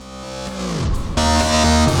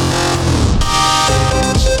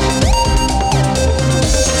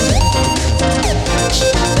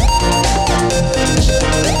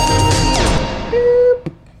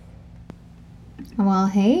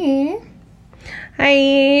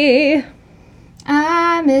Hi.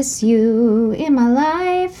 I miss you in my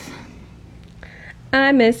life.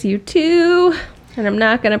 I miss you too. And I'm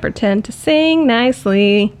not going to pretend to sing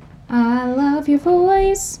nicely. I love your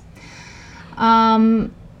voice.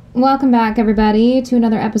 Welcome back, everybody, to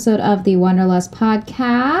another episode of the Wanderlust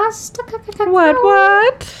podcast.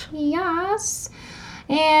 What? Yes.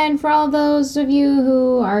 And for all those of you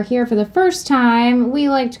who are here for the first time, we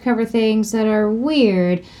like to cover things that are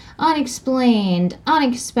weird, unexplained,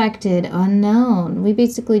 unexpected, unknown. We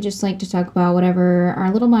basically just like to talk about whatever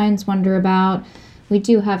our little minds wonder about. We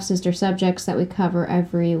do have sister subjects that we cover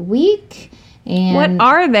every week. And What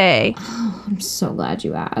are they? Oh, I'm so glad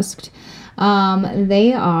you asked.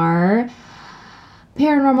 They are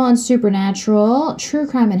Paranormal and Supernatural, True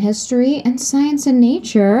Crime and History, and Science and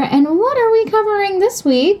Nature. And what are we covering this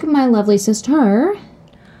week, my lovely sister?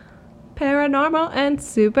 Paranormal and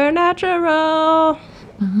Supernatural.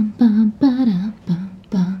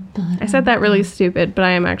 I said that really stupid, but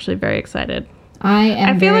I am actually very excited. I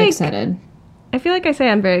am very excited. I feel like I say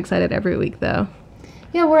I'm very excited every week, though.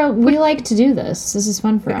 Yeah, we like to do this. This is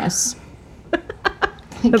fun for us.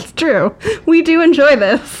 That's true. We do enjoy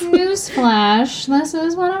this. Newsflash, this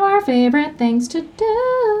is one of our favorite things to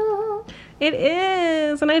do. It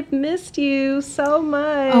is, and I've missed you so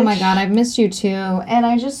much. Oh my god, I've missed you too. And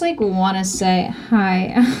I just want to say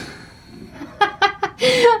hi.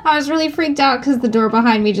 I was really freaked out because the door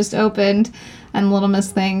behind me just opened and Little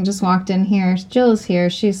Miss Thing just walked in here. Jill is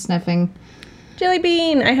here. She's sniffing. Jelly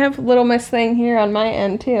Bean, I have Little Miss Thing here on my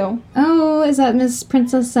end too. Oh, is that Miss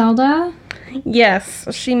Princess Zelda? Yes,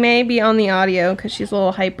 she may be on the audio because she's a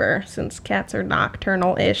little hyper since cats are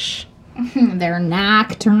nocturnal-ish. They're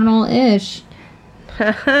nocturnal-ish.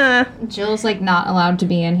 Jill's not allowed to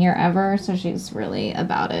be in here ever, so she's really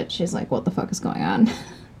about it. She's like, what the fuck is going on?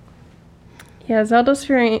 Yeah, Zelda's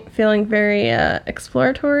feeling very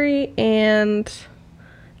exploratory and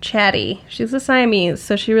chatty. She's a Siamese,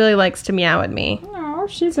 so she really likes to meow at me. Oh,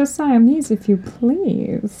 she's a Siamese, if you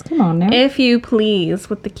please. Come on now. If you please,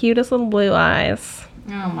 with the cutest little blue eyes.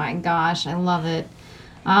 Oh my gosh, I love it.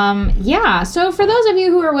 Yeah, so for those of you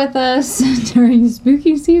who are with us during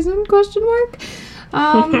spooky season,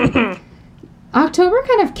 October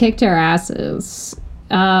kind of kicked our asses.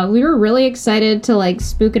 We were really excited to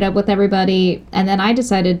spook it up with everybody, and then I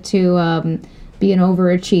decided to be an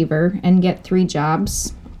overachiever and get 3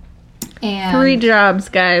 jobs. And 3 jobs,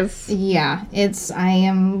 guys. Yeah, I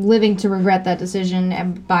am living to regret that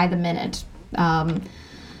decision by the minute.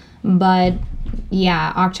 But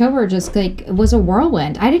yeah, October just was a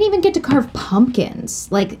whirlwind. I didn't even get to carve pumpkins.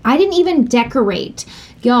 I didn't even decorate.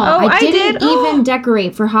 Y'all, I didn't even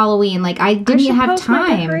decorate for Halloween. I didn't have time.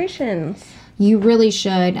 My decorations. You really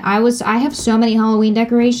should. I have so many Halloween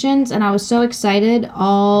decorations, and I was so excited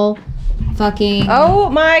all fucking...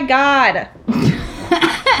 Oh my god.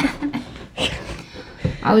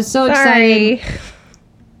 I was so excited.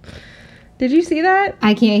 Did you see that?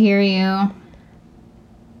 I can't hear you.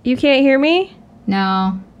 You can't hear me?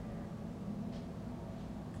 No.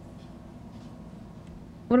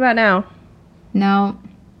 What about now? No.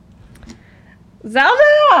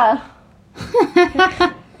 Zelda!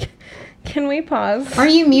 Can we pause? Are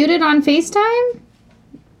you muted on FaceTime?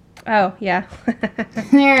 Oh, yeah.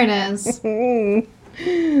 There it is.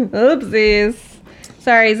 Oopsies.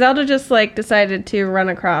 Sorry, Zelda just decided to run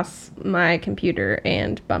across my computer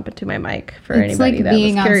and bump into my mic for anybody that was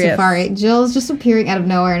curious. It's like being on Safari. Jill's just appearing out of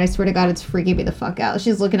nowhere, and I swear to God, it's freaking me the fuck out.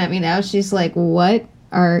 She's looking at me now. She's like, what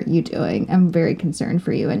are you doing? I'm very concerned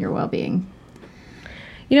for you and your well-being.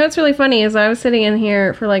 You know what's really funny is I was sitting in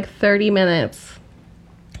here for 30 minutes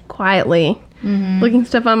quietly, looking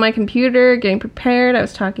stuff on my computer, getting prepared. I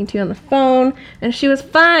was talking to you on the phone, and she was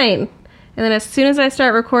fine. And then as soon as I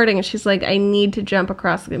start recording, she's like, I need to jump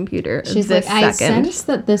across the computer. She's like, I sense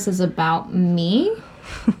that this is about me.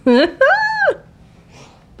 But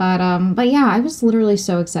yeah, I was literally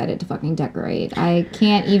so excited to fucking decorate. I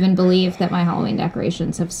can't even believe that my Halloween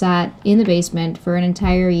decorations have sat in the basement for an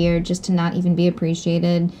entire year just to not even be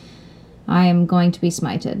appreciated. I am going to be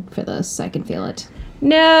smited for this. I can feel it.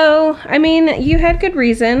 No, I mean, you had good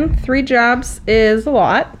reason. 3 jobs is a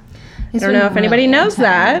lot. I don't know if anybody knows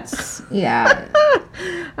that. Yeah.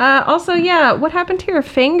 Also, yeah, what happened to your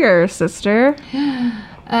finger, sister? Yeah,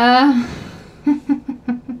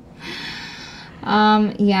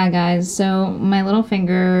 guys, so my little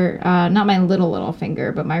finger, not my little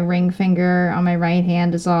finger, but my ring finger on my right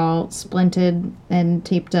hand is all splinted and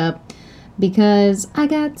taped up because I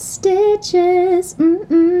got stitches,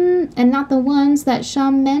 and not the ones that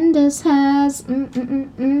Shawn Mendes has. Oh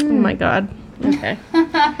my god. Okay.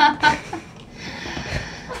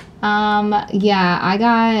 Yeah, I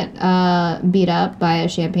got beat up by a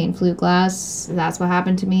champagne flute glass. That's what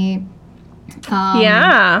happened to me.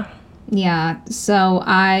 Yeah. Yeah, so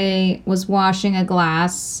I was washing a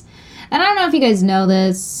glass. And I don't know if you guys know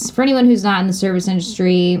this. For anyone who's not in the service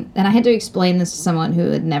industry, and I had to explain this to someone who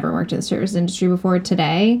had never worked in the service industry before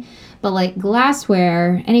today, but like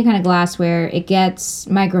glassware, any kind of glassware, it gets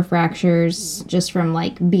microfractures just from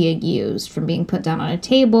like being used, from being put down on a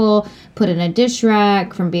table, put in a dish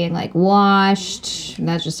rack, from being like washed.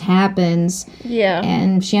 That just happens. Yeah.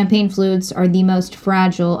 And champagne flutes are the most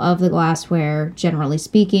fragile of the glassware, generally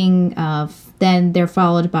speaking. Then they're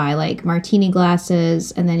followed by like martini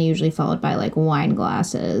glasses, and then usually followed by like wine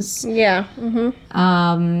glasses. Yeah. Mm-hmm.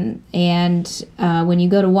 And when you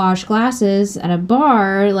go to wash glasses at a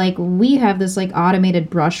bar, like we have this like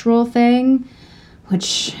automated brush roll thing,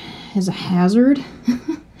 which is a hazard.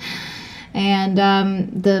 And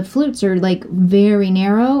the flutes are like very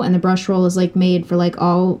narrow, and the brush roll is like made for like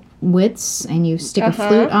all widths, and you stick a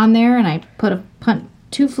flute on there, and I put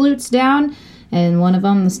 2 flutes down. And one of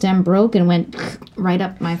them, the stem broke and went right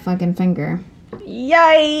up my fucking finger.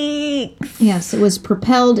 Yikes! Yes, it was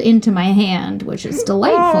propelled into my hand, which is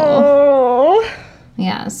delightful. Oh.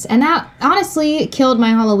 Yes, and that honestly killed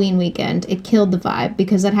my Halloween weekend. It killed the vibe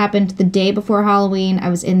because that happened the day before Halloween. I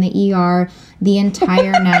was in the ER the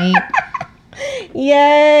entire night.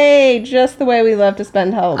 Yay! Just the way we love to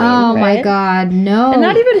spend Halloween. Oh right? my god, no. And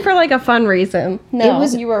not even for like a fun reason. No, It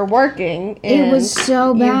was- you were working. And It was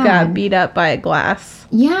so bad. You got beat up by a glass.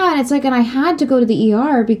 Yeah, and it's like, and I had to go to the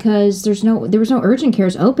ER because there was no urgent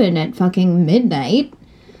cares open at fucking midnight.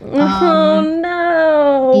 Oh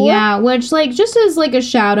no. Yeah, which like just as like a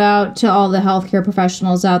shout out to all the healthcare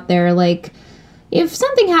professionals out there, like if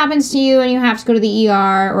something happens to you and you have to go to the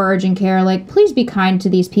ER or urgent care, like please be kind to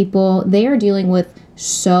these people. They are dealing with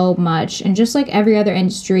so much, and just like every other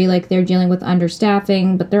industry, like they're dealing with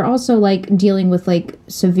understaffing, but they're also like dealing with like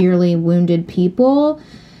severely wounded people.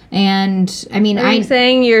 And I mean, Are you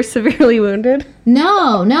saying you're severely wounded?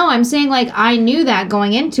 No, I'm saying like I knew that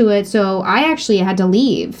going into it, so I actually had to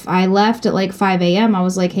leave. I left at like 5 a.m. I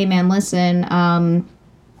was like, hey man, listen,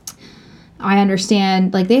 I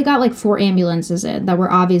understand, like they got like 4 ambulances in that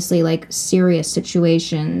were obviously like serious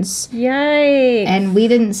situations. Yikes. And we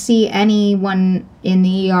didn't see anyone in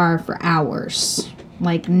the ER for hours.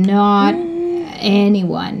 Like not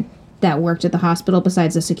anyone that worked at the hospital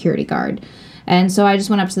besides the security guard. And so I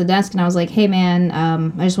just went up to the desk and I was like, hey man,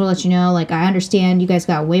 I just want to let you know, like I understand you guys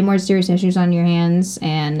got way more serious issues on your hands,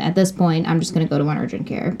 and at this point I'm just going to go to an urgent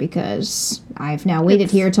care because I've now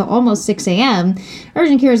waited here till almost 6 a.m.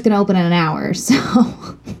 Urgent care is going to open in an hour, so...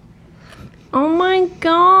 Oh my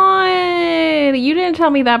god. You didn't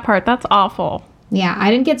tell me that part. That's awful. Yeah,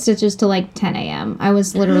 I didn't get stitches till like 10 a.m. I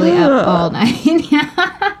was literally up all night.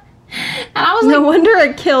 Yeah. And I was no wonder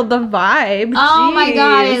it killed the vibe. Oh Jeez. my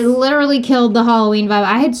god, it literally killed the Halloween vibe.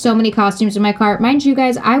 I had so many costumes in my car. Mind you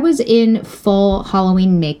guys, I was in full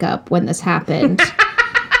Halloween makeup when this happened.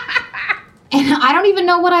 And I don't even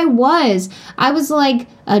know what I was. I was like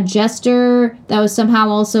a jester that was somehow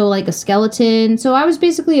also like a skeleton. So I was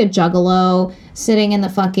basically a juggalo sitting in the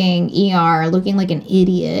fucking ER looking like an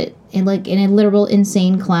idiot and like in a literal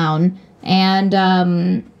insane clown.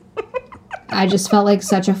 And I just felt like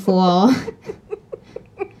such a fool.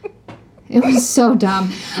 It was so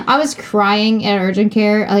dumb. I was crying at urgent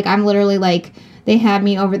care. Like, I'm literally like, they had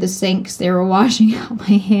me over the sink 'cause they were washing out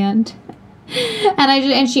my hand.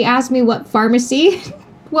 And she asked me what pharmacy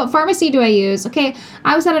do I use? Okay,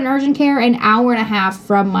 I was at an urgent care an hour and a half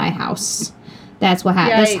from my house. That's what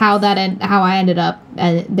happened. That's how I ended up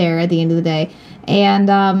there at the end of the day.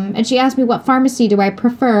 And she asked me what pharmacy do I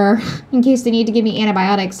prefer in case they need to give me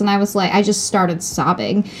antibiotics, and I was like, I just started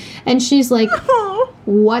sobbing. And she's like,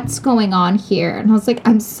 what's going on here? And I was like,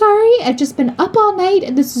 I'm sorry, I've just been up all night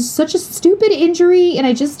and this is such a stupid injury and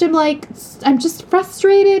I just am like, I'm just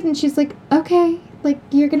frustrated. And she's like, okay, like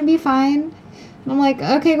you're gonna be fine. And I'm like,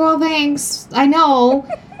 okay, well thanks, I know.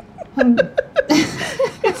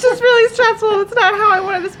 It's just really stressful. It's not how I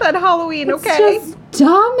wanted to spend Halloween, okay? It's just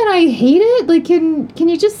dumb and I hate it. Like, can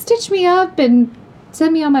you just stitch me up and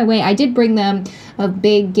send me on my way? I did bring them a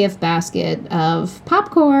big gift basket of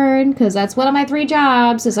popcorn because that's one of my 3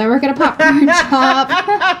 jobs is I work at a popcorn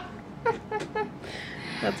shop.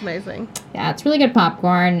 That's amazing. Yeah, it's really good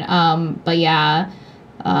popcorn. But yeah,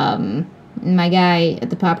 my guy at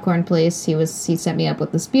the popcorn place, he set me up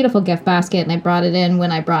with this beautiful gift basket, and I brought it in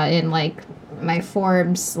when I brought in like my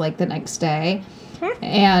forms like the next day.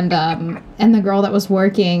 And the girl that was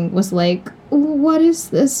working was like, what is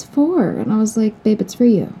this for? And I was like, babe, it's for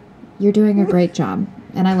you. You're doing a great job,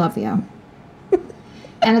 and I love you.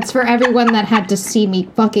 And it's for everyone that had to see me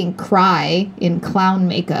fucking cry in clown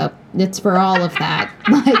makeup. It's for all of that.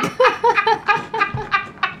 Like,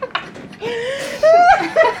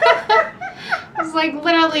 it's like,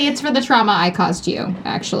 literally, it's for the trauma I caused you,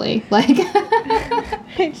 actually. Like,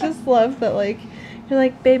 I just love that, like, you're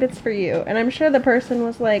like, babe, it's for you. And I'm sure the person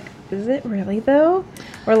was like, is it really, though?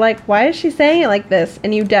 Or like, why is she saying it like this?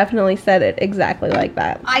 And you definitely said it exactly like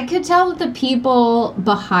that. I could tell that the people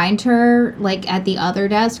behind her, like, at the other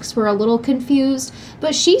desks were a little confused,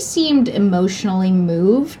 but she seemed emotionally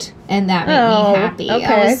moved, and that made me happy. Okay.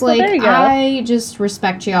 I was Well, like, there you go. I just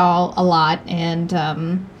respect y'all a lot,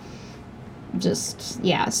 and, just,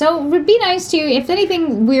 yeah. So, it would be nice to, if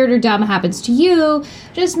anything weird or dumb happens to you,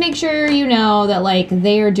 just make sure you know that, like,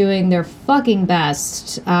 they are doing their fucking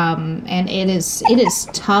best, and it is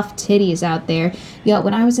tough titties out there. Yo,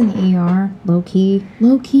 when I was in the ER, low-key,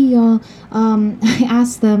 y'all, I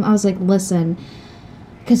asked them, I was like, listen,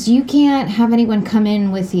 because you can't have anyone come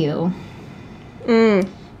in with you.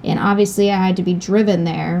 And obviously I had to be driven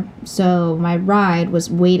there, so my ride was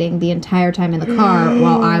waiting the entire time in the car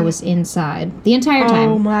while I was inside. The entire time.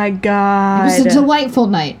 Oh my God. It was a delightful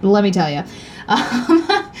night, let me tell you.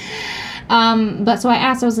 But so I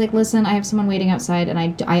asked, I was like, listen, I have someone waiting outside, and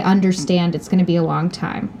I understand it's going to be a long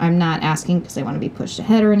time. I'm not asking because I want to be pushed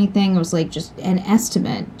ahead or anything. I was like, just an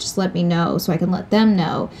estimate. Just let me know so I can let them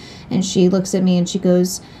know. And she looks at me and she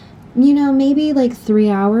goes, maybe like 3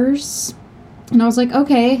 hours. And I was like,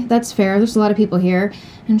 okay, that's fair. There's a lot of people here.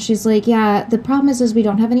 And she's like, yeah, the problem is we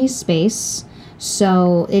don't have any space.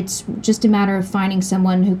 So it's just a matter of finding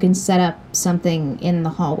someone who can set up something in the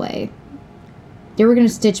hallway. They were going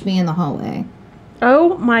to stitch me in the hallway.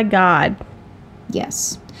 Oh my God.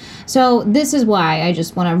 Yes. So this is why I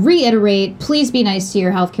just want to reiterate, please be nice to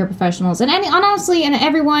your healthcare professionals. And honestly, and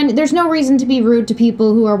everyone, there's no reason to be rude to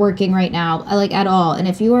people who are working right now, like, at all. And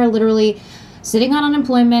if you are literally sitting on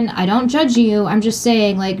unemployment, I don't judge you. I'm just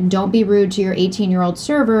saying, like, don't be rude to your 18-year-old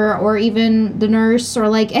server or even the nurse or,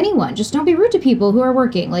 like, anyone. Just don't be rude to people who are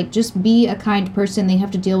working. Like, just be a kind person. They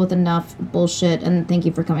have to deal with enough bullshit. And thank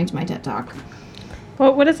you for coming to my TED Talk.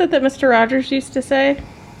 Well, what is it that Mr. Rogers used to say?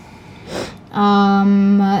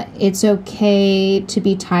 It's okay to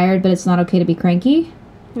be tired, but it's not okay to be cranky.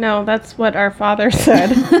 No, that's what our father said.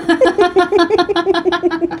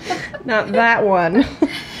 Not that one.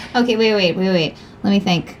 Okay, wait. Let me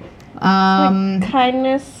think. Like,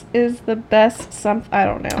 kindness is the best I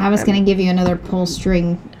don't know. I was going to give you another pull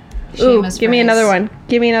string. Ooh, give me another one.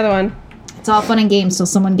 It's all fun and games till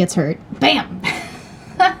someone gets hurt. Bam!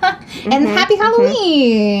 And happy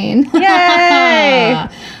Halloween! Yay!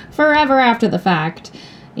 Forever after the fact.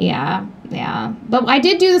 Yeah. But I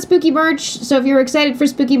did do the spooky merch, so if you're excited for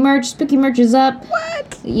spooky merch is up.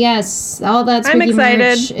 What? Yes, all that spooky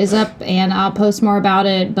merch is up, and I'll post more about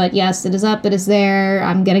it. But yes, it is up, it is there.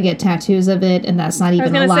 I'm going to get tattoos of it, and that's not even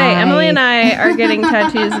a lie. I was going to say, Emily and I are getting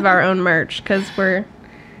tattoos of our own merch, because we're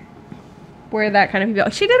that kind of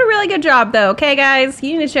people. She did a really good job, though. Okay, guys?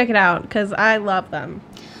 You need to check it out, because I love them.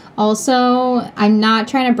 Also, I'm not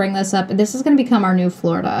trying to bring this up. This is going to become our new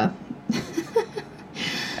Florida.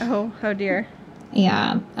 Oh dear.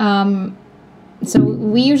 Yeah. So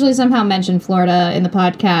we usually somehow mention Florida in the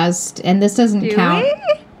podcast, and this doesn't count.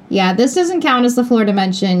 We? Yeah, this doesn't count as the Florida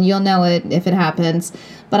mention. You'll know it if it happens.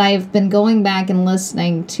 But I've been going back and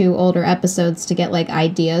listening to older episodes to get, like,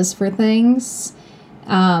 ideas for things.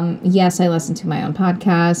 Yes, I listen to my own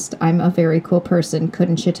podcast. I'm a very cool person.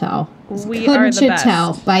 Couldn't you tell? Couldn't you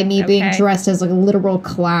tell by me being dressed as, like, a literal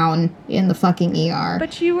clown in the fucking ER?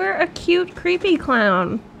 But you were a cute, creepy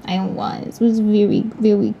clown. I was. It was very,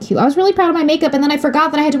 very cute. I was really proud of my makeup, and then I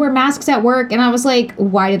forgot that I had to wear masks at work, and I was like,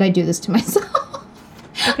 why did I do this to myself?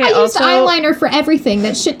 Okay, I used eyeliner for everything.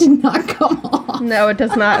 That shit did not come off. No, it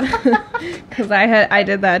does not. Because I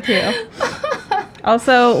did that too.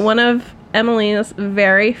 Also, one of Emily's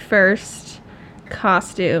very first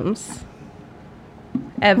costumes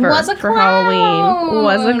ever for Halloween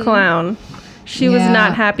was a clown. She was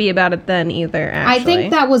not happy about it then either, actually. I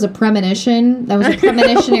think that was a premonition. That was a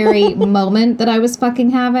premonitionary moment that I was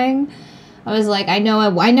fucking having. I was like, I know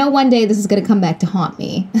one day this is going to come back to haunt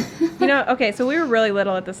me. Okay, so we were really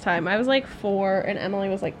little at this time. I was like 4 and Emily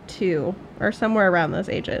was like 2 or somewhere around those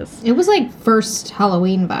ages. It was like first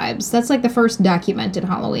Halloween vibes. That's like the first documented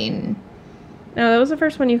Halloween. No, that was the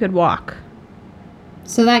first one you could walk.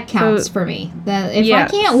 So that counts for me. If I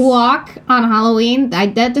can't walk on Halloween,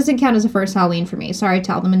 that doesn't count as a first Halloween for me. Sorry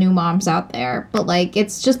to all the new moms out there. But, like,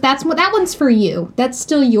 it's just, that one's for you. That's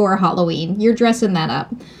still your Halloween. You're dressing that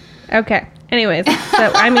up. Okay. Anyways,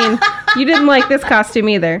 so, I mean, you didn't like this costume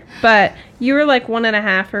either. But you were like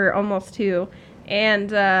 1.5 or almost 2.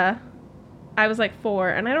 And I was like 4,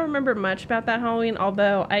 and I don't remember much about that Halloween,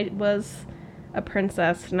 although I was a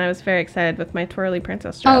princess, and I was very excited with my twirly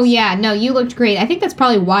princess dress. Oh, yeah. No, you looked great. I think that's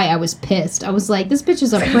probably why I was pissed. I was like, this bitch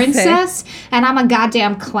is a princess, and I'm a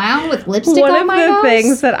goddamn clown with lipstick on my nose. One of the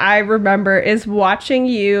things that I remember is watching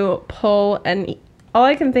you pull all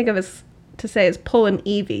I can think of to say is pull an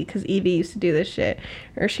Evie, because Evie used to do this shit.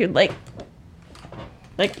 Or she would, like,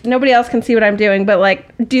 nobody else can see what I'm doing, but,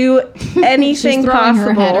 like, do anything She's throwing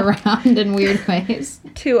her head possible around in weird ways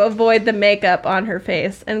to avoid the makeup on her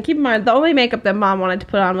face. And keep in mind, the only makeup that Mom wanted to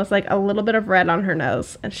put on was, like, a little bit of red on her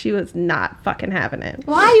nose, and she was not fucking having it.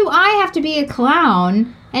 Why do I have to be a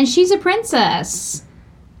clown and she's a princess?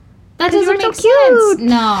 That doesn't make sense.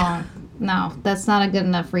 No, that's not a good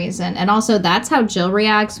enough reason. And also, that's how Jill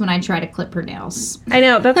reacts when I try to clip her nails. I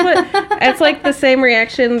know. That's what... It's like the same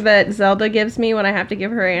reaction that Zelda gives me when I have to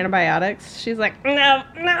give her antibiotics. She's like, no.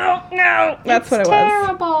 That's what it was. It's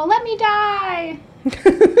terrible. Let me die.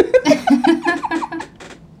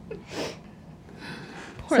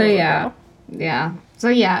 Poor girl. Yeah. So,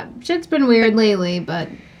 yeah. Shit's been weird lately, but...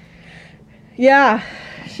 Yeah.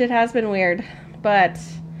 Shit has been weird. But,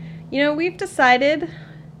 we've decided...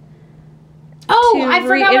 Oh, I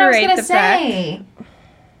forgot what I was going to say.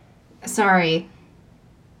 Sorry.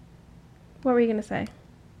 What were you going to say?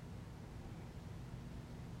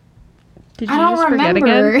 Did you I don't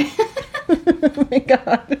remember. Oh my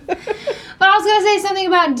God. But I was going to say something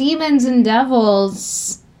about demons and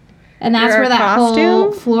devils. And that's where that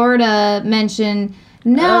whole Florida mention.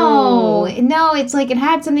 No, it's like it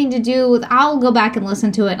had something to do with, I'll go back and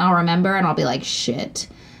listen to it and I'll remember and I'll be like, shit.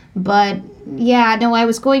 But yeah, no, I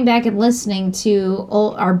was going back and listening to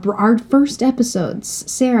our first episodes,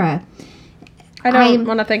 Sarah. I don't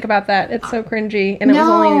want to think about that. It's so cringy. And it was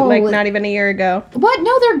only like not even a year ago. What?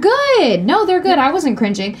 No, they're good. I wasn't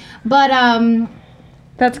cringing. But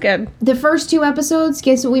that's good. The first 2 episodes,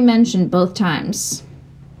 guess what we mentioned both times?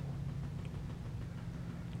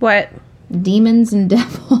 What? Demons and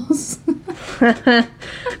devils. I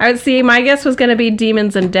would see. My guess was going to be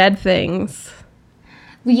demons and dead things.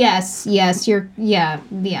 Yes, yeah.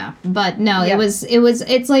 But no, yep.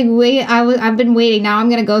 It's like, I've been waiting. Now I'm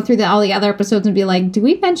going to go through all the other episodes and be like, do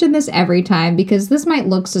we mention this every time? Because this might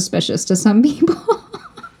look suspicious to some people.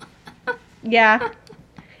 Yeah.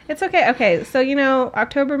 It's okay. Okay, so,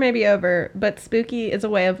 October may be over, but spooky is a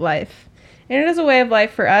way of life. And it is a way of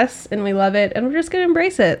life for us, and we love it, and we're just going to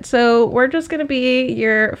embrace it. So we're just going to be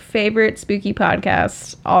your favorite spooky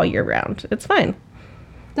podcast all year round. It's fine.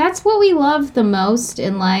 That's what we love the most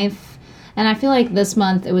in life. And I feel like this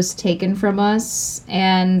month it was taken from us.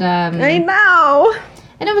 And I know.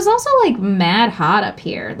 And it was also like mad hot up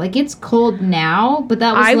here. Like it's cold now, but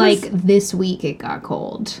that was this week it got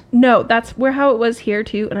cold. No, that's how it was here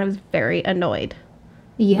too, and I was very annoyed.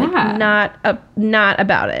 Yeah. Like, not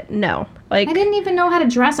about it. No. Like I didn't even know how to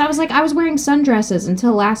dress. I was wearing sundresses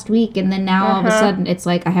until last week, and then now all of a sudden it's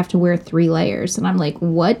like I have to wear 3 layers, and I'm like,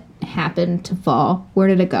 what happened to fall? Where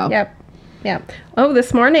did it go? Yep. Oh,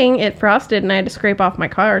 this morning it frosted, and I had to scrape off my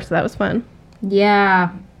car, so that was fun.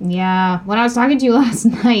 Yeah. When I was talking to you last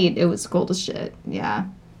night, it was cold as shit. Yeah.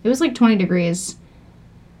 It was like 20 degrees.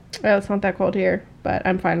 Oh, it's not that cold here, but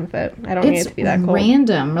I'm fine with it. I don't need it to be that cold. It's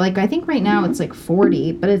random. Like, I think right now it's like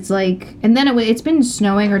 40, but it's like... And then it's been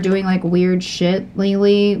snowing or doing like weird shit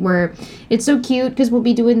lately where it's so cute because we'll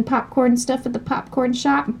be doing popcorn stuff at the popcorn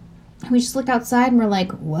shop. We just look outside and we're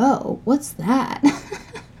like, whoa, what's that?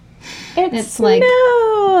 It's like...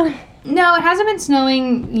 No, it hasn't been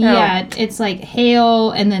snowing yet. It's like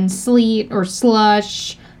hail and then sleet or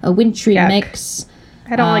slush, a wintry mix.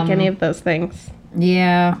 I don't like any of those things.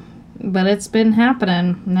 Yeah, but it's been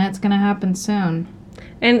happening, and that's going to happen soon.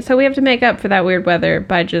 And so we have to make up for that weird weather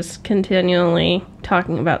by just continually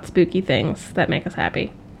talking about spooky things that make us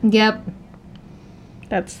happy. Yep.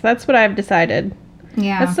 That's what I've decided.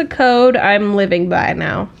 Yeah. That's the code I'm living by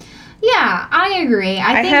now. Yeah, I agree.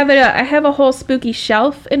 I have a whole spooky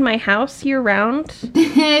shelf in my house year round.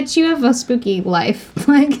 Bitch, you have a spooky life.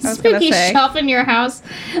 Like, spooky shelf in your house.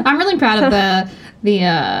 I'm really proud of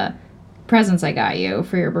the presents I got you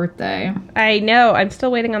for your birthday. I know. I'm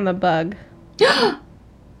still waiting on the bug.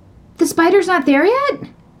 The spider's not there yet?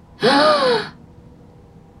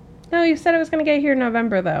 No, you said it was going to get here in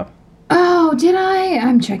November, though. Oh, did I?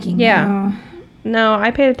 I'm checking now. No, I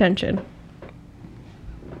paid attention.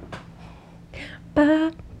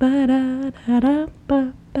 Track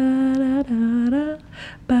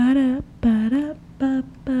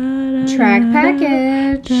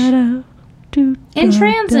package. In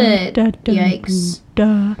transit. Yikes.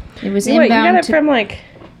 It was inbound you got it from, like...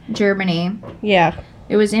 Germany. Yeah.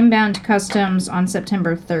 It was inbound customs on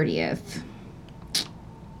September 30th.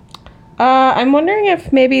 I'm wondering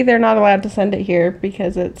if maybe they're not allowed to send it here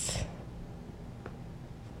because it's...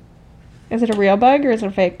 Is it a real bug or is it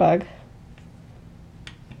a fake bug?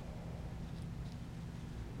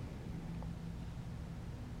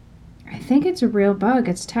 I think it's a real bug.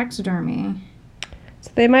 It's taxidermy.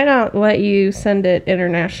 So they might not let you send it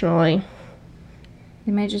internationally.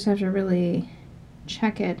 They might just have to really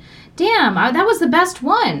check it. Damn, that was the best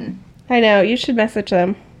one. I know, you should message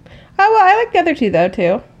them. Oh, well, I like the other two, though,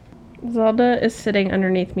 too. Zelda is sitting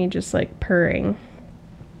underneath me just, like, purring.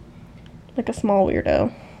 Like a small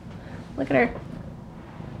weirdo. Look at her.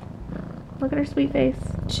 Look at her sweet face.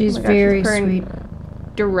 She's oh very she's sweet.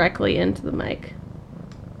 Directly into the mic.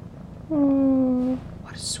 Oh,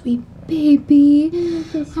 what a sweet baby.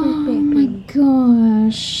 sweet Oh baby. my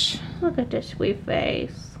gosh. Look at this sweet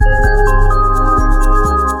face.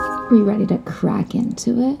 Are you ready to crack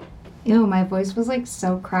into it? Ew, my voice was like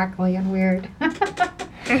so crackly and weird.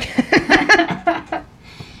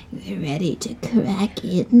 You're ready to crack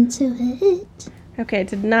into it? Okay, it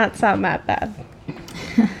did not sound that bad.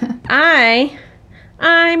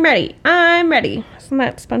 I'm ready. I'm ready. Isn't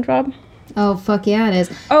that SpongeBob? Oh, fuck yeah, it is.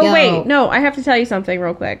 Oh, Yo. wait. No, I have to tell you something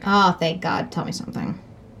real quick. Oh, thank God. Tell me something.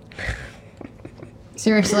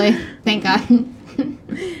 Seriously, thank God.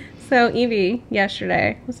 So Evie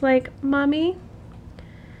yesterday was like, Mommy,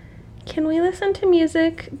 can we listen to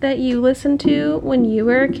music that you listened to when you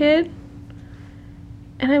were a kid?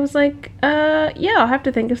 And I was like, yeah, I'll have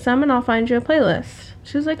to think of some and I'll find you a playlist.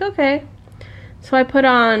 She was like, okay. So I put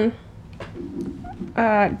on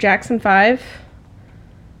Jackson 5.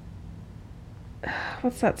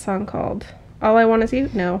 What's that song called? All I Want Is You?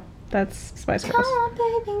 No, that's Spice Girls. Come on,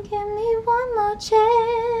 baby, give me one more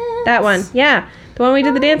chance. That one, yeah. The one we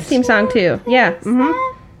did the dance team song to. Yeah,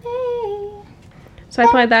 So I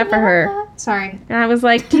played that for her. Sorry. And I was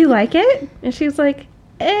like, do you like it? And she was like,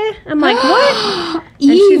 eh. I'm like, what? And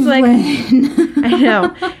she's like, I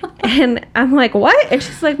know. And I'm like, what? And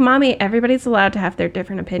she's like, Mommy, everybody's allowed to have their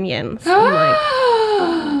different opinions. I'm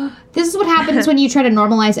like, this is what happens when you try to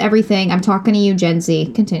normalize everything. I'm talking to you, Gen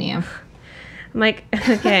Z. Continue. I'm like,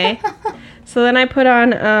 okay. So then I put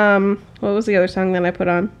on, what was the other song that I put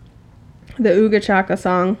on? The Ooga Chaka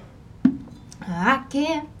song. I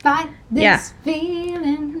can't fight this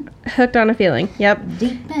feeling. Hooked on a Feeling. Yep.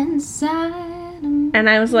 Deep inside of me. And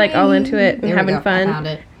I was like all into it and There we having go. fun. I found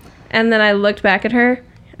it. And then I looked back at her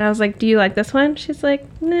and I was like, do you like this one? She's like,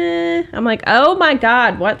 nah. I'm like, oh my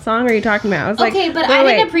God, what song are you talking about? I was like, Okay, but I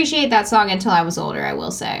didn't appreciate that song until I was older, I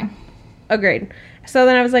will say. Agreed. So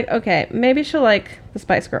then I was like, okay, maybe she'll like the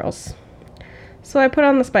Spice Girls. So I put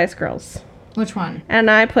on the Spice Girls. Which one?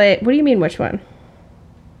 And I played, what do you mean which one?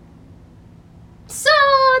 So,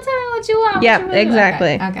 tell me what you want. Yeah, what you really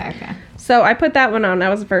exactly. Okay. So I put that one on. That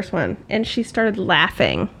was the first one. And she started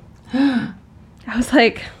laughing. I was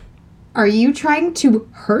like... Are you trying to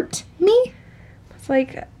hurt me? It's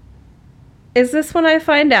like, is this when I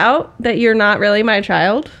find out that you're not really my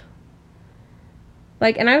child?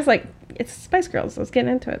 Like, and I was like, it's Spice Girls. I was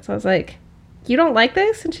getting into it. So I was like, you don't like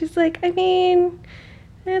this? And she's like, I mean,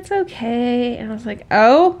 it's okay. And I was like,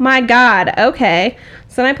 oh my God, okay.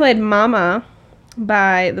 So then I played Mama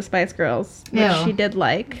by the Spice Girls, which Ew. she did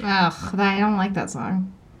like. Ugh, I don't like that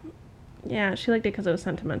song. Yeah, she liked it because it was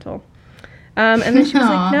sentimental. And then she was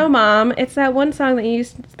like, no, Mom, it's that one song that you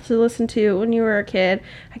used to listen to when you were a kid.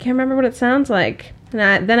 I can't remember what it sounds like.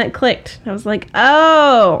 And then it clicked. I was like,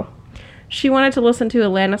 oh. She wanted to listen to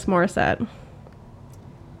Alanis Morissette.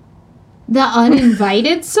 The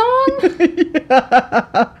Uninvited song?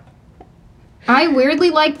 Yeah. I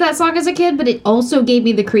weirdly liked that song as a kid, but it also gave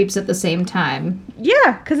me the creeps at the same time.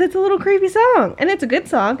 Yeah, because it's a little creepy song. And it's a good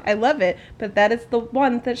song. I love it. But that is the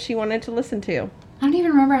one that she wanted to listen to. I don't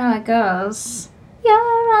even remember how it goes.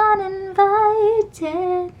 You're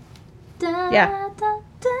uninvited. Da, Yeah. Da,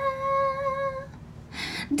 da,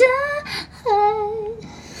 da.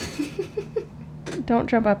 Don't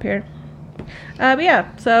jump up here. But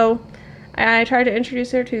yeah, so I tried to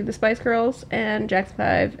introduce her to the Spice Girls and Jackson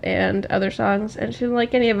 5 and other songs, and she didn't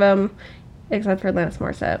like any of them except for Alanis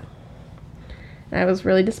Morissette. And I was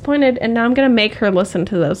really disappointed, and now I'm going to make her listen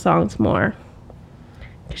to those songs more.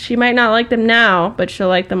 She might not like them now, but she'll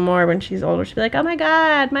like them more when she's older. She'll be like, oh my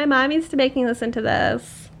God, my mom used to make me listen to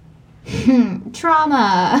this.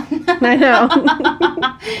 Trauma. I know.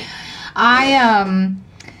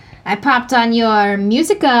 I popped on your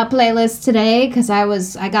Musica playlist today because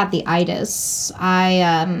I got the itis. I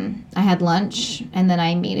had lunch and then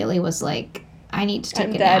I immediately was like, I need to take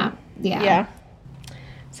I'm a dead. nap. Yeah. Yeah.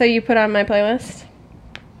 So you put on my playlist?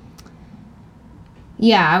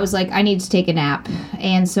 yeah, I was like, I need to take a nap.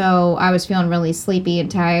 And so I was feeling really sleepy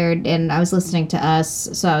and tired, and I was listening to Us.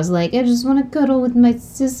 So I was like, I just want to cuddle with my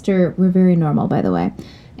sister. We're very normal, by the way.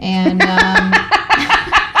 And,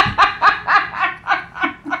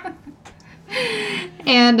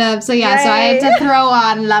 so yeah, so I had to throw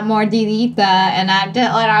on La Mordidita, and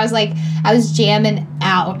I was like, I was jamming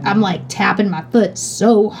out. I'm like tapping my foot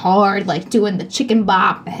so hard, like doing the chicken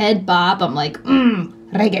bop, head bop. I'm like,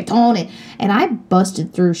 reggaeton. And I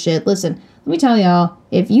busted through shit. Listen, let me tell y'all,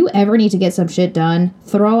 if you ever need to get some shit done,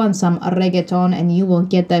 throw on some reggaeton and you will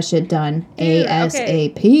get that shit done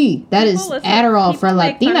ASAP. Okay. That is Adderall for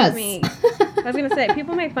Latinas. I was going to say,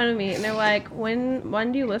 people make fun of me, and they're like,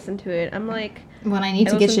 when do you listen to it? I'm like... When I need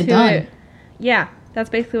to get shit done. Yeah, that's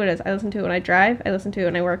basically what it is. I listen to it when I drive. I listen to it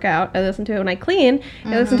when I work out. I listen to it when I clean.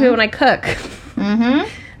 I listen to it when I cook. I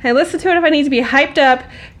listen to it if I need to be hyped up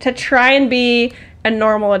to try and be a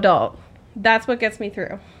normal adult. That's what gets me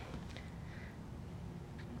through.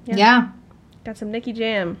 Yeah. Got some Nicky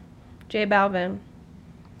Jam. J Balvin.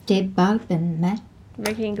 Matt.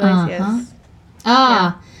 Ricky Iglesias.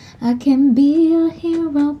 I can be a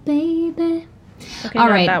hero, baby. Okay, all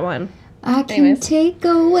right. That one. I can take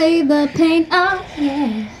away the pain. Oh,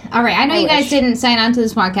 yeah. All right. I know you guys didn't sign on to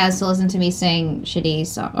this podcast to listen to me sing shitty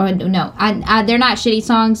songs. Oh, no. They're not shitty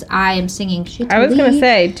songs. I am singing shitty. I was going to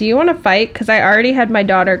say, do you want to fight? Because I already had my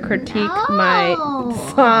daughter critique my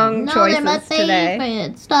song choices they're my today.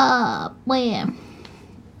 Favorite. Stop. Where?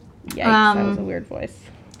 Yikes, that was a weird voice.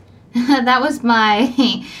 That was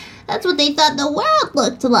my... That's what they thought the world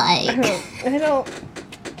looked like.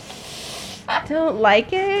 I don't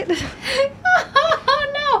like it.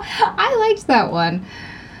 Oh no, I liked that one.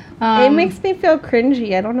 It makes me feel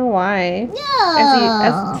cringy. I don't know why.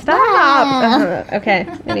 No. Stop. Okay.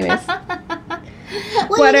 Anyways.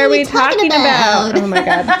 What are we talking about? Oh my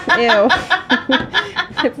god. Ew.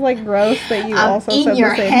 It's like gross that you also said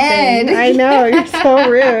the same thing. I know. You're so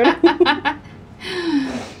rude.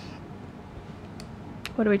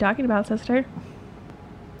 What are we talking about, sister?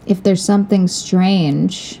 If there's something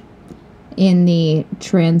strange in the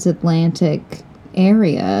transatlantic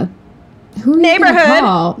area, who are neighborhood you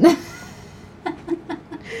call?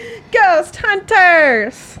 Ghost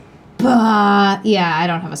hunters. Yeah, I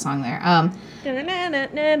don't have a song there. Oh.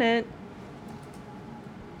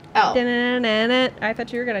 I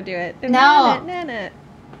thought you were gonna do it. No.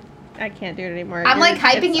 I can't do it anymore. I'm like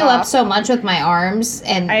hyping you up so much with my arms,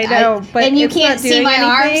 and I know, but and you can't see my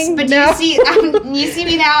arms, but you see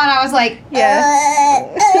me now, and I was like,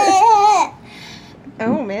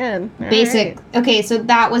 oh man, basic. Right. Okay, so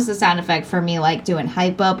that was the sound effect for me, like doing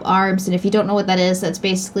hype up arms, and if you don't know what that is, that's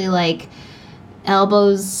basically like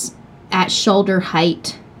elbows at shoulder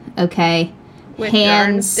height. Okay, with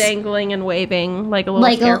hands dangling and waving like a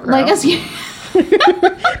little scarecrow.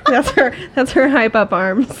 That's her hype up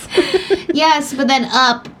arms. Yes, but then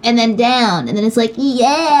up and then down, and then it's like,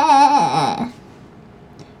 yeah.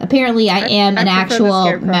 Apparently, I am an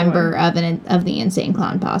actual member of the Insane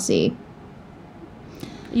Clown Posse.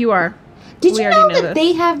 You are. Did you know that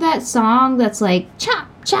they have that song that's like chop,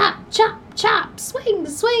 chop, chop, chop, swing,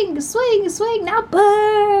 swing, swing, swing, now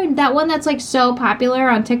burn? That one that's like so popular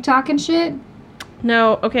on TikTok and shit?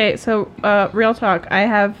 No, okay, so real talk, I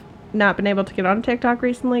have not been able to get on TikTok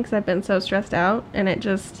recently because I've been so stressed out, and it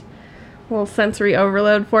just a little sensory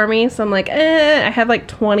overload for me. So I'm like, I have like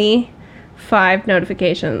 25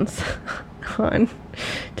 notifications on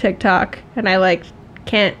TikTok, and I like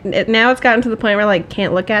can't. Now it's gotten to the point where I like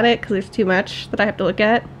can't look at it because there's too much that I have to look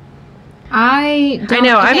at. I know. Okay.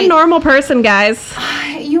 I'm a normal person, guys.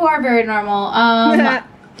 You are very normal.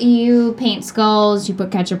 You paint skulls. You put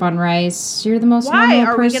ketchup on rice. You're the most normal person.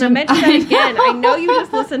 Why are we going to mention that again? I know you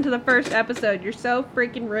just listened to the first episode. You're so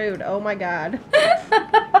freaking rude. Oh, my God.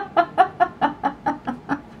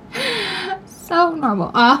 So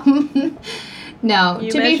normal. No, you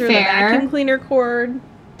to be fair. The vacuum cleaner cord.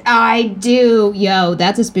 I do. Yo,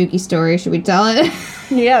 that's a spooky story. Should we tell it?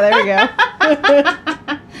 Yeah, there we go.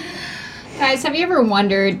 Guys, have you ever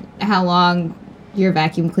wondered how long your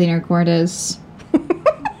vacuum cleaner cord is?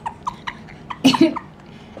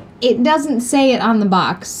 It doesn't say it on the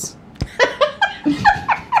box.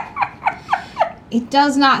 It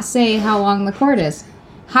does not say how long the cord is.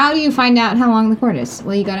 How do you find out how long the cord is?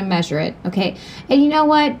 Well, you gotta measure it, okay? And you know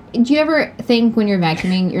what? Do you ever think when you're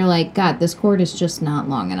vacuuming, you're like, God, this cord is just not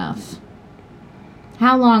long enough?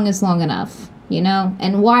 How long is long enough? You know?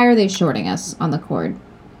 And why are they shorting us on the cord?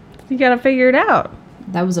 You gotta figure it out.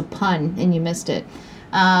 That was a pun, and you missed it.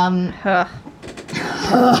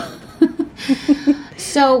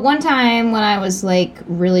 So one time when I was like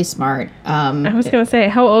really smart, I was gonna say,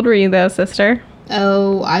 how old were you though, sister?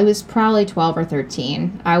 Oh, I was probably 12 or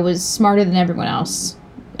 13. I was smarter than everyone else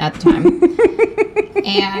at the time.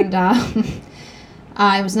 And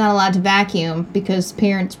I was not allowed to vacuum because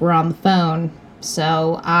parents were on the phone.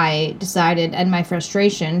 So I decided, and my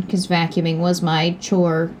frustration, because vacuuming was my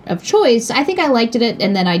chore of choice, I think I liked it,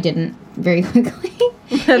 and then I didn't very quickly.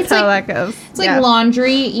 That's how that goes. It's like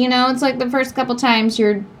laundry, you know? It's like the first couple times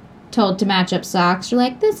you're told to match up socks. You're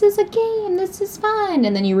like, this is a game, this is fun.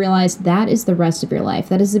 And then you realize that is the rest of your life.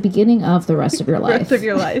 That is the beginning of the rest of your life. Rest of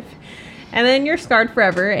your life. And then you're scarred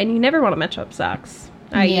forever, and you never want to match up socks.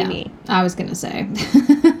 I.e. me. I was going to say.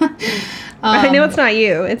 I know it's not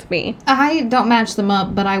you, it's me. I don't match them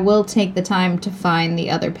up, but I will take the time to find the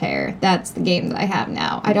other pair. That's the game that I have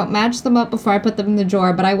now. I don't match them up before I put them in the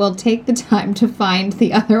drawer, but I will take the time to find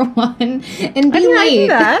the other one and be late. I do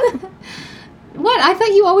that. What? I thought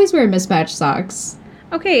you always wear mismatched socks.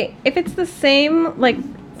 Okay, if it's the same, like,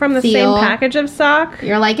 from the Feel. same package of sock.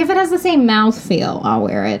 You're like, if it has the same mouth feel, I'll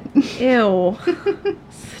wear it. Ew.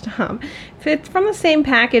 Stop. If it's from the same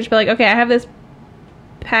package, but like, okay, I have this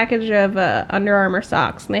package of Under Armour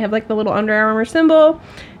socks, and they have like the little Under Armour symbol,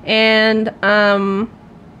 and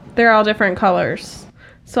they're all different colors.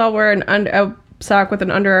 So I'll wear a sock with an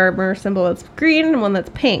Under Armour symbol that's green and one that's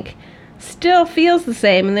pink. Still feels the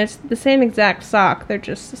same, and there's the same exact sock. They're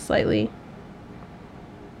just a slightly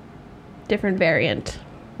different variant.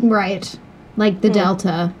 Right. Like the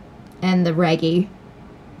Delta and the Reggie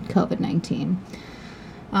COVID-19.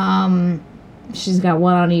 She's got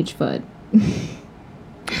one on each foot.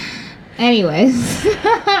 Anyways,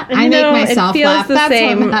 I make myself laugh.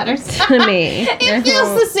 That's what matters to me. It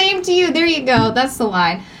feels the same to you. There you go. That's the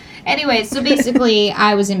line. Anyway, so basically,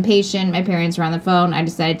 I was impatient. My parents were on the phone. I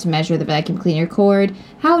decided to measure the vacuum cleaner cord.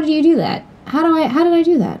 How do you do that? How did I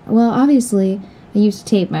do that? Well, obviously, I used a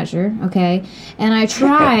tape measure, okay? And I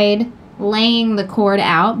tried laying the cord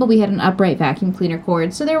out, but we had an upright vacuum cleaner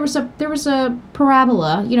cord. So there was a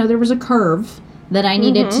parabola, there was a curve that I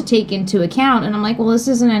needed to take into account. And I'm like, well, this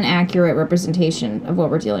isn't an accurate representation of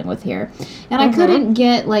what we're dealing with here. And I couldn't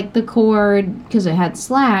get, like, the cord, because it had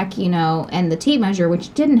slack, and the tape measure,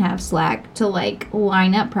 which didn't have slack, to, like,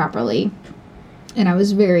 line up properly. And I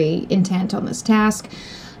was very intent on this task.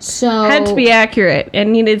 So had to be accurate. It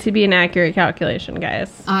needed to be an accurate calculation,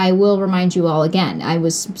 guys. I will remind you all again. I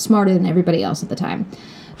was smarter than everybody else at the time.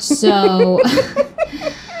 So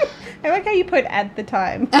I like how you put at the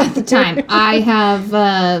time. At the time. I have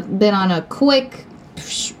been on a quick,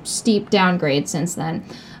 steep downgrade since then.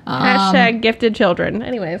 Hashtag gifted children.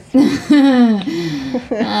 Anyways.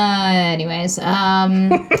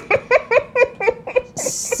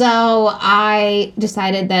 So I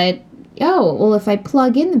decided that, if I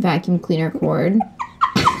plug in the vacuum cleaner cord,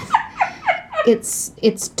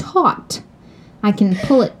 it's taut. I can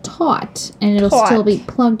pull it taut, and it'll still be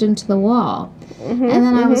plugged into the wall. And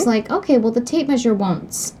then I was like, okay, well, the tape measure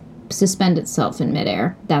won't suspend itself in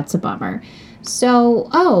midair. That's a bummer. So,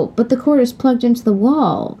 but the cord is plugged into the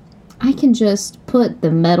wall. I can just put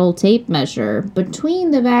the metal tape measure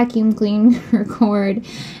between the vacuum cleaner cord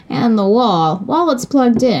and the wall while it's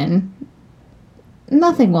plugged in.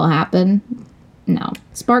 Nothing will happen. No.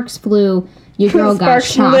 Sparks flew. Your girl got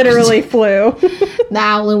shocked. Sparks literally flew. The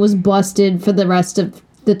outlet was busted for the rest of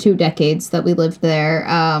the 2 decades that we lived there.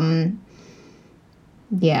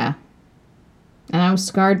 Yeah. And I was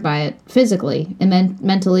scarred by it physically, and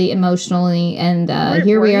mentally, emotionally, and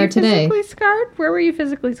here we are today. Physically scarred? Where were you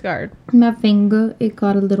physically scarred? My finger, it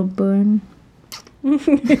got a little burn.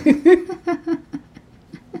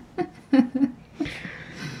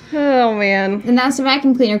 Oh, man. And that's the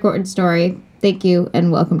vacuum cleaner cord story. Thank you,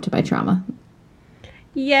 and welcome to my trauma.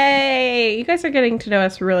 Yay! You guys are getting to know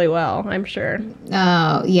us really well, I'm sure.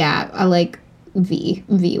 Oh, yeah. I like V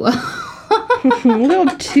well. A little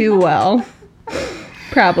too well.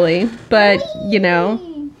 Probably. But,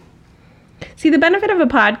 See, the benefit of a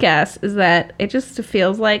podcast is that it just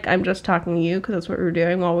feels like I'm just talking to you, because that's what we're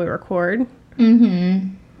doing while we record.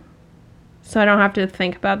 Mm-hmm. So I don't have to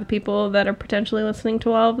think about the people that are potentially listening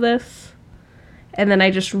to all of this. And then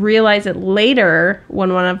I just realize it later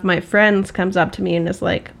when one of my friends comes up to me and is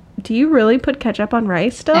like, do you really put ketchup on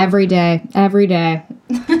rice still? Every day. Every day.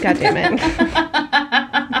 God damn it.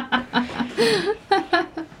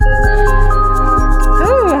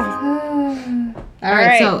 All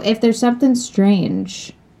right, so if there's something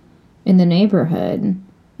strange in the neighborhood,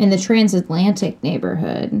 in the transatlantic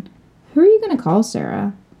neighborhood, who are you going to call,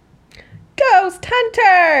 Sarah? Ghost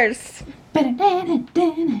Hunters!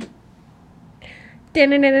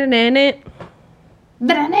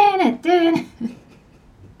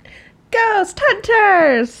 Ghost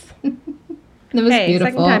Hunters! That was hey,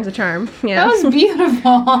 beautiful. Second time's a charm. Yeah. That was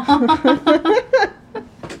beautiful.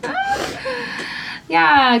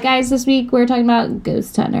 Yeah, guys, this week we're talking about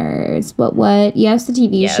Ghost Hunters. But what? Yes, the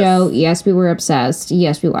TV show. Yes, we were obsessed.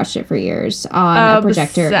 Yes, we watched it for years on a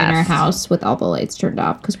projector in our house with all the lights turned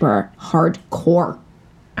off because we're hardcore.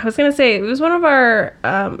 I was going to say, it was one of our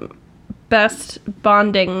best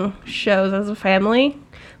bonding shows as a family.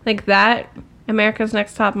 Like that, America's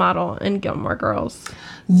Next Top Model, and Gilmore Girls.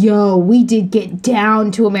 Yo, we did get down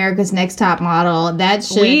to America's Next Top Model. That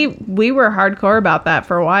shit. We were hardcore about that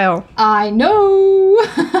for a while. I know.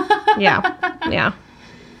 Yeah.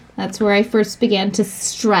 That's where I first began to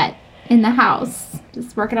strut in the house.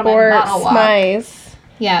 Just working on my or model walk. smize.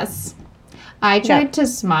 Yes. I tried to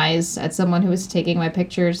smize at someone who was taking my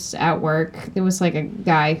pictures at work. There was like a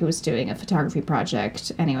guy who was doing a photography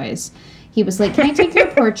project. Anyways, he was like, "Can I take your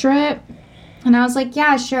portrait?" And I was like,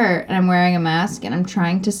 "Yeah, sure." And I'm wearing a mask and I'm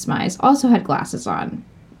trying to smize. Also had glasses on.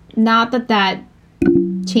 Not that that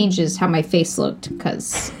changes how my face looked,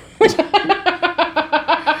 because... but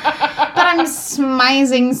I'm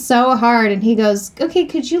smizing so hard. And he goes, "Okay,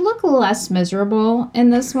 could you look less miserable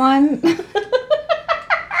in this one?"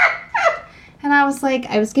 And I was like,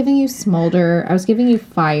 I was giving you smolder. I was giving you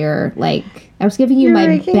fire. Like, I was giving you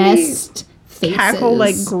my best faces. Cackle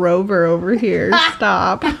like Grover over here.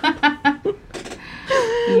 Stop.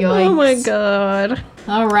 Oh my god.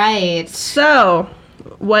 All right. So,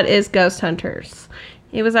 what is Ghost Hunters?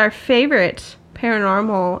 It was our favorite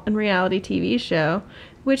paranormal and reality TV show,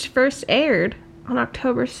 which first aired on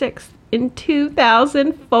October 6th in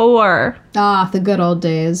 2004. Ah, the good old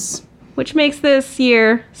days. Which makes this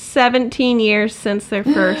year 17 years since their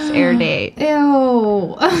first air date.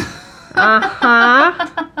 Ew. Uh-huh.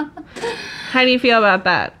 How do you feel about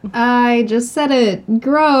that? I just said it.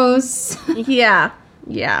 Gross. Yeah.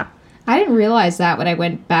 I didn't realize that when I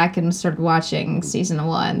went back and started watching season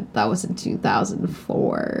 1. That was in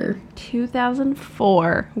 2004.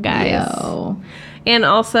 2004, guys. Yo. And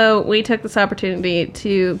also, we took this opportunity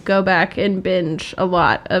to go back and binge a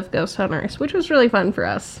lot of Ghost Hunters, which was really fun for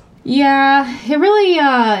us. Yeah, it really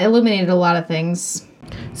illuminated a lot of things.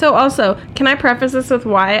 So also, can I preface this with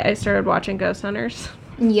why I started watching Ghost Hunters?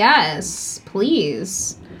 Yes,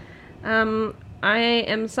 please. I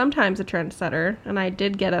am sometimes a trendsetter, and I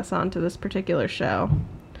did get us onto this particular show.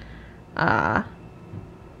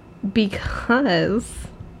 Because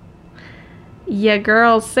your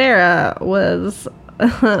girl Sarah was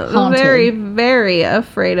very, very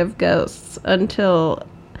afraid of ghosts until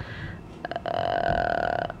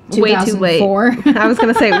way too late. I was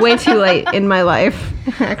going to say way too late in my life,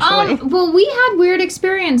 actually. Well, we had weird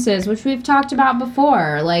experiences, which we've talked about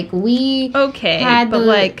before. Like, we we had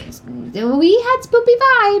spoopy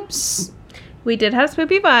vibes. We did have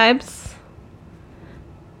spoopy vibes.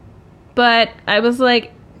 But I was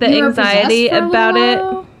like, the anxiety about it.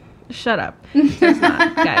 Shut up. There's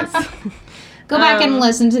not, guys. Go back and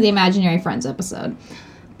listen to the Imaginary Friends episode.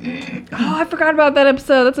 Oh, I forgot about that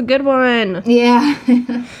episode. That's a good one. Yeah.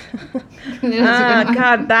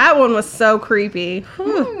 God, that one was so creepy.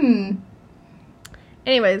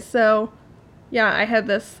 Anyways, so, yeah, I had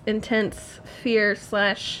this intense fear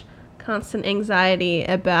 / constant anxiety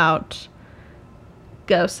about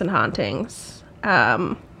ghosts and hauntings.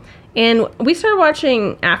 And we started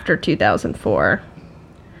watching after 2004.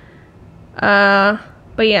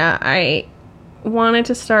 But yeah, I wanted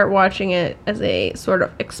to start watching it as a sort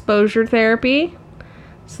of exposure therapy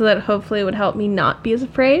so that hopefully it would help me not be as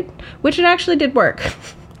afraid, which it actually did work.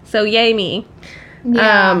 So yay me.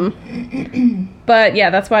 Yeah. But yeah,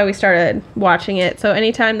 that's why we started watching it. So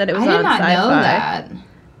anytime that it was on sci-fi. I did not know that.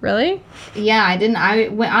 Really? Yeah, I didn't.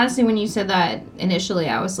 Honestly, when you said that initially,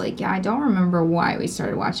 I was like, yeah, I don't remember why we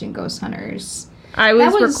started watching Ghost Hunters. I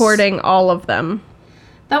was recording all of them.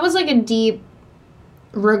 That was like a deep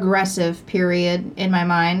regressive period in my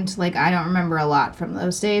mind. Like, I don't remember a lot from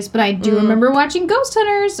those days, but I do remember watching Ghost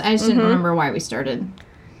Hunters. I just didn't remember why we started.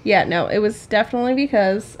 Yeah, no, it was definitely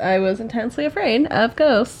because I was intensely afraid of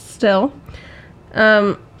ghosts still.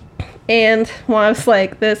 And I was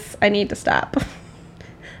like, I need to stop.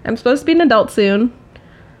 I'm supposed to be an adult soon.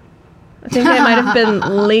 I think I might have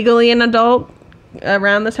been legally an adult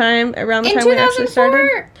around the time we actually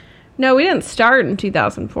started. No, we didn't start in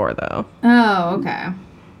 2004, though. Oh, okay.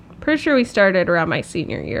 Pretty sure we started around my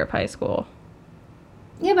senior year of high school.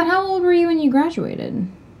 Yeah, but how old were you when you graduated?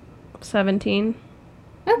 17.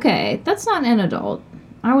 Okay, that's not an adult.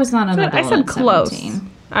 I was not an adult. I said close. 17.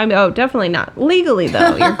 Definitely not. Legally,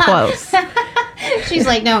 though, you're close. She's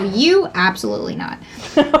like, no, you absolutely not.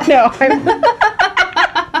 No,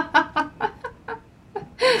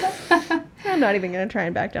 I'm not even going to try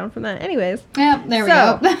and back down from that. Anyways. Yep, there we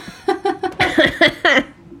go.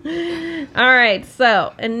 All right,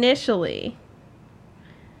 so initially,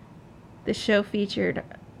 the show featured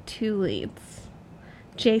 2 leads,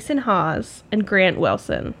 Jason Hawes and Grant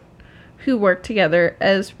Wilson, who worked together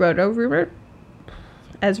as Roto-Rooter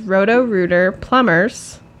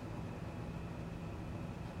plumbers.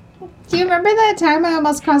 Do you remember that time I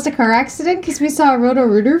almost caused a car accident because we saw a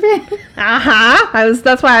Roto-Rooter van?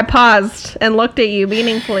 That's why I paused and looked at you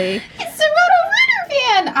meaningfully. It's a Roto-Rooter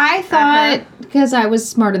van! I thought, because I was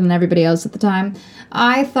smarter than everybody else at the time,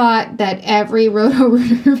 I thought that every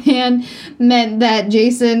Roto-Rooter van meant that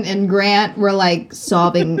Jason and Grant were, like,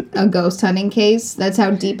 solving a ghost hunting case. That's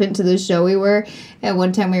how deep into the show we were. And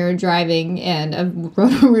one time we were driving, and a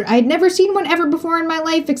Roto-Rooter... I had never seen one ever before in my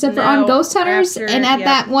life, except for on Ghost Hunters. And at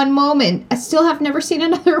that one moment, I still have never seen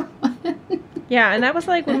another one. Yeah, and that was,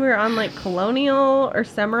 like, when we were on, like, Colonial or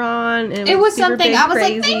Cimarron. And it was super something... big, I was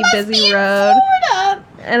crazy, like, they must busy be in road. Florida!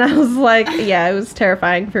 And I was like, yeah, it was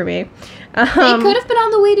terrifying for me. They could have been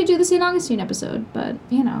on the way to do the St. Augustine episode, but,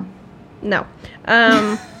 you know. No.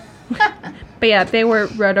 But yeah, they were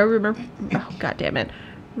Roto-Rooter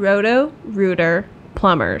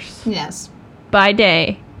plumbers. Yes. By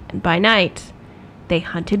day and by night, they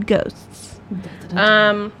hunted ghosts.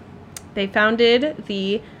 They founded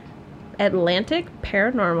the Atlantic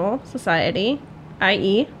Paranormal Society,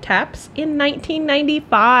 i.e. TAPS, in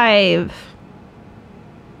 1995.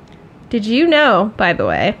 Did you know, by the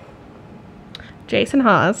way, Jason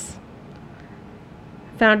Hawes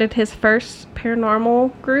founded his first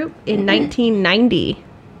paranormal group in 1990.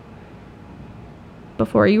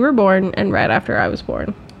 Before you were born and right after I was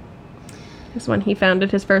born. Is when he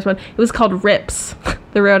founded his first one. It was called RIPS,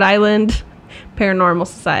 the Rhode Island Paranormal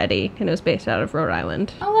Society, and it was based out of Rhode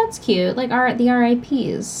Island. Oh, that's cute. Like the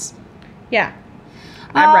RIPs. Yeah.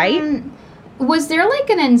 I'm right? Was there like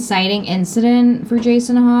an inciting incident for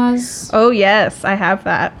Jason Hawes? Oh, yes. I have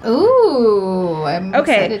that. Ooh. I'm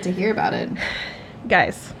excited to hear about it.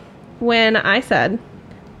 Guys, when I said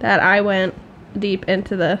that I went deep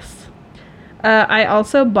into this, I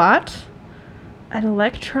also bought an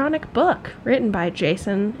electronic book written by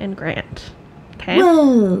Jason and Grant. Okay?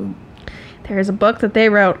 Whoa. There's a book that they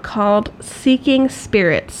wrote called Seeking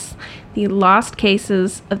Spirits, The Lost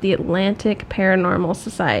Cases of the Atlantic Paranormal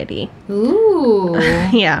Society. Ooh.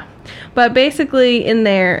 Yeah. But basically in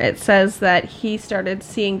there it says that he started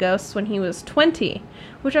seeing ghosts when he was 20,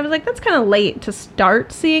 which I was like, that's kind of late to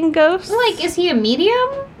start seeing ghosts. Like, is he a medium?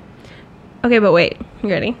 Okay, but wait. You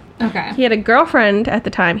ready? Okay. He had a girlfriend at the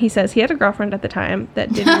time. He says he had a girlfriend at the time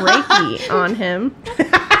that did Reiki on him.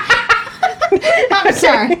 I'm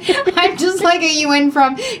sorry. I'm just like you went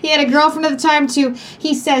from he had a girlfriend at the time to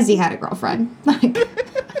he says he had a girlfriend. Like.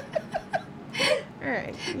 All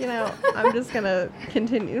right. You know, I'm just going to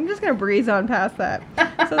continue. I'm just going to breeze on past that.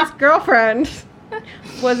 So this girlfriend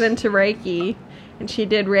was into Reiki, and she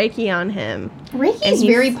did Reiki on him. Reiki is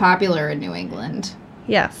very popular in New England.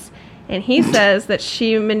 Yes. And he says that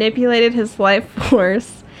she manipulated his life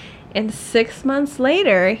force, and 6 months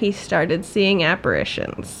later, he started seeing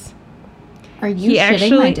apparitions. Are you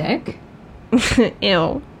shitting my dick?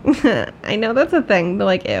 Ew. I know that's a thing, but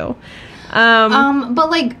like, ew. But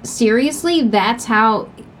like, seriously, that's how,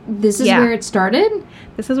 this is where it started?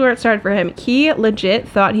 This is where it started for him. He legit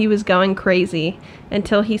thought he was going crazy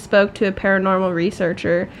until he spoke to a paranormal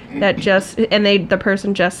researcher that the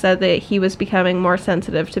person just said that he was becoming more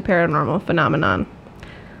sensitive to paranormal phenomenon.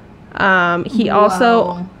 He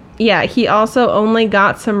also only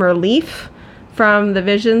got some relief from the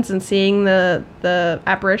visions and seeing the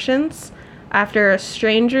apparitions after a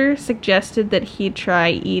stranger suggested that he try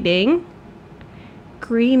eating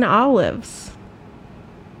green olives.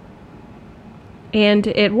 And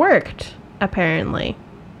it worked, apparently.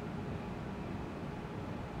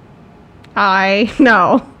 I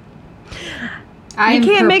know. You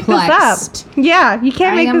can't make this up. Yeah, you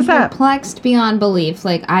can't make this up. I am perplexed beyond belief.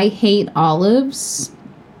 Like, I hate olives.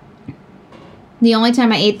 The only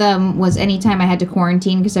time I ate them was any time I had to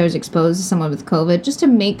quarantine because I was exposed to someone with COVID, just to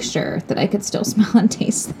make sure that I could still smell and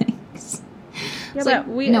taste things. Yeah, but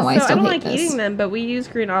I don't like eating them, but we use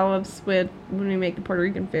green olives when we make the Puerto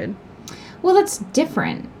Rican food. Well, that's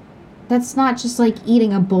different. That's not just like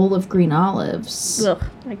eating a bowl of green olives. Ugh,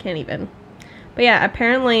 I can't even. But yeah,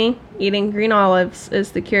 apparently eating green olives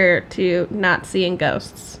is the cure to not seeing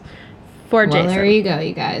ghosts for Jason. Well, there you go,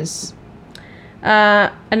 you guys.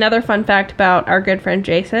 Another fun fact about our good friend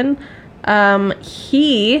Jason,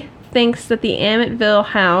 he thinks that the Amityville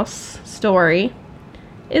house story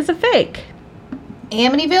is a fake.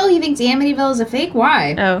 Amityville? He thinks Amityville is a fake?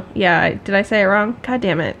 Why? Oh, yeah. Did I say it wrong? God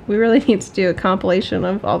damn it. We really need to do a compilation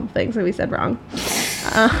of all the things that we said wrong.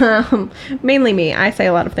 Mainly me. I say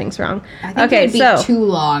a lot of things wrong. I think it'd be too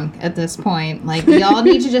long at this point. Like, y'all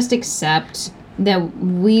need to just accept that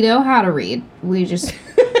we know how to read. We just...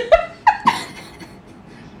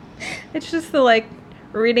 It's just the, like,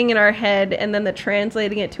 reading in our head and then the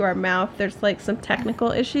translating it to our mouth. There's, like, some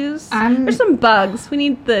technical issues. There's some bugs. We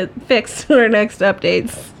need the fix in our next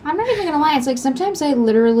updates. I'm not even gonna lie. It's like sometimes I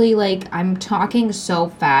literally, like, I'm talking so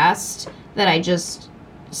fast that I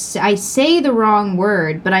say the wrong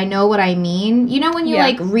word, but I know what I mean. You know when you,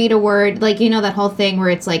 like, read a word, like, you know that whole thing where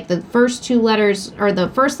it's, like, the first two letters, or the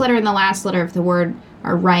first letter and the last letter of the word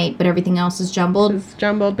are right, but everything else is jumbled? It's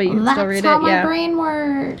jumbled, but you can still read it. That's how my brain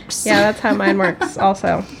works. Yeah, that's how mine works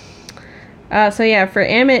also. So, yeah, for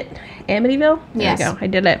Amityville? There we go. I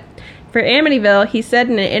did it. For Amityville, he said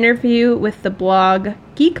in an interview with the blog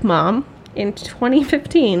Geek Mom in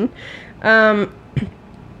 2015,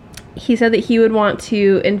 he said that he would want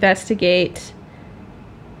to investigate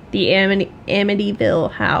the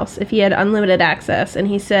Amityville house if he had unlimited access. And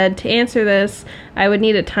he said, to answer this, I would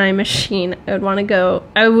need a time machine. I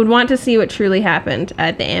would want to see what truly happened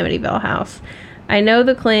at the Amityville house. I know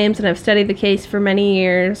the claims and I've studied the case for many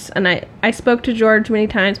years. And I spoke to George many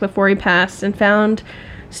times before he passed and found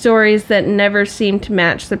stories that never seemed to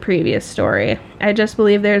match the previous story. I just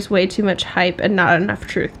believe there's way too much hype and not enough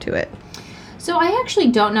truth to it. So I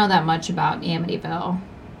actually don't know that much about Amityville,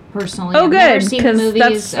 personally. Oh, good, because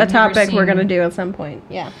that's a topic we're going to do at some point.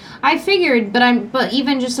 Yeah. I figured, but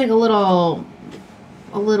even just like a little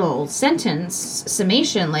sentence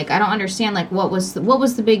summation, like I don't understand, like what was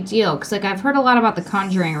the big deal? Because like I've heard a lot about The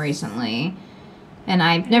Conjuring recently, and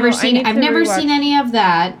I've never seen any of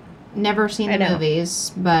that. Never seen the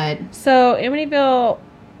movies, but so Amityville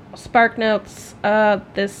Spark Notes.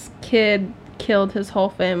 This kid killed his whole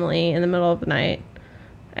family in the middle of the night.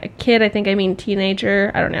 A kid, I think I mean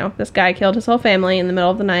teenager. I don't know. This guy killed his whole family in the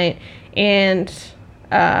middle of the night, and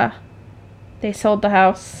they sold the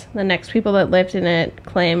house. The next people that lived in it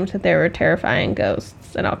claimed that there were terrifying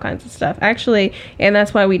ghosts and all kinds of stuff. Actually, and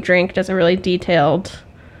That's Why We Drink does a really detailed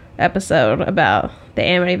episode about the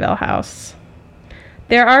Amityville house.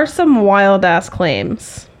 There are some wild-ass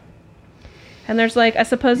claims. And there's, like, a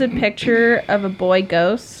supposed picture of a boy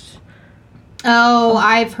ghost. Oh,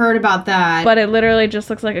 I've heard about that. But it literally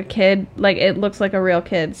just looks like a kid. Like, it looks like a real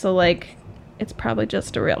kid. So, like, it's probably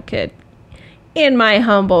just a real kid. In my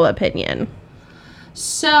humble opinion.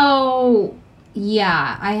 So,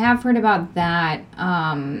 yeah, I have heard about that,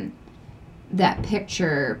 that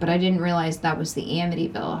picture, but I didn't realize that was the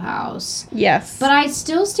Amityville house. Yes. But I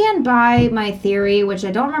still stand by my theory, which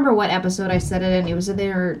I don't remember what episode I said it in. It was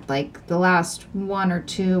either, like, the last 1 or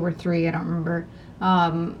 2 or 3, I don't remember.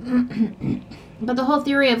 But the whole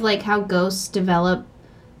theory of, like, how ghosts develop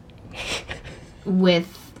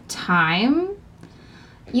with time,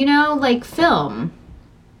 you know, like film.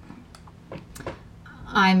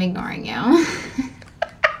 I'm ignoring you.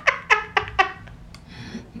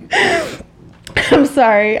 I'm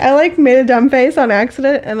sorry. I, like, made a dumb face on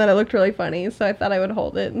accident, and then it looked really funny, so I thought I would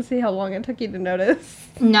hold it and see how long it took you to notice.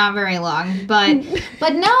 Not very long, but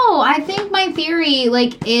no, I think my theory,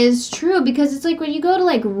 like, is true, because it's, like, when you go to,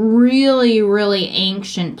 like, really, really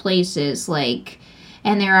ancient places, like,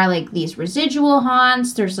 and there are, like, these residual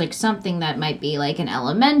haunts, there's, like, something that might be, like, an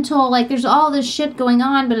elemental, like, there's all this shit going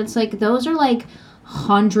on, but it's, like, those are, like,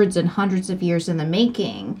 hundreds and hundreds of years in the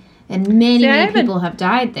making. And many people have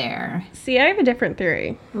died there. See, I have a different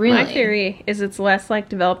theory. Really? My theory is it's less like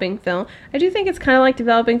developing film. I do think it's kind of like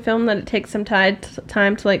developing film, that it takes some time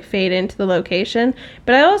to, like, fade into the location.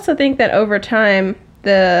 But I also think that over time,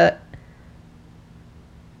 the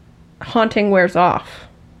haunting wears off.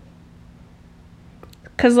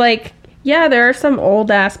 Because, like, yeah, there are some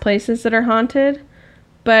old-ass places that are haunted.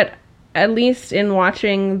 But at least in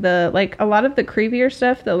watching a lot of the creepier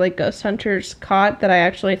stuff that, like, ghost hunters caught that I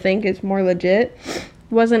actually think is more legit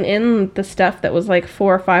wasn't in the stuff that was, like,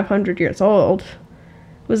 400 or 500 years old.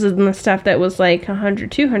 It was in the stuff that was, like,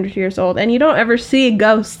 100, 200 years old. And you don't ever see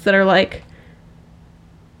ghosts that are, like,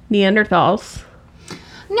 Neanderthals.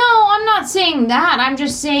 No, I'm not saying that. I'm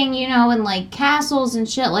just saying, you know, in, like, castles and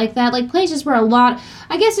shit like that, like, places where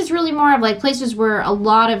I guess it's really more of, like, places where a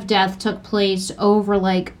lot of death took place over,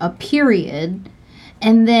 like, a period.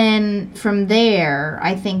 And then from there,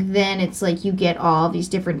 I think then it's, like, you get all these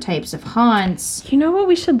different types of haunts. You know what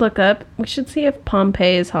we should look up? We should see if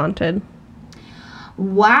Pompeii is haunted.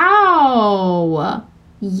 Wow.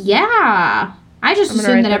 Yeah. I just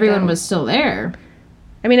assumed that everyone was still there.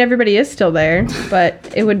 I mean, everybody is still there,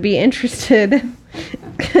 but it would be interested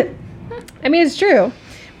I mean, it's true,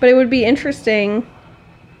 but it would be interesting.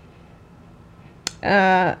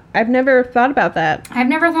 I've never thought about that. I've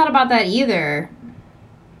never thought about that either.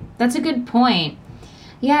 That's a good point.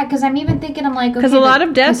 Yeah, because I'm even thinking, I'm like, okay, because a lot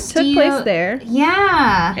of deaths took place there.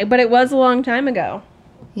 Yeah. But it was a long time ago.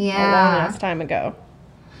 Yeah. A long ass time ago.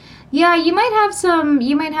 Yeah, you might have some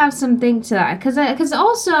thing to that, because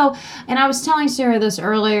also, and I was telling Sarah this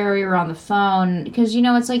earlier, we were on the phone, because,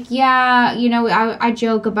 it's like, yeah, I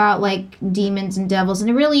joke about, like, demons and devils, and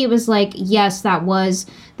it was like, yes, that was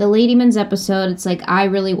the Ladymans episode. It's like, I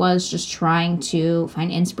really was just trying to find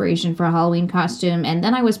inspiration for a Halloween costume, and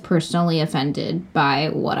then I was personally offended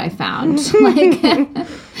by what I found.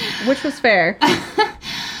 Which was fair.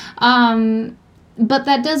 But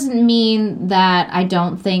that doesn't mean that I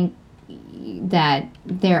don't think that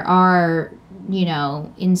there are,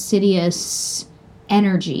 insidious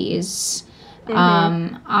energies.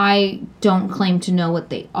 Mm-hmm. I don't claim to know what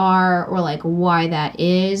they are or like why that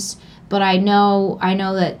is, but I know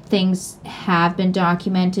that things have been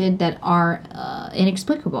documented that are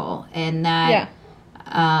inexplicable, and that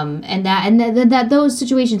that those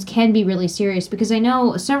situations can be really serious, because I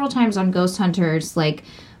know several times on Ghost Hunters, like,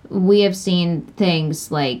 we have seen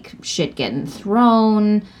things like shit getting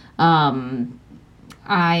thrown. There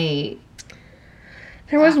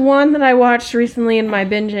was one that I watched recently in my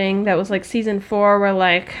binging that was like season 4, where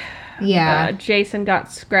like Jason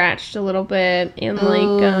got scratched a little bit, and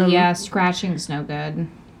scratching's no good.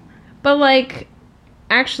 But like,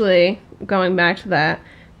 actually, going back to that,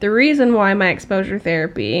 the reason why my exposure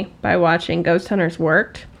therapy by watching Ghost Hunters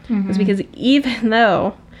worked was because even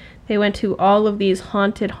though they went to all of these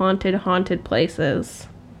haunted places,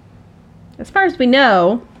 as far as we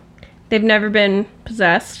know, they've never been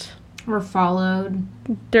possessed. Or followed.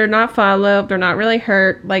 They're not followed. They're not really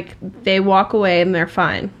hurt. Like, they walk away and they're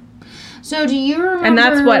fine. So do you remember... And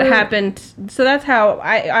that's what happened. So that's how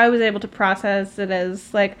I was able to process it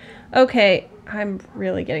as, like, okay, I'm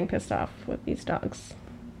really getting pissed off with these dogs.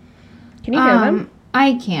 Can you hear them?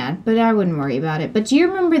 I can't, but I wouldn't worry about it. But do you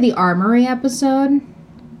remember the Armory episode?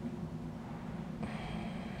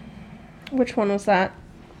 Which one was that?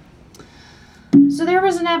 So there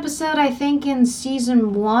was an episode, I think, in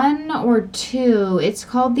season 1 or 2. It's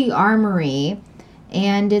called The Armory,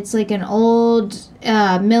 and it's like an old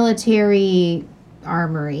military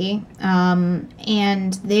armory.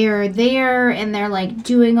 And they're there, and they're like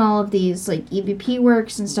doing all of these like EVP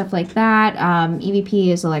works and stuff like that. EVP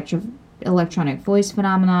is electronic voice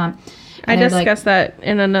phenomenon. I discussed that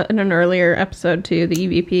in an earlier episode too, the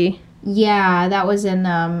EVP. Yeah, that was in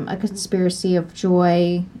A Conspiracy of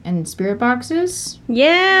Joy and Spirit Boxes.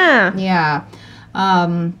 Yeah. Yeah.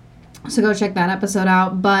 So go check that episode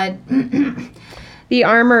out. But The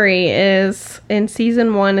Armory is in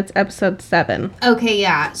season 1. It's episode 7. Okay,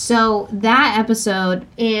 yeah. So that episode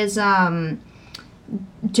is during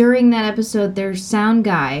that episode, their sound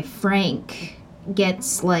guy Frank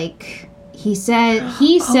gets like. He said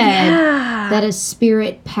that a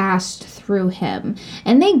spirit passed through him.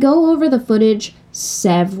 And they go over the footage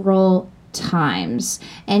several times.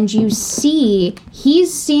 And you see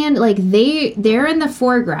they're in the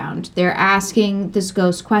foreground. They're asking this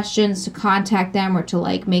ghost questions to contact them, or to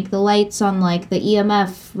like make the lights on like the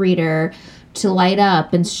EMF reader to light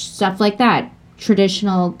up and stuff like that.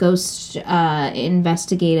 Traditional ghost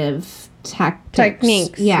investigative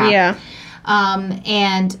techniques. Yeah.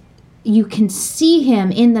 And you can see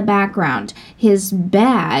him in the background. His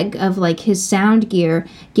bag of like his sound gear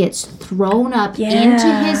gets thrown up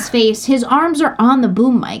into his face. His arms are on the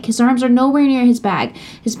boom mic. His arms are nowhere near his bag.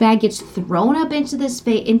 His bag gets thrown up into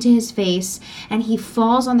his face, and he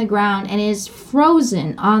falls on the ground and is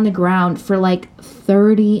frozen on the ground for like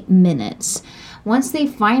 30 minutes. Once they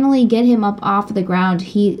finally get him up off the ground,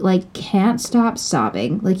 he, like, can't stop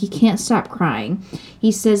sobbing. Like, he can't stop crying.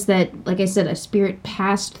 He says that, like I said, a spirit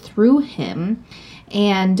passed through him.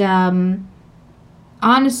 And,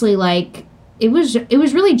 honestly, like, it was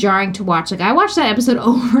really jarring to watch. Like, I watched that episode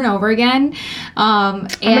over and over again. I'm going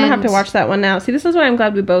to have to watch that one now. See, this is why I'm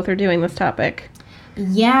glad we both are doing this topic.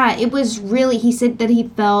 Yeah, it was really, he said that he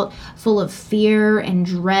felt full of fear and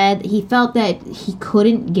dread. He felt that he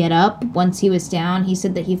couldn't get up once he was down. He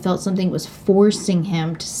said that he felt something was forcing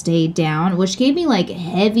him to stay down, which gave me like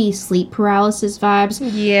heavy sleep paralysis vibes.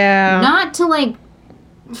 Yeah. Not to like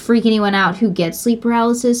freak anyone out who gets sleep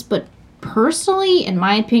paralysis, but personally, in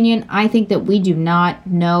my opinion, I think that we do not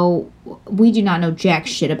know we do not know jack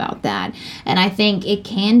shit about that. And I think it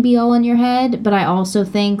can be all in your head, but I also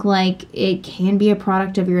think, like, it can be a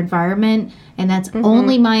product of your environment. And that's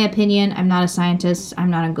only my opinion. I'm not a scientist.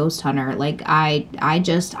 I'm not a ghost hunter. Like, I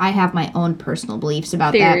have my own personal beliefs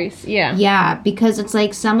about theories. that. Yeah. Yeah, because it's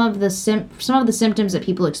like some of the symptoms that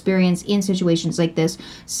people experience in situations like this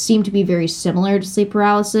seem to be very similar to sleep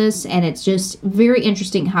paralysis, and it's just very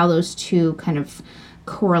interesting how those two kind of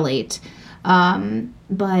correlate.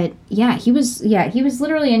 But yeah, he was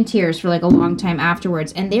literally in tears for like a long time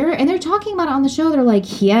afterwards, and they're talking about it on the show. They're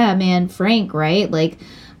like, yeah, man, Frank, right? Like,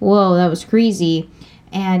 whoa, that was crazy.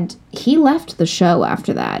 And he left the show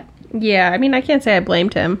after that. Yeah, I mean, I can't say I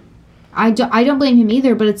blamed him. I don't blame him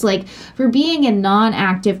either, but it's like, for being a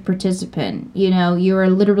non-active participant, you know, you're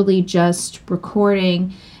literally just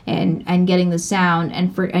recording and getting the sound,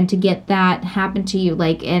 and to get that happen to you,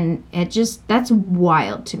 like, and it just, that's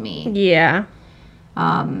wild to me. Yeah.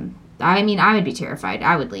 I mean, I would be terrified.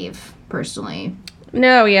 I would leave, personally.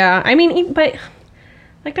 No, yeah. I mean, but,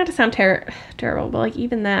 like, not to sound terrible, but, like,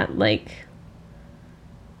 even that, like,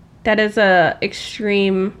 that is a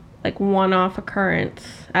extreme, like, one-off occurrence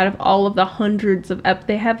out of all of the hundreds of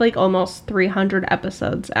they have, like, almost 300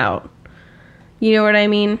 episodes out. You know what I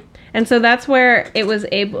mean? And so that's where it was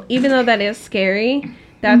able, even though that is scary,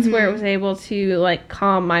 that's where it was able to, like,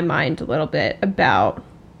 calm my mind a little bit about.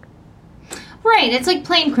 Right, it's like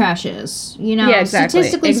plane crashes, you know. Yeah, exactly.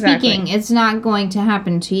 Statistically speaking, it's not going to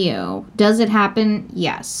happen to you. Does it happen?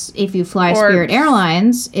 Yes. If you fly Spirit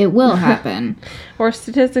Airlines, it will happen. Or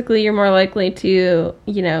statistically, you're more likely to,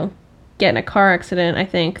 you know, get in a car accident, I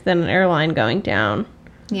think, than an airline going down.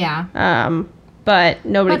 Yeah. But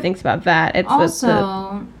nobody thinks about that. It's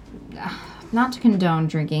also, not to condone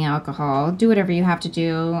drinking alcohol. Do whatever you have to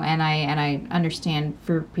do, and I understand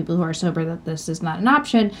for people who are sober that this is not an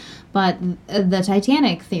option. But the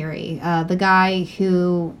Titanic theory, the guy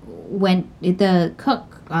who the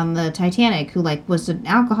cook on the Titanic, who, like, was an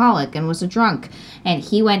alcoholic and was a drunk, and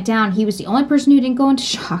he went down. He was the only person who didn't go into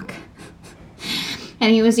shock,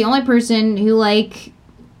 and he was the only person who, like,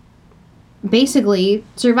 basically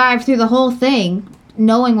survived through the whole thing,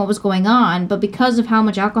 knowing what was going on, but because of how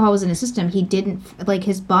much alcohol was in his system, he didn't, like,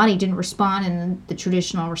 his body didn't respond in the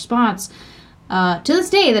traditional response. To this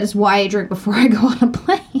day, that is why I drink before I go on a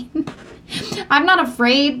plane. I'm not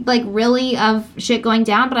afraid, like, really, of shit going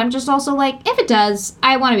down, but I'm just also like, if it does,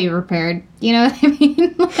 I want to be prepared. You know what I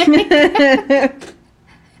mean? Like,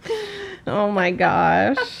 oh my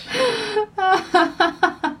gosh.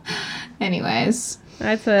 Anyways.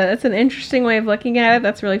 That's an interesting way of looking at it.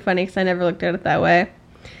 That's really funny because I never looked at it that way.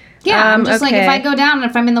 Yeah, I'm just like, if I go down and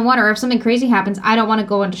if I'm in the water or if something crazy happens, I don't want to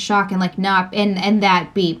go into shock and, like, not, and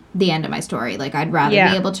that be the end of my story. Like, I'd rather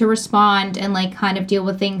be able to respond and, like, kind of deal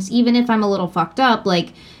with things, even if I'm a little fucked up.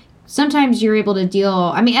 Like, sometimes you're able to deal,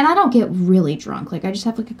 I mean, and I don't get really drunk. Like, I just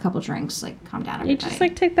have, like, a couple drinks, like, calm down. You just,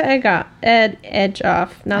 like, take the edge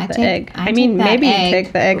off, not the egg. I mean, maybe you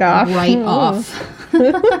take the egg off. Right off.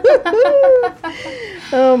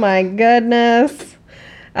 Oh, my goodness.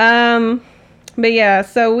 But yeah,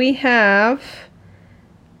 so we have,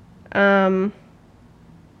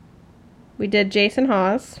 we did Jason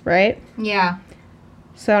Hawes, right? Yeah.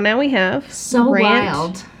 So now we have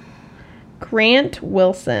wild. Grant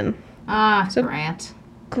Wilson. Grant.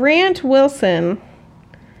 Grant Wilson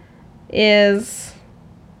is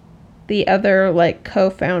the other, like,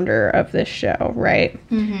 co-founder of this show, right?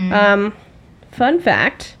 Mm-hmm. Fun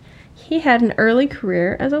fact, he had an early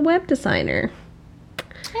career as a web designer.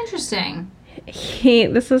 Interesting.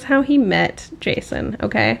 This is how he met Jason,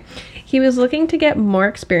 okay? He was looking to get more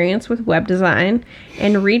experience with web design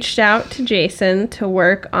and reached out to Jason to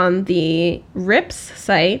work on the RIPS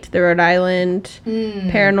site, the Rhode Island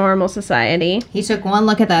Paranormal Society. He took one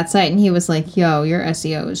look at that site and he was like, yo, your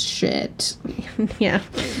SEO is shit. Yeah.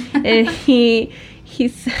 And he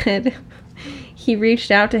said he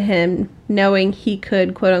reached out to him knowing he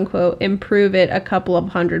could, quote unquote, improve it a couple of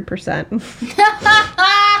 100%.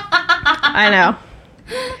 I know.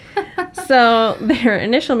 So their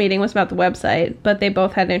initial meeting was about the website, but they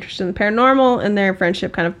both had interest in the paranormal, and their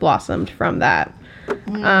friendship kind of blossomed from that.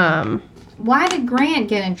 Why did Grant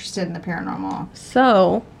get interested in the paranormal?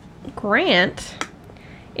 So Grant,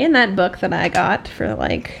 in that book that I got for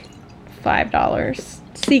like $5,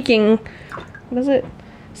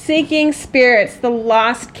 Seeking Spirits, The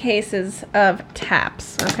Lost Cases of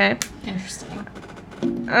Taps, okay? Interesting.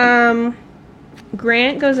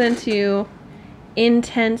 Grant goes into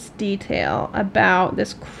intense detail about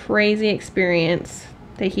this crazy experience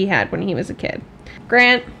that he had when he was a kid.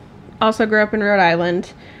 Grant also grew up in Rhode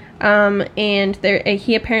Island. And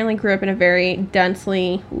he apparently grew up in a very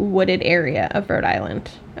densely wooded area of Rhode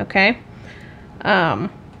Island. Okay?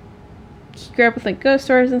 He grew up with, like, ghost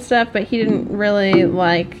stories and stuff, but he didn't really,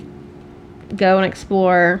 like, go and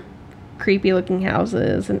explore creepy-looking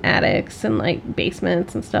houses and attics and, like,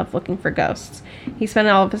 basements and stuff looking for ghosts. He spent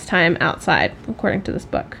all of his time outside, according to this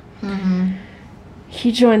book. Mm-hmm.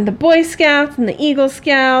 He joined the Boy Scouts and the Eagle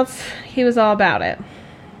Scouts. He was all about it.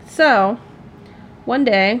 So, one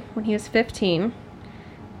day, when he was 15,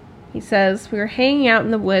 he says, we were hanging out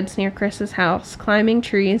in the woods near Chris's house, climbing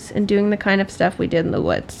trees and doing the kind of stuff we did in the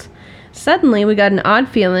woods. Suddenly, we got an odd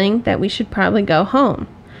feeling that we should probably go home.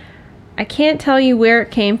 I can't tell you where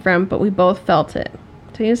it came from, but we both felt it.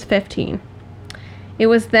 So he was 15. It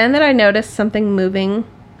was then that I noticed something moving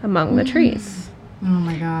among the trees. Oh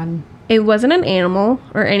my god. It wasn't an animal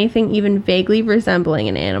or anything even vaguely resembling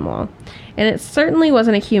an animal. And it certainly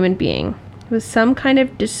wasn't a human being. It was some kind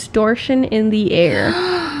of distortion in the air.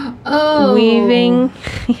 Oh. Weaving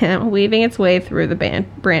its way through the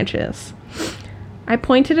branches. I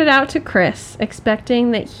pointed it out to Chris,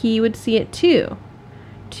 expecting that he would see it too.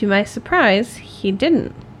 To my surprise, he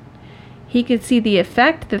didn't. He could see the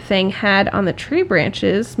effect the thing had on the tree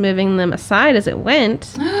branches, moving them aside as it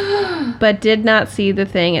went, but did not see the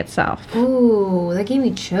thing itself. Ooh, that gave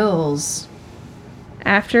me chills.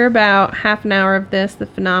 After about half an hour of this, the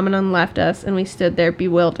phenomenon left us, and we stood there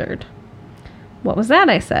bewildered. What was that?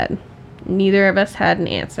 I said. Neither of us had an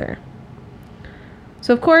answer.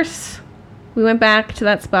 So, of course, we went back to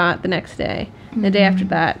that spot the next day, the day after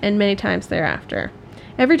that, and many times thereafter.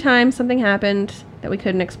 Every time something happened that we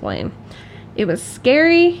couldn't explain. It was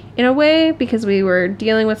scary in a way because we were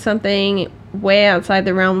dealing with something way outside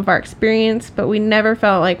the realm of our experience, but we never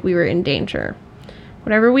felt like we were in danger.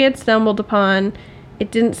 Whatever we had stumbled upon,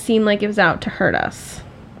 it didn't seem like it was out to hurt us.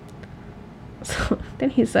 So then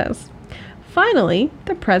he says, finally,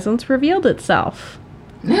 the presence revealed itself.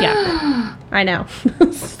 Yeah, I know.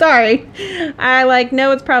 Sorry. I,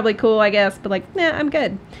 know it's probably cool, I guess, but, nah, I'm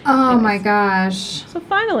good. Oh, my gosh. So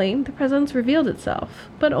finally, the presence revealed itself,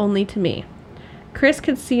 but only to me. Chris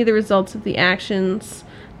could see the results of the actions,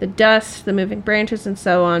 the dust, the moving branches, and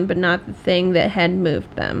so on, but not the thing that had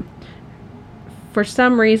moved them. For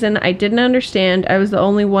some reason I didn't understand, I was the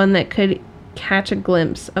only one that could catch a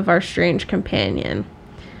glimpse of our strange companion.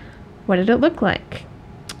 What did it look like?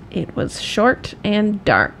 It was short and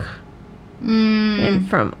dark. And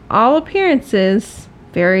from all appearances,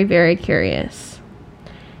 very, very curious.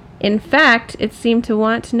 In fact, it seemed to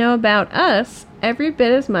want to know about us every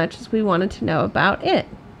bit as much as we wanted to know about it.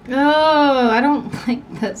 Oh, I don't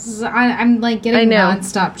like this. I'm getting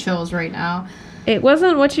nonstop chills right now. It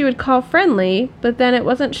wasn't what you would call friendly, but then it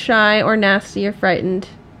wasn't shy or nasty or frightened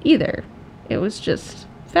either. It was just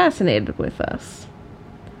fascinated with us.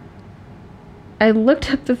 I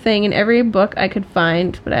looked up the thing in every book I could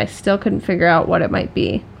find, but I still couldn't figure out what it might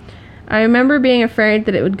be. I remember being afraid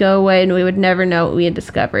that it would go away and we would never know what we had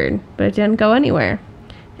discovered, but it didn't go anywhere.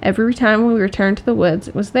 Every time we returned to the woods,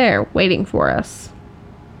 it was there, waiting for us.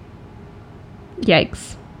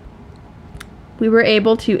 Yikes. We were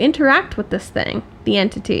able to interact with this thing, the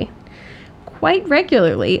entity, quite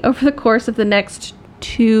regularly over the course of the next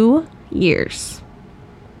 2 years.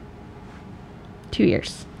 2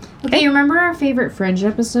 years. Okay, you remember our favorite Fringe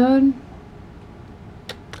episode?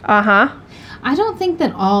 Uh-huh. I don't think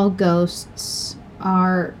that all ghosts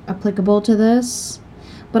are applicable to this,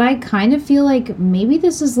 but I kind of feel like maybe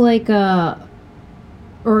this is or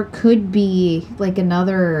it could be like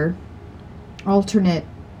another alternate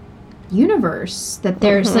universe, that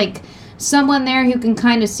there's someone there who can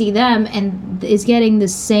kind of see them and is getting the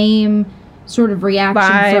same sort of reaction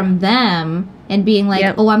vibe from them and being like,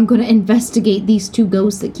 yep. Oh, I'm going to investigate these two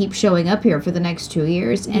ghosts that keep showing up here for the next 2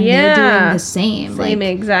 years, and they're doing the same. Same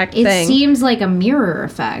exact thing. It seems like a mirror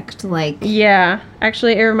effect. Yeah.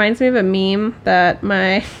 Actually, it reminds me of a meme that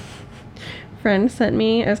my friend sent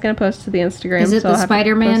me. I was going to post to the Instagram. Is it the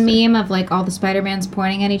Spider-Man meme of all the Spider-Mans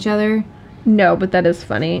pointing at each other? No, but that is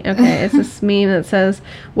funny. Okay, it's this meme that says,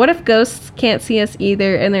 what if ghosts can't see us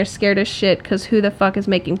either and they're scared as shit because who the fuck is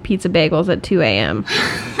making pizza bagels at 2 a.m.?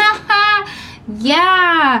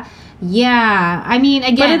 Yeah. I mean,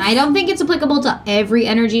 again, I don't think it's applicable to every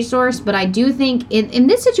energy source, but I do think in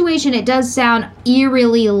this situation, it does sound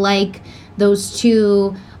eerily like those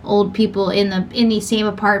two old people in the same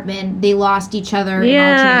apartment. They lost each other in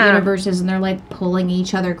alternate universes, and they're pulling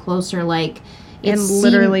each other closer. and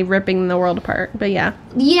literally ripping the world apart. But yeah.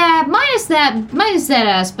 Yeah, minus that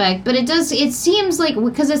aspect. But it seems like,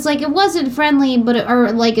 because it's like, it wasn't friendly, but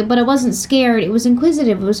it wasn't scared. It was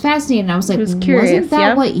inquisitive. It was fascinating. I was like, curious, wasn't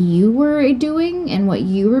that what you were doing and what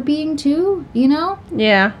you were being too? You know?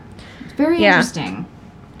 Yeah. It's very interesting.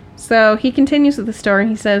 So he continues with the story.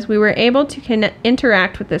 He says, we were able to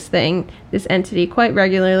interact with this entity, quite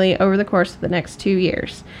regularly over the course of the next 2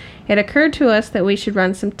 years. It occurred to us that we should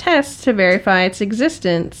run some tests to verify its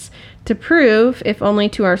existence, to prove, if only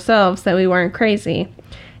to ourselves, that we weren't crazy.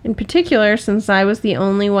 In particular, since I was the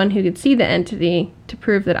only one who could see the entity, to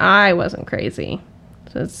prove that I wasn't crazy.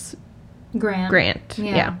 So it's Grant.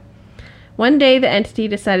 Yeah. One day, the entity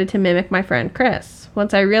decided to mimic my friend Chris.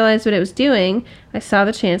 Once I realized what it was doing, I saw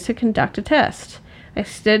the chance to conduct a test. I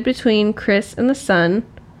stood between Chris and the sun,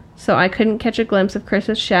 so I couldn't catch a glimpse of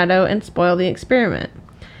Chris's shadow and spoil the experiment.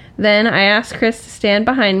 Then I asked Chris to stand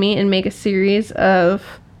behind me and make a series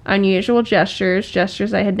of unusual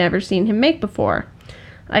gestures I had never seen him make before.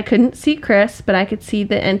 I couldn't see Chris, but I could see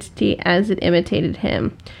the entity as it imitated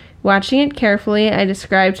him. Watching it carefully, I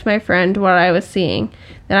described to my friend what I was seeing.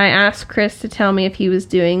 Then I asked Chris to tell me if he was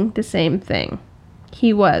doing the same thing.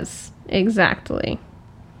 He was. Exactly.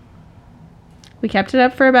 We kept it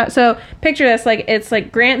up for about... So, picture this. It's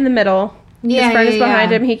like Grant in the middle. Yeah, his friend is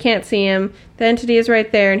behind him. He can't see him. The entity is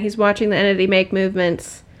right there, and he's watching the entity make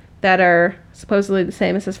movements that are supposedly the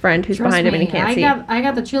same as his friend who's behind him and he can't see. I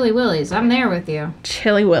got the chilly willies. I'm there with you.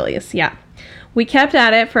 Chilly willies, yeah. We kept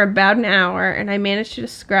at it for about an hour, and I managed to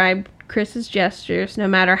describe Chris's gestures, no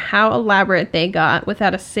matter how elaborate they got,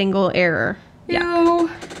 without a single error. Yeah.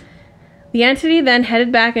 The entity then headed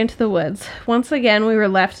back into the woods. Once again, we were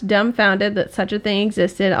left dumbfounded that such a thing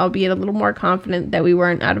existed, albeit a little more confident that we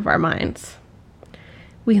weren't out of our minds.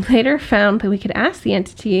 We later found that we could ask the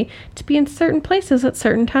entity to be in certain places at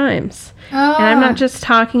certain times. Oh. And I'm not just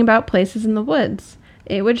talking about places in the woods.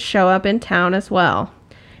 It would show up in town as well.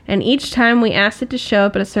 And each time we asked it to show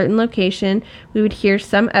up at a certain location, we would hear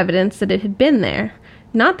some evidence that it had been there.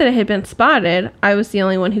 Not that it had been spotted, I was the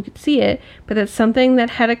only one who could see it, but that something that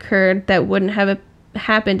had occurred that wouldn't have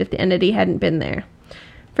happened if the entity hadn't been there.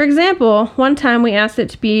 For example, one time we asked it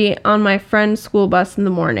to be on my friend's school bus in the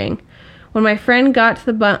morning. When my friend got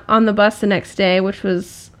to on the bus the next day, which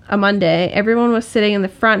was a Monday, everyone was sitting in the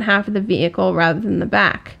front half of the vehicle rather than the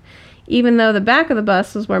back, even though the back of the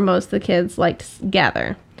bus was where most of the kids liked to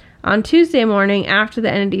gather. On Tuesday morning, after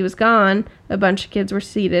the entity was gone, a bunch of kids were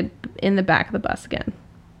seated in the back of the bus again.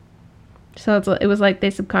 So it was like they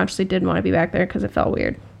subconsciously didn't want to be back there because it felt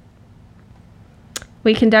weird.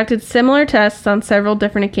 We conducted similar tests on several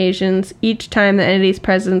different occasions. Each time the entity's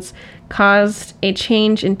presence caused a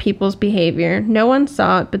change in people's behavior. No one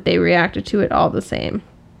saw it, but they reacted to it all the same.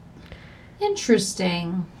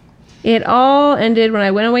 Interesting. It all ended when I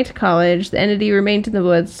went away to college. The entity remained in the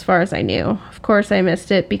woods as far as I knew. Of course, I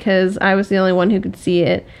missed it because I was the only one who could see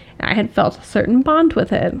it. I had felt a certain bond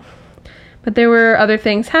with it. But there were other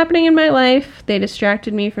things happening in my life. They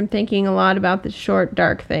distracted me from thinking a lot about the short,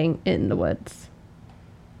 dark thing in the woods.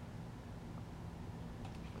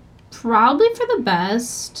 Probably for the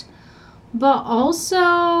best. But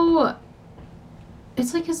also,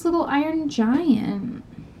 it's like his little iron giant.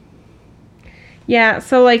 Yeah,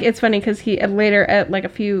 so, it's funny because he later, at, a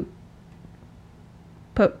few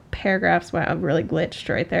paragraphs, wow, really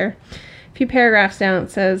glitched right there. A few paragraphs down, it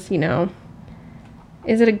says,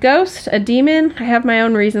 is it a ghost? A demon? I have my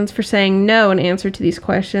own reasons for saying no in answer to these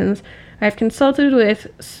questions. I've consulted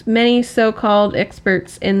with many so-called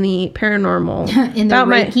experts in the paranormal. In the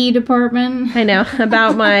Reiki department? I know.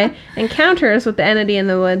 About my encounters with the entity in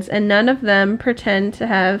the woods, and none of them pretend to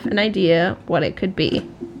have an idea what it could be.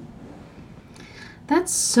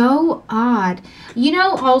 That's so odd.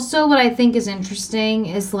 Also what I think is interesting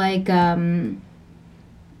is when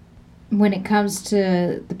it comes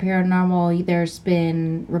to the paranormal, there's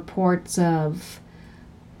been reports of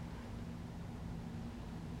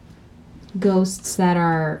ghosts that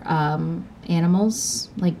are animals,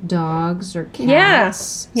 like dogs or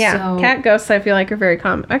cats. Yeah. So, cat ghosts I feel like are very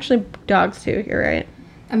common. Actually, dogs too, you're right.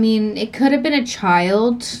 I mean, it could have been a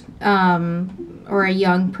child or a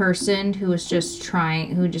young person who was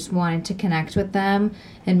who just wanted to connect with them,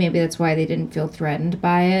 and maybe that's why they didn't feel threatened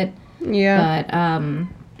by it. Yeah.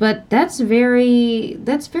 But that's very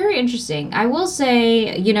interesting. I will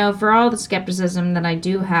say, for all the skepticism that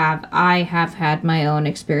I have had my own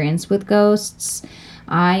experience with ghosts.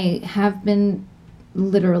 I have been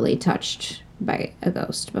literally touched by a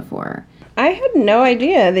ghost before. I had no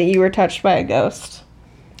idea that you were touched by a ghost.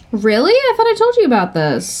 Really? I thought I told you about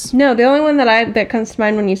this. No, the only one that comes to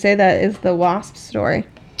mind when you say that is the wasp story.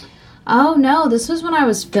 Oh, no, this was when I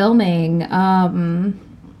was filming, and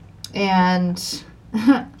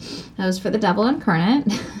that was for The Devil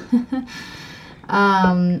Incarnate.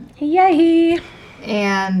 Yay!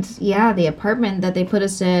 And, yeah, the apartment that they put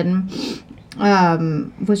us in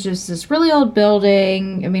was just this really old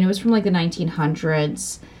building. I mean, it was from, like, the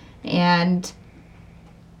 1900s. And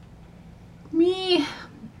me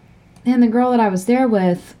and the girl that I was there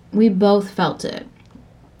with, we both felt it.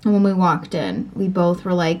 And when we walked in, we both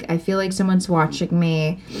were like, I feel like someone's watching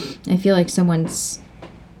me. I feel like someone's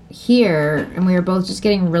here. And we were both just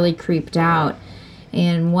getting really creeped out.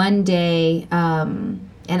 And one day, and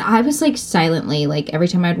I was like silently, like every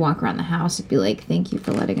time I'd walk around the house, I'd be like, thank you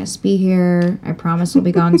for letting us be here. I promise we'll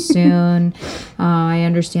be gone soon. I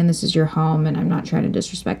understand this is your home and I'm not trying to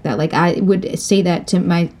disrespect that. Like I would say that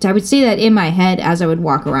I would say that in my head as I would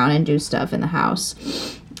walk around and do stuff in the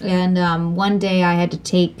house. And one day I had to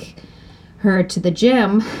take her to the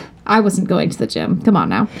gym. I wasn't going to the gym. Come on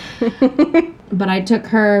now. But I took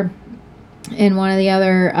her and one of the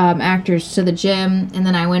other actors to the gym. And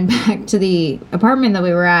then I went back to the apartment that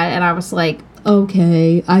we were at. And I was like,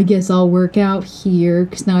 okay, I guess I'll work out here.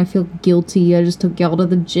 Because now I feel guilty. I just took y'all to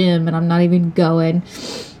the gym and I'm not even going.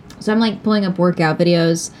 So I'm like pulling up workout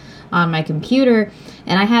videos on my computer.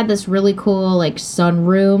 And I had this really cool, like,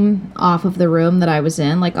 sunroom off of the room that I was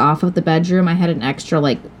in, like, off of the bedroom. I had an extra,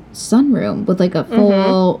 like, sunroom with, like, a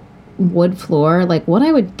full wood floor. Like, what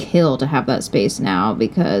I would kill to have that space now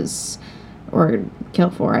because, or kill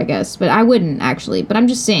for, I guess. But I wouldn't, actually. But I'm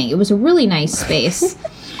just saying, it was a really nice space.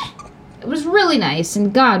 It was really nice.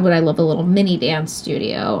 And, God, would I love a little mini dance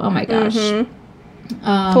studio. Oh, my gosh.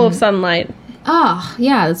 Full of sunlight. Oh,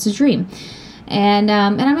 yeah, that's a dream. And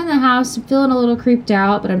I'm in the house, I'm feeling a little creeped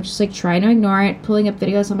out, but I'm just, like, trying to ignore it, pulling up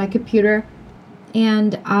videos on my computer.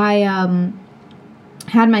 And I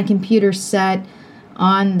had my computer set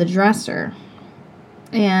on the dresser.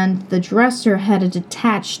 And the dresser had a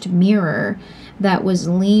detached mirror that was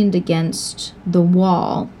leaned against the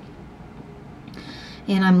wall.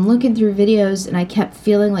 And I'm looking through videos, and I kept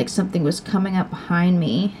feeling like something was coming up behind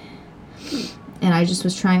me. And I just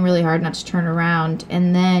was trying really hard not to turn around.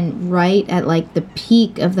 And then right at, like, the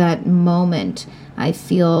peak of that moment, I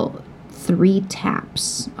feel 3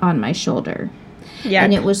 taps on my shoulder. Yeah.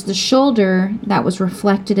 And it was the shoulder that was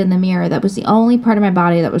reflected in the mirror. That was the only part of my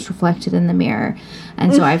body that was reflected in the mirror.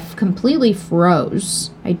 And so I completely froze.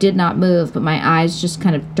 I did not move, but my eyes just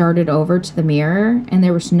kind of darted over to the mirror. And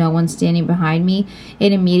there was no one standing behind me.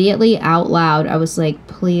 And immediately, out loud, I was like,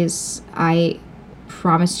 please, I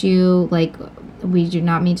promise you, like, we do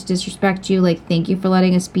not mean to disrespect you. Like, thank you for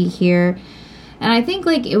letting us be here. And I think,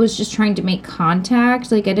 like, it was just trying to make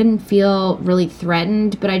contact. Like, I didn't feel really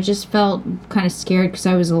threatened, but I just felt kind of scared because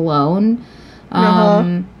I was alone.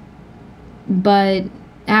 But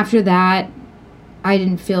after that, I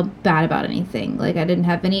didn't feel bad about anything. Like, I didn't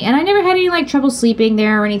have any... And I never had any, like, trouble sleeping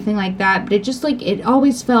there or anything like that. But it just, like, it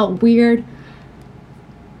always felt weird.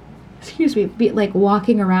 Excuse me, like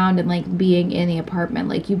walking around and like being in the apartment.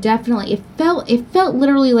 Like you definitely, it felt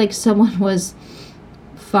literally like someone was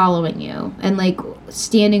following you and like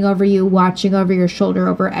standing over you, watching over your shoulder,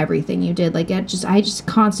 over everything you did. Like I just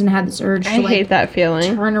constantly had this urge to like hate that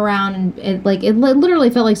feeling. Turn around and it literally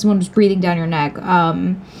felt like someone was breathing down your neck.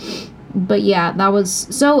 But yeah, that was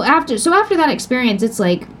so after that experience, it's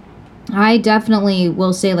like I definitely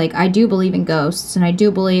will say like I do believe in ghosts and I do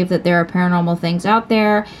believe that there are paranormal things out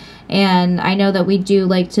there. And I know that we do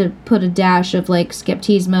like to put a dash of like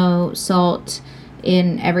skepticismo, salt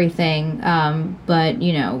in everything. But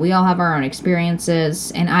you know, we all have our own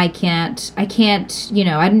experiences and I can't, you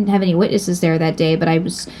know, I didn't have any witnesses there that day, but I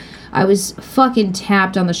was fucking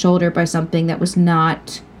tapped on the shoulder by something that was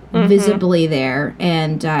not visibly there.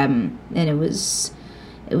 And it was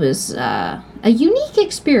a unique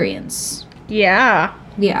experience. Yeah.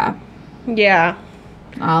 Yeah. Yeah.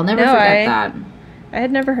 I'll never forget that. I had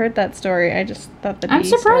never heard that story. I just thought the I'm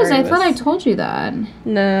surprised. I thought I told you that.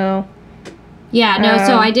 No. Yeah, no,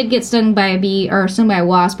 so I did get stung by a bee, or stung by a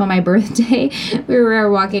wasp on my birthday. We were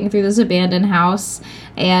walking through this abandoned house,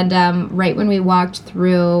 and right when we walked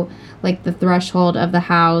through, like, the threshold of the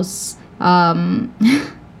house, and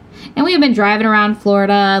we had been driving around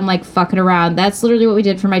Florida and, like, fucking around. That's literally what we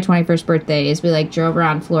did for my 21st birthday, is we, like, drove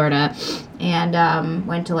around Florida and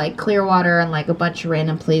went to, like, Clearwater and, like, a bunch of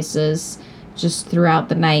random places just throughout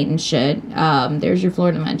the night and shit. There's your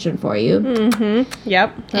Florida mention for you. Mm-hmm.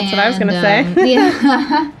 Yep. That's what I was going to say.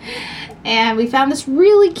 Yeah. And we found this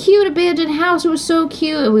really cute abandoned house. It was so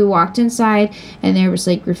cute. And we walked inside and there was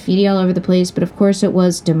like graffiti all over the place. But of course it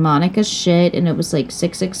was demonic as shit. And it was like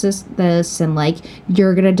 666 this and like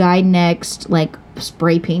you're going to die next. Like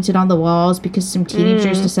spray painted on the walls because some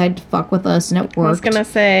teenagers decided to fuck with us, and it worked. I was gonna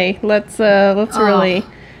say, let's really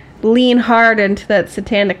lean hard into that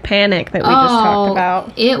satanic panic that we just talked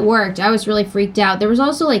about. It worked. I was really freaked out. There was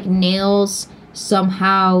also like nails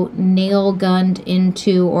somehow nail gunned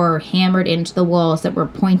into or hammered into the walls that were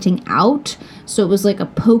pointing out. So it was like a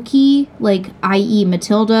pokey, like i.e.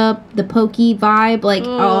 Matilda, the pokey vibe, like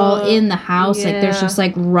all in the house. Yeah. Like there's just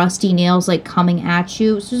like rusty nails like coming at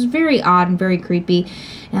you. It was very odd and very creepy.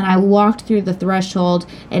 And I walked through the threshold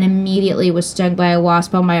and immediately was stung by a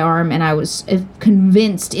wasp on my arm. And I was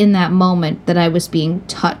convinced in that moment that I was being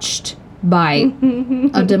touched by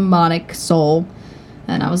a demonic soul.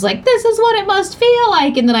 And I was like, this is what it must feel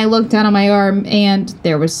like. And then I looked down on my arm, and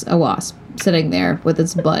there was a wasp sitting there with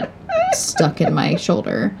its butt stuck in my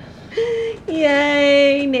shoulder.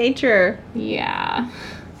 Yay, nature. Yeah.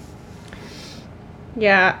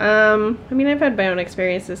 Yeah, I mean, I've had my own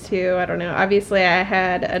experiences, too. I don't know. Obviously, I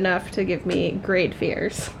had enough to give me great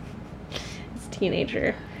fears as a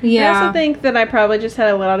teenager. Yeah. I also think that I probably just had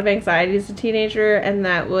a lot of anxiety as a teenager, and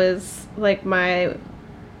that was, like, my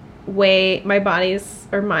body's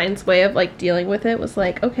or mind's way of like dealing with it was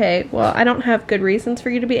like, okay, well, I don't have good reasons for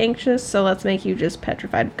you to be anxious, so let's make you just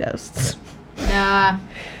petrified of ghosts. Nah.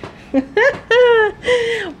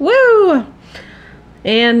 Woo!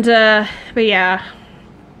 And but yeah.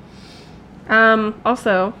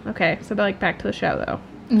 Also, okay, so like back to the show though.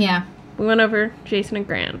 Yeah. We went over Jason and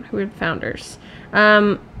Grant, who were the founders.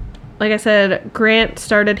 Like I said, Grant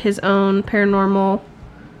started his own paranormal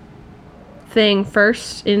thing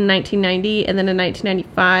first in 1990, and then in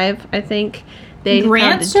 1995, I think, they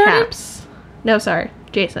founded TAPS. No, sorry,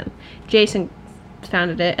 Jason. Jason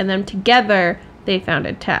founded it, and then together they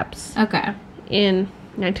founded TAPS. Okay. In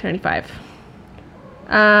 1995.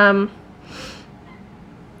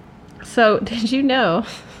 So, did you know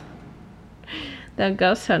that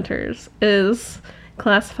Ghost Hunters is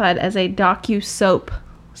classified as a docu-soap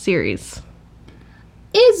series?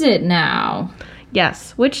 Is it now?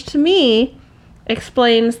 Yes, which to me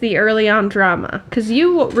explains the early on drama. Because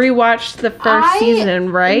you rewatched the first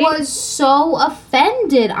season, right? I was so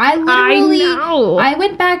offended. I know. I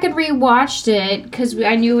went back and rewatched it because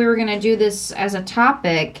I knew we were going to do this as a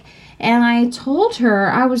topic. And I told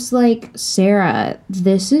her, I was like, Sarah,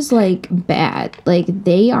 this is like bad. Like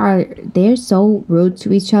they're so rude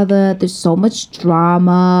to each other. There's so much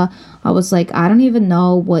drama. I was like, I don't even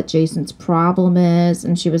know what Jason's problem is.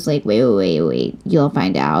 And she was like, wait. You'll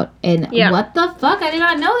find out. And what the fuck? I did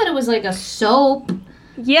not know that it was like a soap.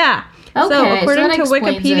 Yeah. Okay, so according to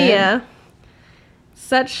Wikipedia, it.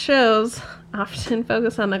 Such shows often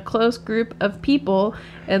focus on a close group of people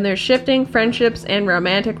and their shifting friendships and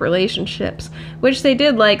romantic relationships, which they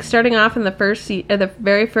did. Like starting off in the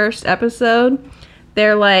very first episode,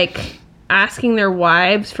 they're like asking their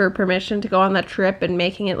wives for permission to go on that trip and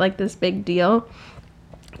making it like this big deal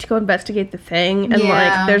to go investigate the thing. And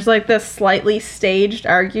like there's like this slightly staged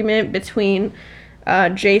argument between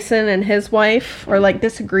Jason and his wife, or like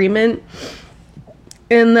disagreement,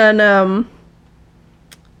 and then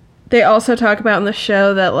they also talk about in the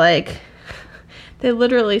show that, like, they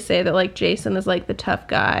literally say that, like, Jason is, like, the tough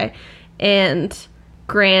guy, and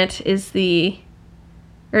Grant is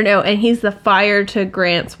and he's the fire to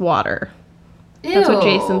Grant's water. Ew. That's what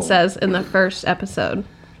Jason says in the first episode.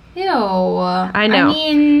 Ew. I know. I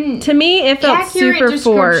mean, to me, it felt super forced.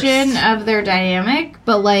 Accurate description of their dynamic,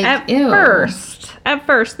 but, like, At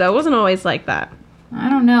first, though, it wasn't always like that. I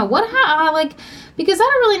don't know. Because I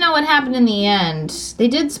don't really know what happened in the end. They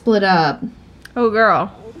did split up. Oh,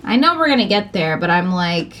 girl. I know we're gonna get there, but I'm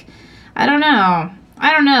like, I don't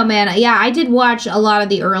know, man. Yeah, I did watch a lot of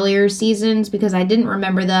the earlier seasons because I didn't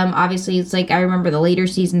remember them. Obviously, it's like I remember the later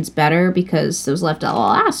seasons better because those left a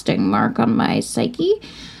lasting mark on my psyche.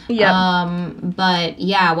 Yeah. But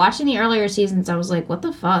yeah, watching the earlier seasons, I was like, what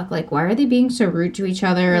the fuck? Like, why are they being so rude to each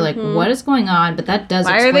other? Mm-hmm. Like, what is going on? But that does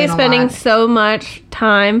explain a lot. Why are they spending so much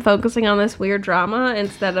time focusing on this weird drama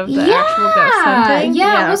instead of the actual ghost hunting?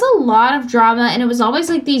 Yeah, it was a lot of drama, and it was always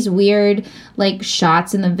like these weird, like,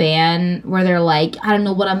 shots in the van where they're like, I don't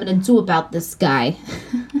know what I'm gonna do about this guy.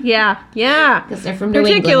 Yeah. Because they're from New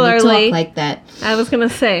England, they talk like that. I was gonna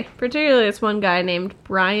say, particularly this one guy named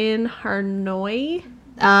Brian Harnoy.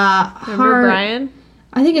 Remember Brian?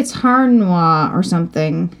 I think it's Harnois or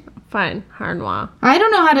something. Fine, Harnois. I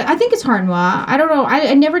don't know I think it's Harnois. I don't know.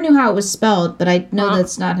 I never knew how it was spelled, but I know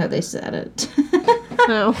that's not how they said it.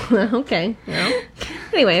 Oh, okay. Well,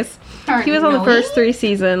 anyways, he was on the first 3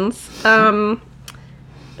 seasons.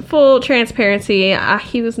 Full transparency,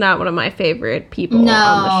 he was not one of my favorite people on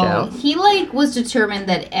the show. He, was determined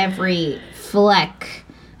that every fleck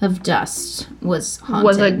of dust was haunted.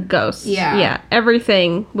 Was a ghost. Yeah. Yeah.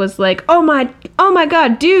 Everything was like, oh my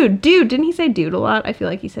God, dude. Didn't he say dude a lot? I feel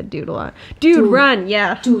like he said dude a lot. Dude. Run.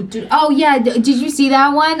 Yeah. Dude. Oh, yeah. Did you see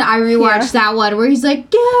that one? I rewatched that one where he's like,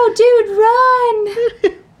 go, dude,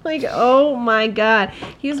 run. Like, oh my God.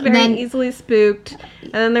 He was very easily spooked.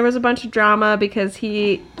 And then there was a bunch of drama because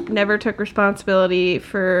he never took responsibility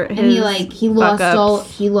for his And he lost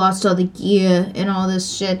all the gear and all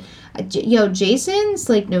this shit. Jason's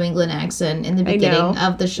like New England accent in the beginning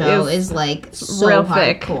of the show is like so real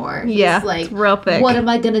hardcore. Thick. Yeah, he's like, it's real thick. What am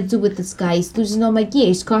I gonna do with this guy? He's losing all my gear.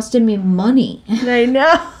 He's costing me money. I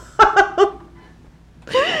know.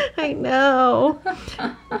 I know.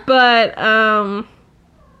 But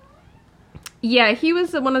yeah, he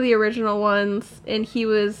was one of the original ones, and he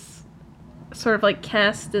was sort of like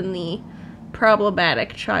cast in the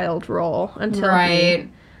problematic child role until he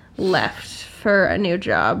left for a new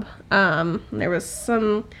job. There was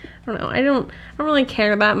some, I don't know, I don't really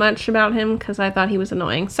care that much about him because I thought he was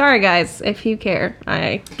annoying. Sorry guys, if you care,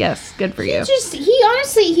 I guess good for you.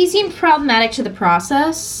 He seemed problematic to the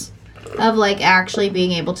process of like actually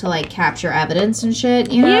being able to like capture evidence and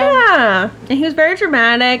shit, you know? Yeah, and he was very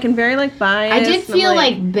dramatic and very like biased. I did feel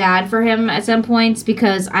like bad for him at some points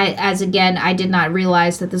because I did not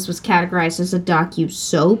realize that this was categorized as a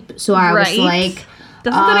docu-soap, so I was like,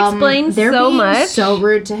 doesn't that explain they're so being much? So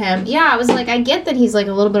rude to him. Yeah, I was like, I get that he's like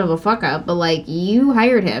a little bit of a fuck up, but like you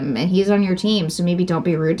hired him and he's on your team, so maybe don't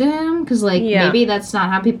be rude to him because like maybe that's not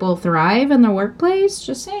how people thrive in their workplace.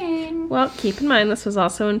 Just saying. Well, keep in mind this was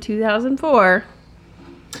also in 2004.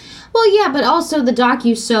 Well, yeah, but also the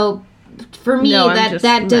docu-soap. For me,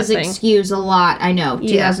 that does excuse a lot. I know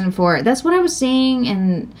 2004. Yeah. That's what I was saying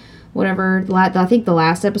and. Whatever, I think the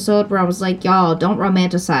last episode where I was like, y'all, don't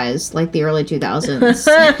romanticize like the early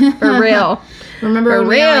 2000s. For real. Remember when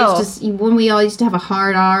we all used to have a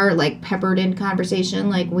hard R, like peppered in conversation?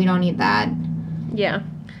 Like, we don't need that. Yeah.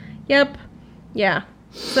 Yep. Yeah.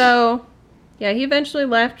 So, yeah, he eventually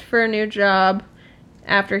left for a new job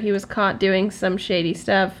after he was caught doing some shady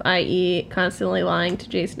stuff, i.e. constantly lying to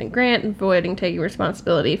Jason and Grant and avoiding taking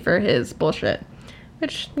responsibility for his bullshit.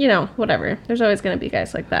 Which, you know, whatever. There's always going to be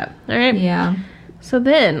guys like that. All right? Yeah. So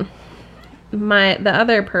then, the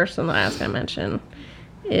other person that I was going to mention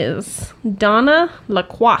is Donna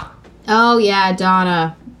Lacroix. Oh, yeah,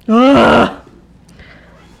 Donna. Ugh.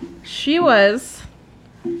 She was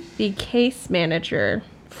the case manager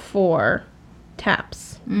for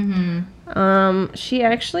TAPS. Mm-hmm. She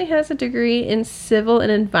actually has a degree in civil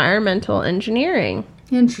and environmental engineering.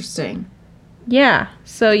 Interesting. Yeah,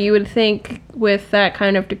 so you would think with that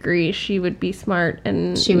kind of degree, she would be smart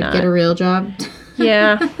and she would get a real job.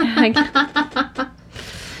 Yeah. I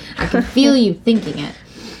can feel you thinking it.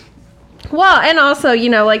 Well, and also, you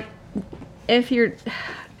know, like,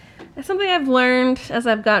 something I've learned as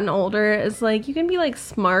I've gotten older is, like, you can be, like,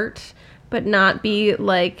 smart, but not be,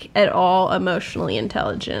 like, at all emotionally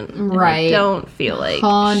intelligent. Right. I don't feel like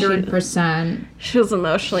 100%. She was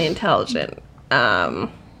emotionally intelligent.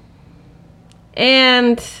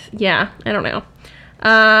 And yeah, I don't know.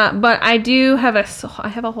 But I do have I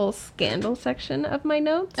have a whole scandal section of my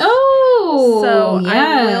notes. Oh, so yes.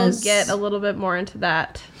 I will get a little bit more into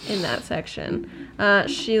that in that section.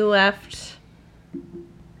 She left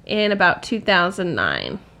in about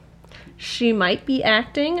 2009. She might be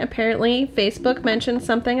acting. Apparently, Facebook mentioned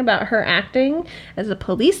something about her acting as a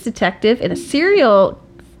police detective in a serial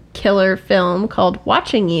killer film called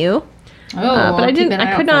Watching You. Oh, but I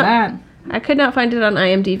could not find it on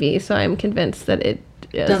IMDb, so I'm convinced that it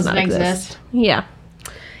does not exist. Yeah.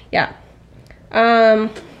 Yeah.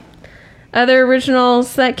 Other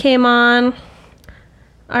originals that came on,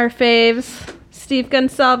 our faves, Steve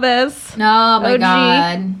Gonsalves. Oh my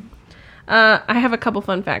God. I have a couple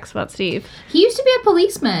fun facts about Steve. He used to be a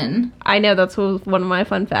policeman. I know, that's one of my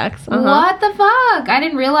fun facts. Uh-huh. What the fuck? I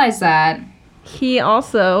didn't realize that. He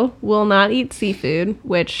also will not eat seafood,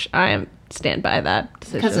 which I stand by that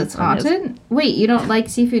decision. Because it's haunted? Wait, you don't like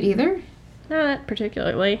seafood either? Not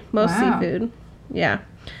particularly. Most seafood. Yeah.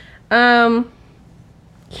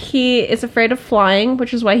 He is afraid of flying,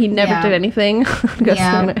 which is why he never did anything. Ghost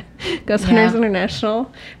Hunters International.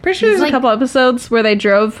 Pretty sure there's a couple episodes where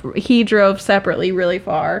he drove separately really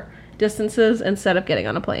far distances instead of getting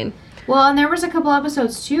on a plane. Well, and there was a couple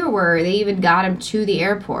episodes too where they even got him to the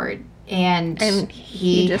airport and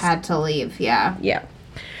he just had to leave. Yeah. Yeah.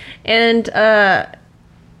 And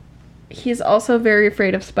he's also very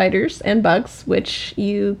afraid of spiders and bugs, which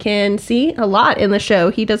you can see a lot in the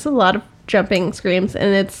show. He does a lot of jumping screams,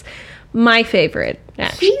 and it's my favorite,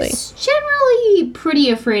 actually. He's generally pretty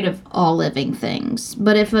afraid of all living things.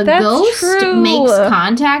 But if a That's ghost true. makes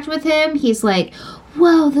contact with him, he's like,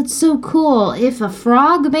 whoa, that's so cool. If a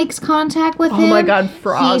frog makes contact with him, Oh my god,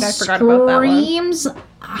 frog. I forgot about that one. screams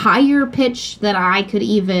higher pitch than I could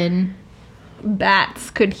even.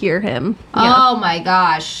 Bats could hear him. Yeah. Oh my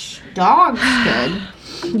gosh. Dogs could.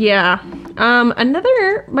 Yeah.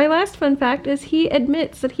 My last fun fact is he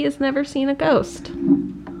admits that he has never seen a ghost.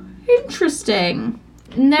 Interesting.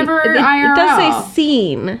 Never It IRL. does say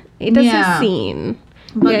seen. It does Yeah. say seen.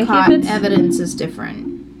 But he caught admits- evidence is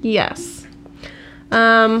different. Yes.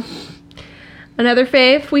 Another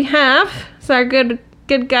fave we have is our good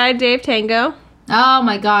guy Dave Tango. Oh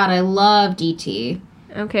my god, I love DT.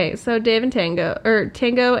 Okay, so Dave and Tango, or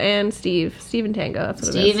Tango and Steve and Tango. That's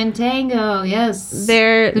what it is. Steve and Tango, yes.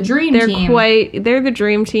 They're the dream they're team. They're the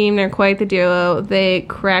dream team. They're quite the duo. They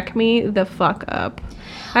crack me the fuck up.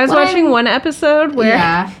 I was Well, watching one episode where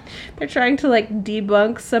Yeah. they're trying to like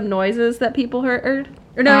debunk some noises that people heard.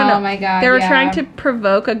 Or no. Oh my god, They were yeah. trying to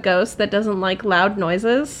provoke a ghost that doesn't like loud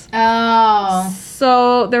noises. Oh.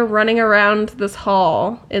 So they're running around this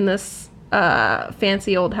hall in this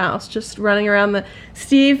fancy old house, just running around.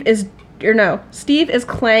 Steve is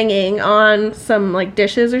clanging on some like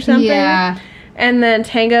dishes or something. Yeah. And then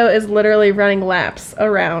Tango is literally running laps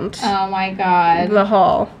around Oh my god. the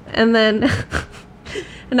hall. And then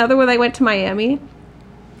another one, they went to Miami.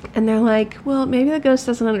 And they're like, well, maybe the ghost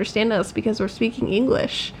doesn't understand us because we're speaking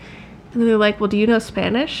English. And they're like, well, do you know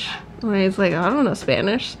Spanish? And he's like, I don't know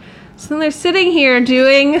Spanish. So then they're sitting here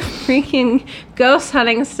doing freaking ghost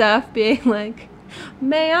hunting stuff, being like,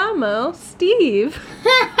 me amo Steve.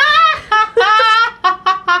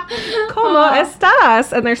 ¿Cómo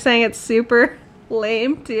estás? And they're saying it's super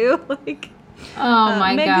lame, too. Like, Oh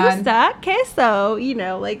my me god. gusta queso. You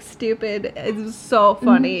know, like stupid. It was so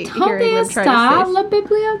funny hearing them try está to say. la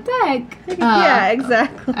biblioteca? Yeah,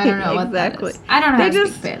 exactly. I don't know what exactly. that is. I don't know how They to speak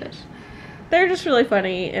just- Spanish. They're just really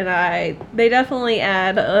funny, and they definitely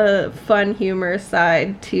add a fun humor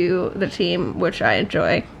side to the team, which I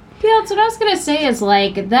enjoy. Yeah, that's what I was gonna say is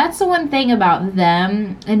like that's the one thing about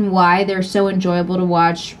them and why they're so enjoyable to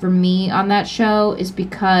watch for me on that show is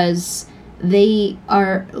because they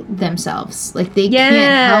are themselves. Like they can't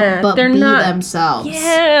help but they're be not- themselves.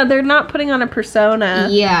 Yeah, they're not putting on a persona.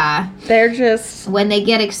 Yeah. They're just When they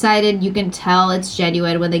get excited, you can tell it's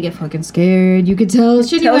genuine. When they get fucking scared, you can tell it's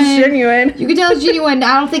genuine. genuine. You can tell it's genuine.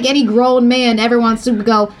 I don't think any grown man ever wants to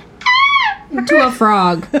go "Ah," to a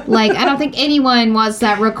frog. Like, I don't think anyone wants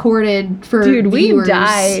that recorded for Dude, we viewers.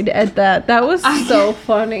 died at that. That was so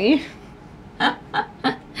funny.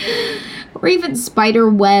 Or even spider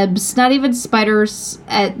webs. Not even spiders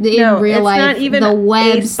in No, real it's life. not even the a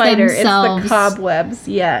webs spider. themselves. It's the cobwebs.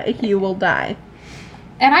 Yeah, you will die.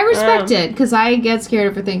 And I respect it because I get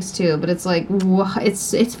scared for things too. But it's like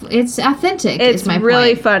it's authentic. It's is my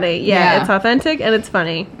really point. funny. Yeah, Yeah. it's authentic and it's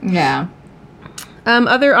funny. Yeah.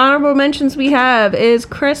 Other honorable mentions we have is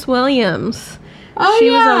Chris Williams. Oh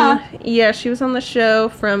She was on the show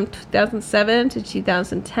from 2007 to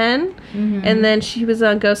 2010, and then she was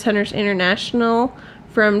on Ghost Hunters International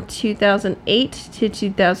from 2008 to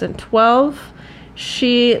 2012.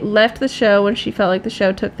 She left the show when she felt like the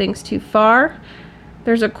show took things too far.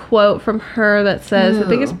 There's a quote from her that says, "The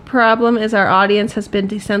biggest problem is our audience has been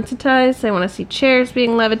desensitized. They want to see chairs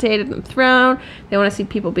being levitated and thrown. They want to see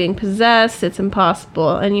people being possessed. It's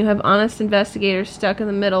impossible. And you have honest investigators stuck in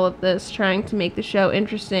the middle of this trying to make the show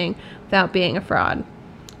interesting without being a fraud."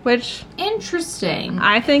 Which, Interesting.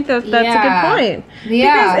 I think that's Yeah. a good point.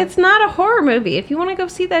 Yeah. Because it's not a horror movie. If you want to go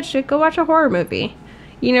see that shit, go watch a horror movie.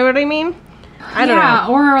 You know what I mean? I don't know.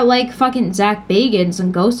 Or like fucking Zach Bagans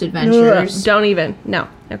and Ghost Adventures. Ugh, don't even. No.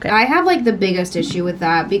 Okay. I have like the biggest issue with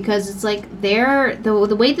that because it's like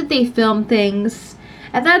the way that they film things,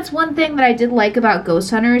 and that's one thing that I did like about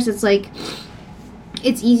Ghost Hunters. It's like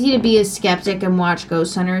it's easy to be a skeptic and watch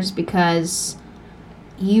Ghost Hunters because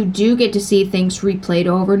you do get to see things replayed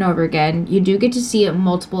over and over again. You do get to see it in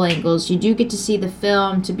multiple angles. You do get to see the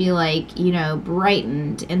film to be like, you know,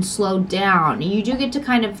 brightened and slowed down. You do get to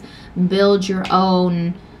kind of build your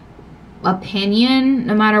own opinion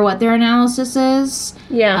no matter what their analysis is.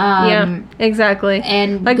 Yeah, exactly.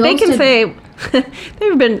 And like they can Ghost say, there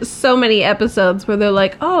have been so many episodes where they're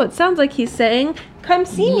like, "Oh, it sounds like he's saying, 'Come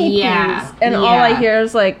see me, Yeah, please," and all I yeah. hear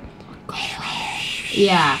is like,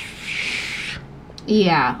 Yeah.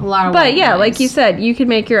 Yeah, a lot of but white yeah, noise. like you said, you can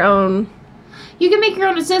make your own. You can make your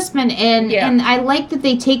own assessment, and Yeah. and I like that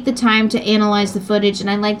they take the time to analyze the footage, and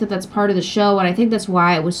I like that that's part of the show, and I think that's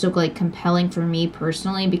why it was so like compelling for me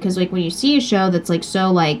personally, because like when you see a show that's like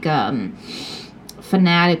so like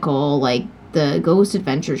fanatical, like the Ghost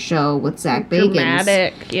Adventure show with Zach Bagans.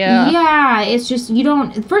 Dramatic, yeah. Yeah, it's just, you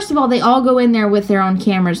don't... First of all, they all go in there with their own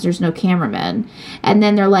cameras. There's no cameramen. And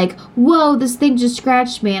then they're like, whoa, this thing just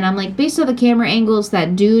scratched me. And I'm like, based on the camera angles,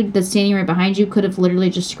 that dude that's standing right behind you could have literally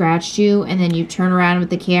just scratched you. And then you turn around with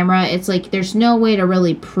the camera. It's like, there's no way to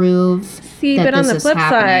really prove that but on the this flip is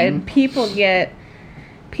happening. side,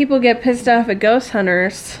 people get pissed off at ghost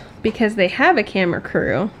hunters because they have a camera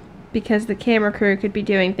crew. Because the camera crew could be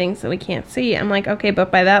doing things that we can't see. I'm like, okay, but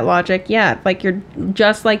by that logic, yeah, like you're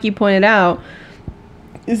just like you pointed out,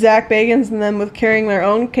 Zach Bagans and them with carrying their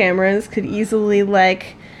own cameras could easily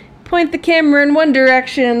like point the camera in one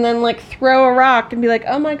direction and then like throw a rock and be like,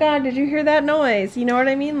 oh my god, did you hear that noise? You know what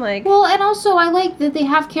I mean? Like, well, and also I like that they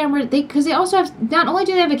have camera, because they also have, not only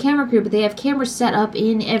do they have a camera crew, but they have cameras set up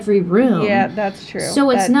in every room. Yeah, that's true.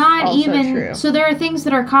 So it's that's not even true. So there are things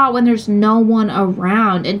that are caught when there's no one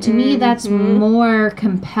around, and to me that's more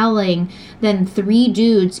compelling than 3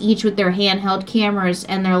 dudes each with their handheld cameras,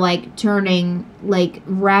 and they're like turning like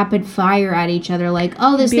rapid fire at each other, like,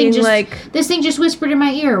 oh, this thing just whispered in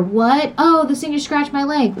my ear. What? Oh, this thing just scratched my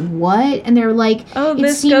leg. What? And they're like, oh, it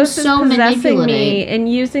this seems ghost is so possessing me manipulative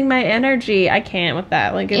and using my energy. I can't with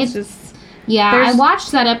that. Like, it's just... Yeah, I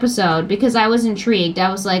watched that episode because I was intrigued. I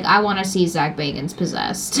was like, I want to see Zach Bagans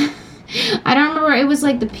possessed. I don't remember. It was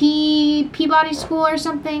like the Peabody School or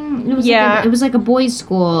something. It was it was like a boys'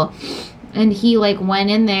 school, and he like went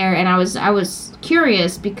in there, and I was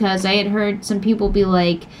curious because I had heard some people be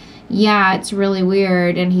like, yeah, it's really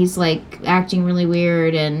weird, and he's like acting really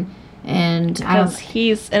weird, and because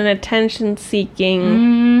he's an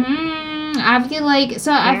attention-seeking. I feel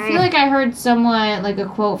like I heard somewhat like a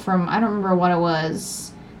quote from, I don't remember what it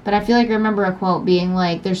was, but I feel like I remember a quote being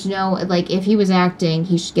like, there's no, like, if he was acting,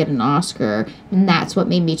 he should get an Oscar, and that's what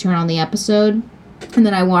made me turn on the episode. And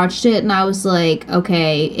then I watched it, and I was like,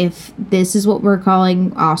 okay, if this is what we're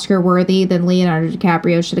calling Oscar worthy, then Leonardo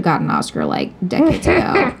DiCaprio should have gotten an Oscar like decades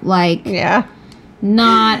ago. Like, yeah,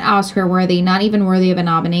 not Oscar worthy, not even worthy of a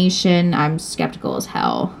nomination. I'm skeptical as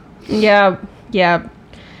hell. Yeah.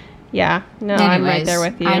 No, anyways, I'm right there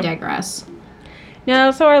with you. I digress.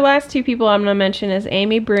 No, so our last 2 people I'm going to mention is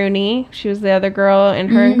Amy Bruni. She was the other girl, and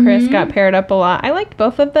her and Chris got paired up a lot. I liked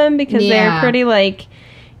both of them because they're pretty, like,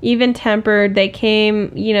 even-tempered. They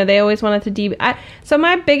came, they always wanted to so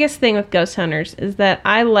my biggest thing with ghost hunters is that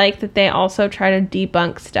I like that they also try to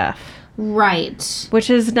debunk stuff. Right. Which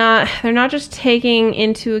is they're not just taking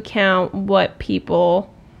into account what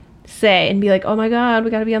people say and be like, oh my god, we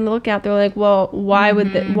gotta be on the lookout. They're like, well,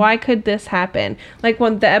 why could this happen? Like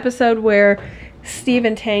when the episode where Steve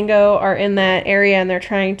and Tango are in that area and they're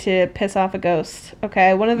trying to piss off a ghost.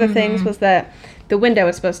 Okay, one of the things was that the window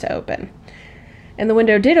was supposed to open. And the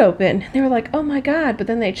window did open. They were like, oh my god, but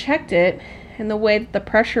then they checked it, and the way that the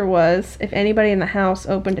pressure was, if anybody in the house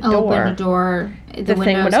opened a door, the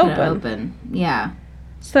thing would open. Yeah.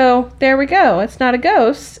 So there we go. It's not a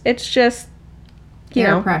ghost. It's just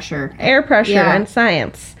air pressure and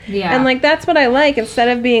science. Yeah. And like that's what I like, instead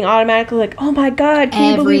of being automatically like, oh my god,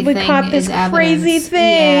 can you believe we caught this crazy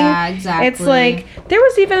thing? Yeah, exactly. It's like there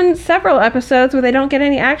was even several episodes where they don't get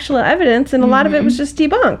any actual evidence, and a lot of it was just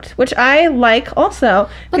debunked, which I like also.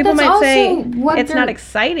 But people might say it's not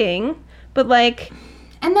exciting, but like,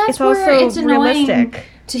 and that's it's also it's annoying realistic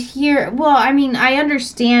to hear. Well, I mean, I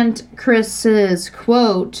understand Chris's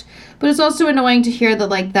quote, but it's also annoying to hear that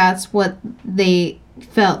like that's what they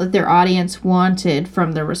felt that their audience wanted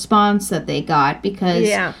from the response that they got, because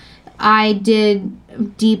I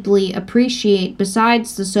did deeply appreciate,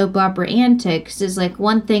 besides the soap opera antics, is like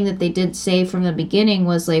one thing that they did say from the beginning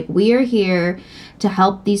was like, we are here to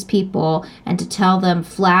help these people and to tell them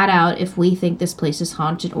flat out if we think this place is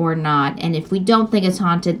haunted or not. And if we don't think it's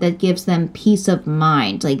haunted, that gives them peace of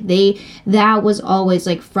mind. Like that was always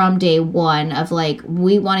like from day one of like,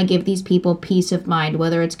 we want to give these people peace of mind,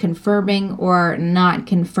 whether it's confirming or not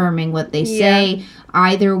confirming what they say.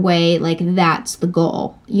 Either way, like that's the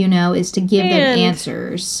goal, is to give them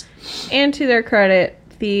answers. And to their credit,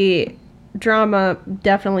 the drama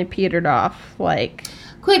definitely petered off like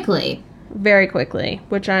very quickly,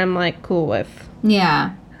 which I'm like cool with.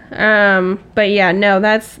 Yeah. But yeah, no,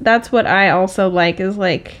 that's what I also like, is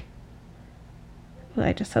like, well,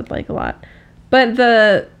 I just said like a lot, but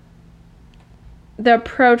the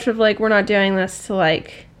approach of like, we're not doing this to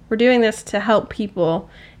like, we're doing this to help people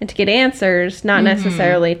and to get answers, not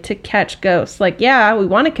necessarily to catch ghosts. Like, yeah, we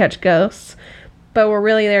want to catch ghosts, but we're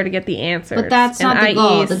really there to get the answers. But that's not the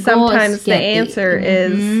goal. The sometimes the answer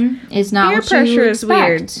is not peer what pressure you is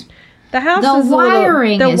weird. The house The is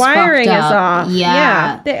wiring the is wiring fucked is up. off.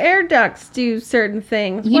 Yeah. The air ducts do certain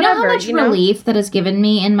things. You know Whatever, how much relief that has given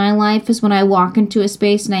me in my life is when I walk into a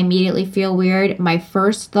space and I immediately feel weird. My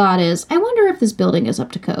first thought is, I wonder if this building is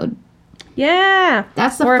up to code. Yeah.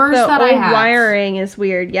 That's the or first if the thought I old have. wiring is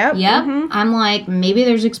weird. Yep. Yep. Mm-hmm. I'm like, maybe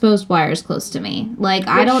there's exposed wires close to me. Like,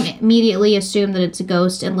 I don't immediately assume that it's a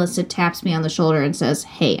ghost unless it taps me on the shoulder and says,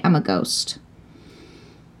 hey, I'm a ghost.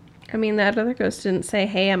 I mean, that other ghost didn't say,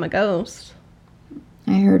 hey, I'm a ghost.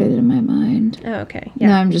 I heard it in my mind. Oh, okay. Yeah.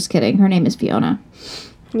 No, I'm just kidding. Her name is Fiona.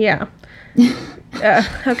 Yeah.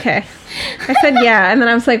 Okay. I said yeah, and then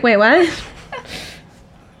I was like, wait, what?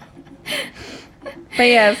 But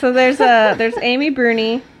yeah, so there's Amy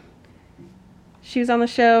Bruni. She was on the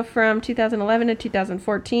show from 2011 to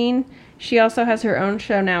 2014. She also has her own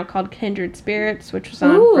show now called Kindred Spirits, which was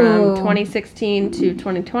on from 2016 to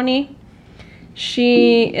 2020.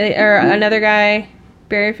 Another guy,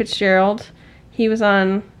 Barry Fitzgerald, he was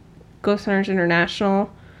on Ghost Hunters International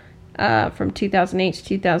from 2008 to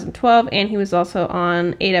 2012, and he was also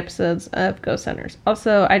on 8 episodes of Ghost Hunters.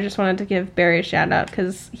 Also, I just wanted to give Barry a shout out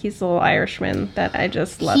because he's a little Irishman that I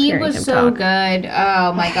just love hearing him talk. He was so good.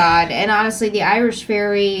 Oh my god. And honestly, the Irish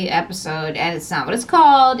Fairy episode, and it's not what it's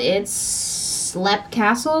called, it's Sleep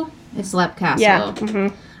Castle? It's Sleep Castle. Yeah.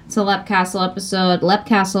 Mm-hmm. It's a Lep Castle episode. Lep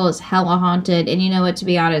Castle is hella haunted, and you know what, to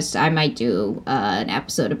be honest, I might do an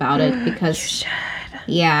episode about it because...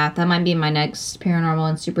 Yeah, that might be my next Paranormal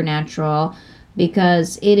and Supernatural,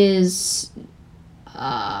 because it is,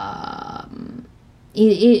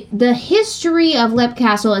 the history of Lep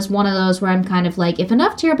Castle is one of those where I'm kind of like, if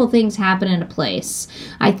enough terrible things happen in a place,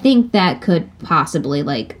 I think that could possibly,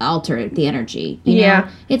 like, alter the energy, you know?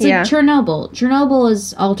 It's like Chernobyl. Chernobyl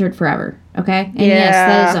is altered forever, okay? And yes,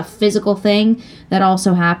 that is a physical thing that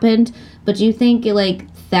also happened, but do you think, like,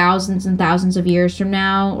 thousands and thousands of years from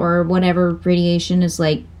now, or whatever radiation is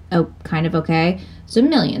like, kind of okay? So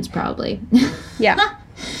millions, probably. Yeah.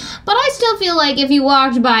 But I still feel like if you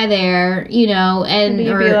walked by there, you know, and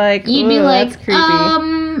you'd be like, that's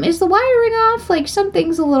creepy. Is the wiring off? Like,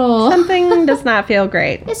 something's a little... Something does not feel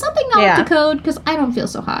great. Is something not up to code? Because I don't feel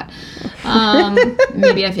so hot.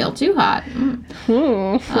 Maybe I feel too hot.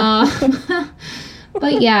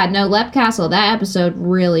 But yeah, no, Lep Castle, that episode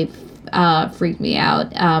really freaked me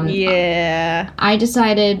out. I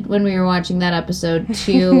decided when we were watching that episode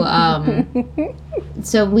to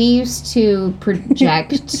so we used to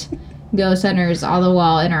project Ghost Hunters on the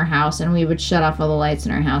wall in our house, and we would shut off all the lights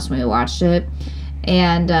in our house when we watched it.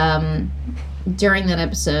 And during that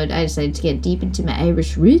episode, I decided to get deep into my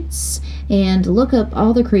Irish roots and look up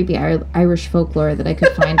all the creepy Irish folklore that I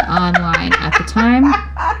could find online at the time.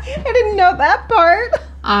 I didn't know that part.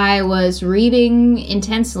 I was reading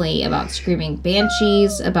intensely about screaming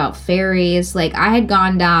banshees, about fairies. Like, I had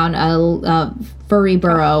gone down a furry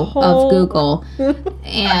burrow of Google,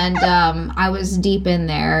 and I was deep in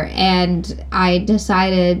there, and I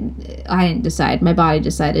didn't decide, my body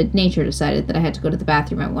decided, nature decided that I had to go to the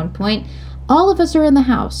bathroom at one point. All of us are in the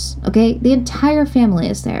house, okay? The entire family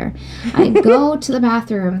is there. I go to the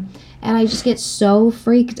bathroom, and I just get so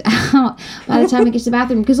freaked out by the time I get to the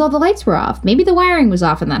bathroom because all the lights were off. Maybe the wiring was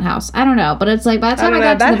off in that house. I don't know. But it's like by the time I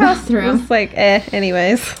got to the bathroom... It was like,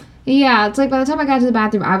 anyways. Yeah, it's like by the time I got to the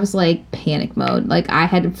bathroom, I was like panic mode. Like, I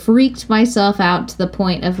had freaked myself out to the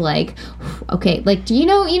point of like, okay, like, do you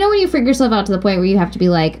know when you freak yourself out to the point where you have to be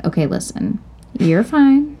like, okay, listen, you're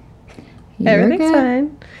fine. Everything's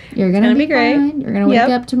fine. You're gonna be great. Fine. You're gonna wake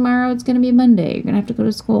up tomorrow. It's gonna be Monday. You're gonna have to go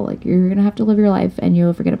to school. Like, you're gonna have to live your life, and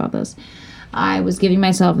you'll forget about this. I was giving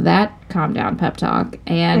myself that calm down pep talk,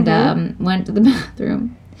 and went to the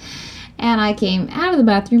bathroom. And I came out of the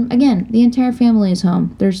bathroom. Again, the entire family is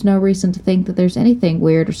home. There's no reason to think that there's anything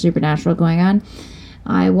weird or supernatural going on.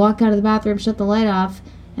 I walk out of the bathroom, shut the light off,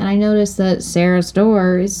 and I notice that Sarah's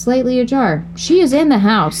door is slightly ajar. She is in the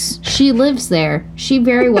house. She lives there. She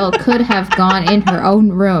very well could have gone in her own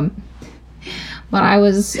room. But I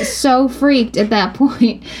was so freaked at that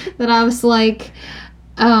point that I was like,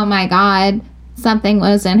 oh my god, something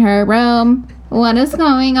was in her room. What is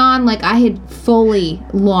going on? Like, I had fully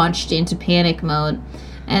launched into panic mode.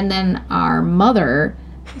 And then our mother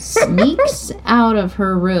sneaks out of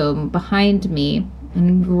her room behind me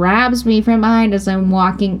and grabs me from behind as I'm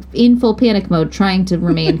walking in full panic mode, trying to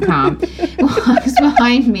remain calm. Walks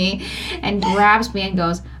behind me and grabs me and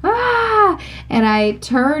goes, ah! And I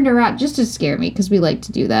turned around just to scare me, because we like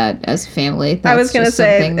to do that as a family. That's I was going to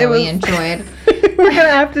say, something that we enjoyed. We're going to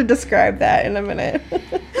have to describe that in a minute.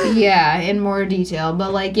 Yeah, in more detail.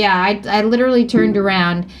 But, like, yeah, I literally turned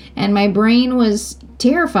around, and my brain was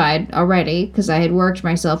terrified already because I had worked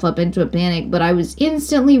myself up into a panic, but I was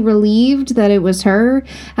instantly relieved that it was her.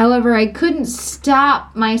 However, I couldn't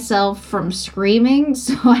stop myself from screaming,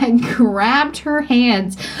 so I grabbed her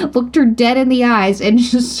hands, looked her dead in the eyes, and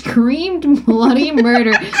just screamed bloody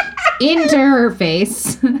murder into her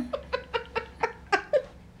face.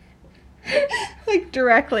 Like,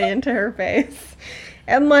 directly into her face.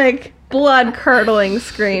 And, like, blood-curdling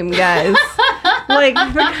scream, guys. Like,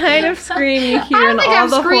 the kind of scream you hear in all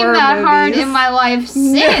the horror movies. I don't think I've screamed that hard in my life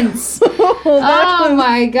since. Oh,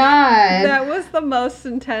 my God. That was the most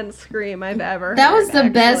intense scream I've ever heard. That was the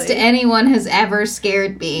best anyone has ever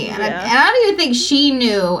scared me. And, Yeah. I don't even think she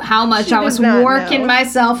knew how much She I was did not working know.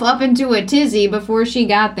 myself up into a tizzy before she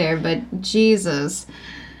got there. But, Jesus.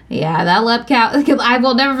 Yeah, that Lep Castle. I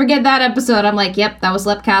will never forget that episode. I'm like, yep, that was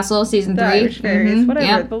Lep Castle, season The 3. Irish Fairies, whatever.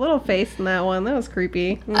 Yep. The little face in that one, that was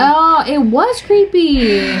creepy. Oh, it was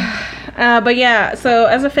creepy. But yeah, so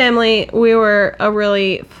as a family, we were a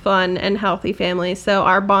really fun and healthy family. So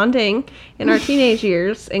our bonding in our teenage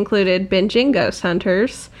years included binging Ghost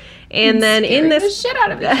Hunters, and then in this the shit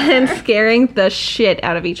out of each other. and scaring the shit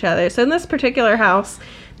out of each other. So in this particular house,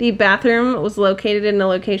 the bathroom was located in a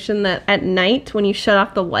location that at night, when you shut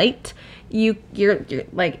off the light, you're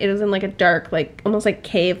like, it was in like a dark, like almost like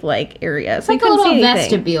cave like area. So Like you a couldn't see little anything.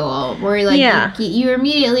 vestibule where like Yeah. you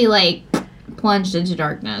immediately like plunged into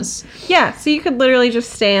darkness. Yeah, so you could literally just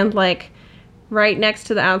stand like right next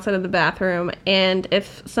to the outside of the bathroom, and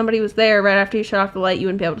if somebody was there right after you shut off the light, you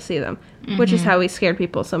wouldn't be able to see them, which is how we scared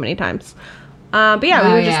people so many times. But yeah,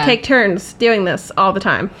 we would just take turns doing this all the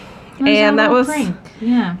time. And that was prank.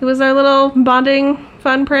 Yeah, it was our little bonding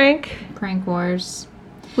fun prank. prank wars.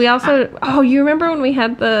 We also you remember when we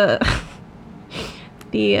had the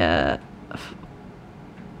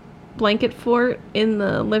blanket fort in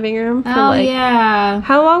the living room for Yeah.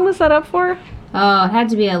 how long was that up for? Oh, it had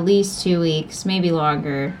to be at least 2 weeks, maybe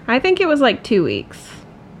longer. I think it was like 2 weeks.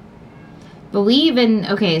 But we even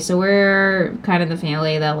so we're kind of the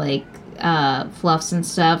family that like fluffs and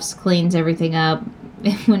stuffs, cleans everything up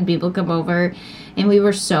when people come over, and we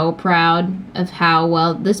were so proud of how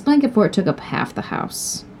well this blanket fort took up half the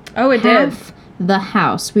house. Oh, it did. Half the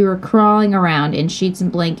house. We were crawling around in sheets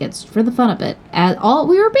and blankets for the fun of it.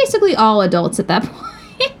 We were basically all adults at that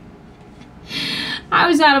point. I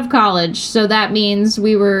was out of college, so that means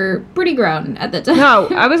we were pretty grown at the time. No,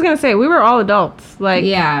 I was gonna say we were all adults. Like,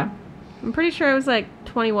 Yeah. I'm pretty sure I was like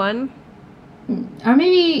 21. Or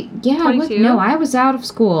maybe, 22? no, I was out of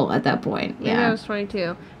school at that point. Maybe I Yeah. was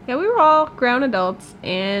 22. Yeah, we were all grown adults,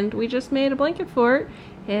 and we just made a blanket fort,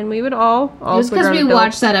 and we would all It was because we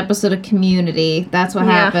watched that episode of Community. That's what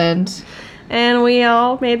happened. And we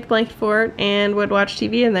all made the blanket fort and would watch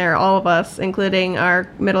TV in there, all of us, including our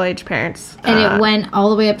middle-aged parents. And it went all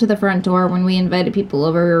the way up to the front door. When we invited people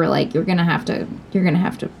over, we were like, you're gonna have to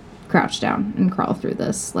crouch down and crawl through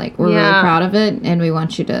this. Like, we're really proud of it, and we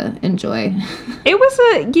want you to enjoy. It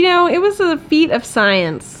was a feat of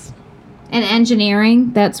science. And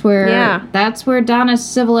engineering, that's where Donna's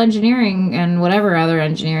civil engineering and whatever other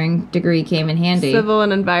engineering degree came in handy. Civil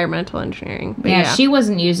and environmental engineering. But yeah, she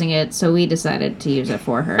wasn't using it, so we decided to use it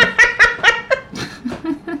for her.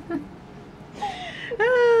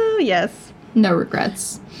 Oh, yes. No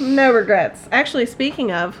regrets. No regrets. Actually,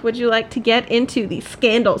 speaking of, would you like to get into the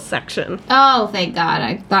scandal section? Oh, thank God.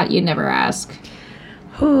 I thought you'd never ask.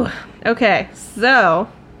 Whew. Okay, so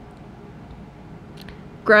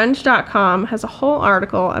grunge.com has a whole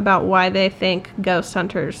article about why they think Ghost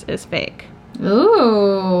Hunters is fake.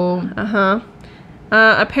 Ooh.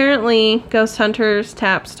 Apparently, Ghost Hunters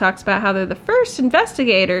talks about how they're the first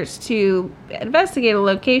investigators to investigate a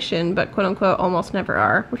location, but quote-unquote almost never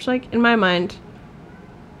are. Which, like, in my mind,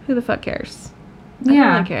 who the fuck cares? I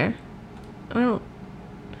don't really care.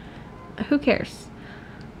 Who cares?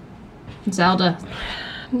 Zelda.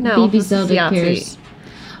 No. Baby this is Zelda Yahtzee. cares.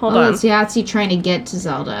 Hold on. It's Yahtzee trying to get to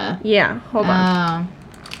Zelda. Yeah, hold on.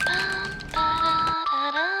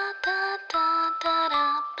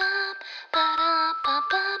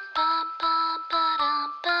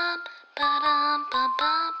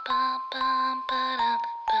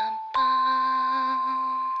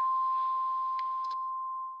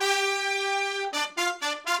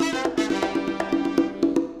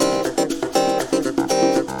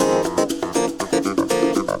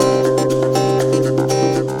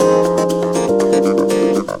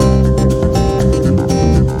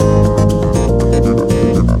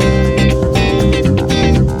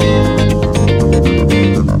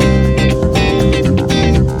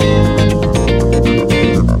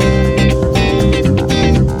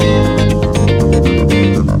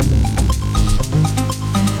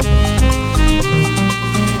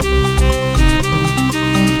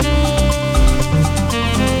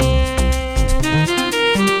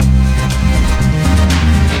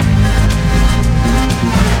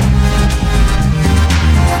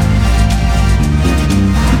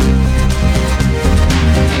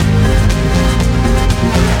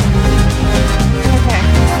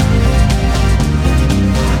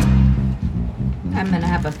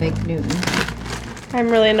 I'm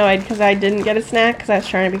really annoyed because I didn't get a snack because I was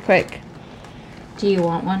trying to be quick. Do you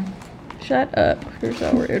want one? Shut up. You're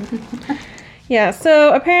so rude. Yeah,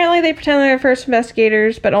 so apparently they pretend they're first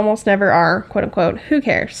investigators, but almost never are, quote unquote. Who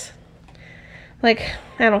cares? Like,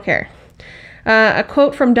 I don't care. A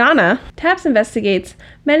quote from Donna: TAPS investigates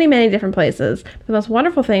many, many different places. The most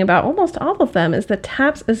wonderful thing about almost all of them is that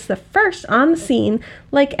TAPS is the first on the scene,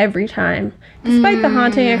 like every time. Despite the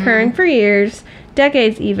haunting occurring for years,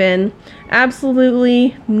 decades even,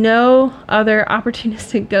 absolutely no other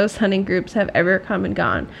opportunistic ghost hunting groups have ever come and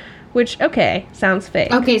gone. Which, okay, sounds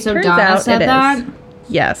fake. Okay, so Turns Donna out said it that? is.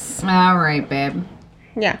 Yes. All right, babe.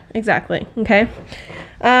 Yeah, exactly. Okay.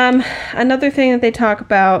 Another thing that they talk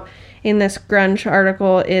about in this grunge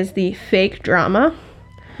article is the fake drama.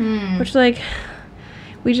 Which, like,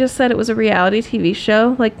 we just said it was a reality TV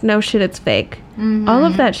show. Like, no shit, it's fake. All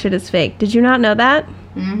of that shit is fake. Did you not know that?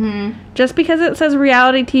 Just because it says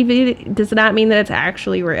reality TV does not mean that it's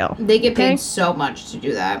actually real. They get paid so much to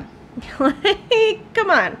do that. Like, come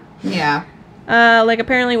on. Yeah. Like,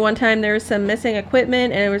 apparently one time there was some missing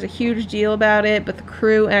equipment and there was a huge deal about it, but the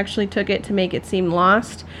crew actually took it to make it seem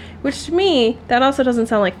lost. Which, to me, that also doesn't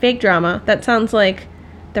sound like fake drama. That sounds like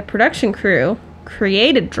the production crew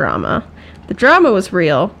created drama. The drama was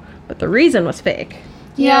real, but the reason was fake.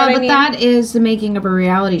 Yeah, but that is the making of a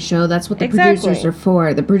reality show. That's what the producers are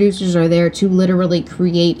for. The producers are there to literally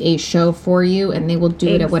create a show for you, and they will do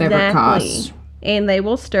it at whatever cost. And they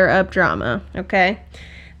will stir up drama, okay?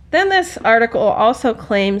 Then this article also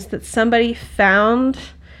claims that somebody found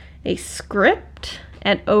a script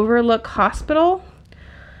at Overlook Hospital,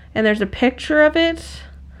 and there's a picture of it.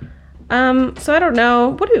 So I don't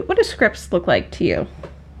know. What do scripts look like to you?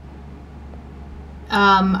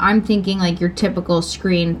 I'm thinking like your typical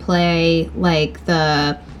screenplay, like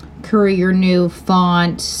the Courier New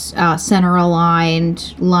font, center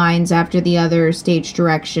aligned, lines after the other, stage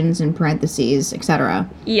directions in parentheses, etc.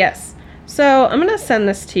 Yes. So I'm going to send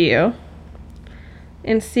this to you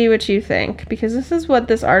and see what you think, because this is what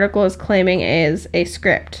this article is claiming is a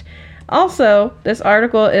script. Also, this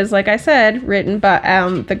article is, like I said, written by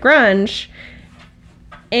the grunge,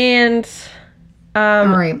 and all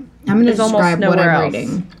right. I'm going to describe what I'm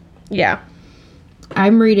reading. Yeah.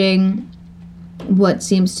 I'm reading what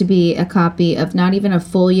seems to be a copy of not even a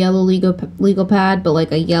full yellow legal pad, but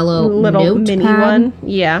like a yellow little mini one.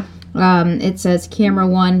 Yeah. It says camera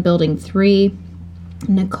 1, building 3.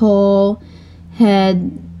 Nicole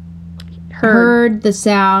had heard the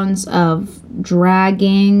sounds of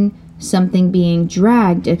dragging, something being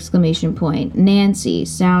dragged, ! Nancy,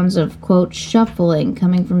 sounds of, quote, shuffling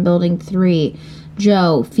coming from building 3.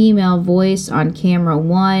 Joe, female voice on camera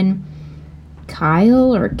 1.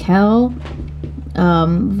 Kyle or Kel,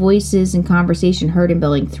 voices and conversation heard in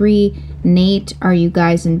building 3. Nate, are you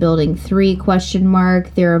guys in building 3? ?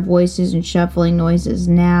 There are voices and shuffling noises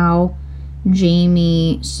now.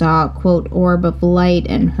 Jamie saw, quote, orb of light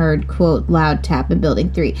and heard, quote, loud tap in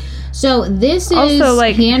building 3. So this is also,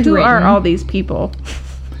 like, handwritten. Who are all these people?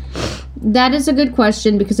 That is a good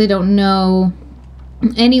question, because I don't know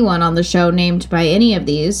anyone on the show named by any of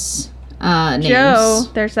these names. Joe,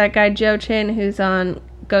 there's that guy Joe Chin who's on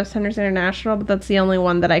Ghost Hunters International, but that's the only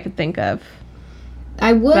one that I could think of.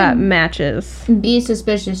 I would that matches. Be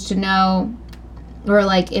suspicious to know, or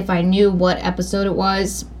like if I knew what episode it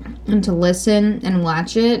was, and to listen and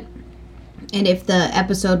watch it, and if the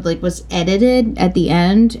episode like was edited at the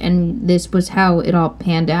end and this was how it all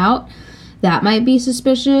panned out, that might be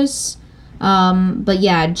suspicious. But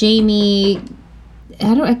yeah, Jamie,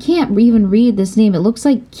 I can't even read this name. It looks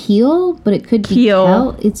like Keel, but it could be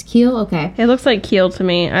Keel. It's Keel? Okay. It looks like Keel to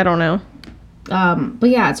me. I don't know. But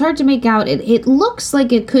yeah, it's hard to make out. It looks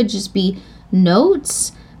like it could just be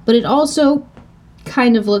notes, but it also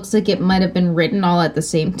kind of looks like it might have been written all at the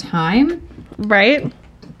same time. Right?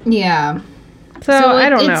 Yeah. So I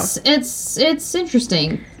don't know. It's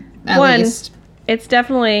interesting, at least. It's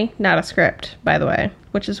definitely not a script, by the way,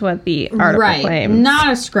 which is what the article claims.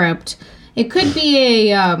 Not a script. It could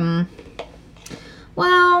be a,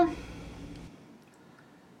 well,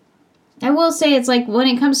 I will say it's like when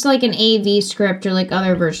it comes to like an AV script or like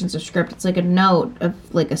other versions of script, it's like a note of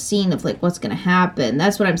like a scene of like what's going to happen.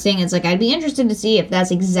 That's what I'm saying. It's like I'd be interested to see if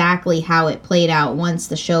that's exactly how it played out once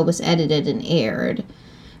the show was edited and aired.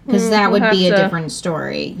 Because that would be a different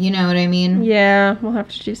story. You know what I mean? Yeah, we'll have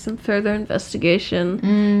to do some further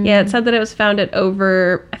investigation. Yeah, it said that it was found at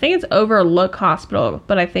I think it's Overlook Hospital,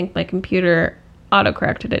 but I think my computer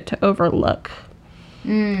autocorrected it to Overlook.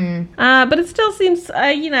 But it still seems,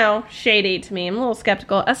 shady to me. I'm a little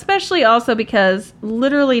skeptical, especially also because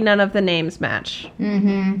literally none of the names match.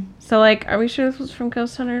 Mm-hmm. So, like, are we sure this was from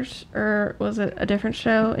Ghost Hunters, or was it a different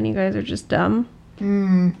show and you guys are just dumb?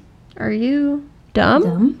 Are you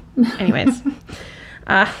dumb? Anyways.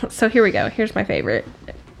 So here we go. Here's my favorite.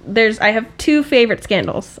 I have 2 favorite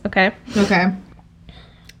scandals, okay? Okay.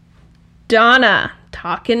 Donna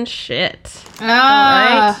talking shit.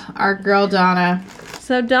 Ah, our girl Donna.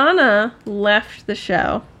 So Donna left the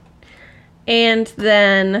show and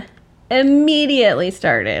then immediately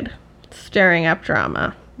started stirring up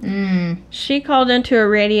drama. She called into a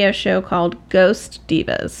radio show called Ghost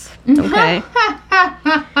Divas. Okay.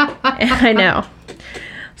 I know.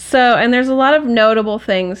 So, and there's a lot of notable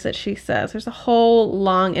things that she says. There's a whole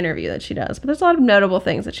long interview that she does, but there's a lot of notable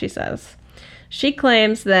things that she says. She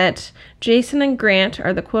claims that Jason and Grant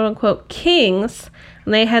are the quote-unquote kings,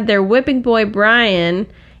 and they had their whipping boy Brian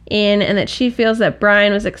in, and that she feels that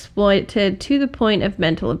Brian was exploited to the point of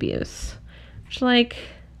mental abuse. Which, like,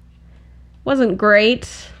 wasn't great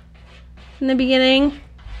in the beginning.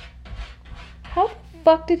 How the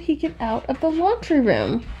fuck did he get out of the laundry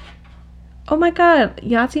room? Oh my god,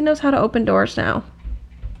 Yahtzee knows how to open doors now.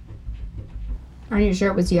 Are you sure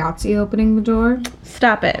it was Yahtzee opening the door?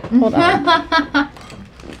 Stop it. Hold on.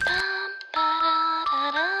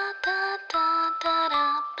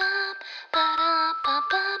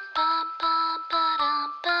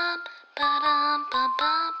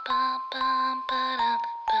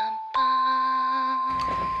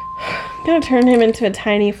 I'm gonna turn him into a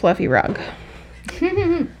tiny fluffy rug.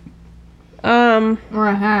 Or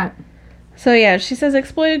a hat. So yeah, she says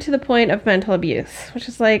exploited to the point of mental abuse, which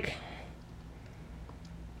is like,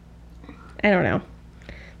 I don't know.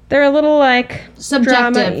 They're a little like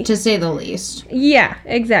Subjective, drama-y. to say the least. Yeah,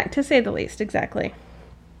 to say the least, exactly.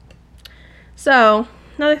 So,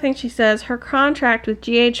 another thing she says, her contract with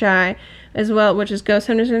GHI, as well, which is Ghost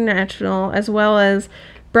Hunters International, as well as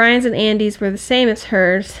Brian's and Andy's were the same as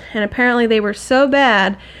hers, and apparently they were so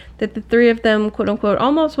bad that the 3 of them, quote-unquote,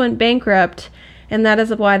 almost went bankrupt, and that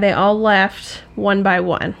is why they all left one by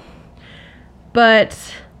one.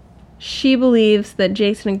 But she believes that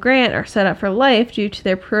Jason and Grant are set up for life due to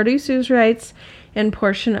their producer's rights and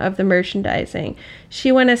portion of the merchandising.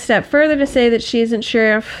 She went a step further to say that she isn't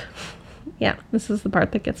sure if... Yeah, this is the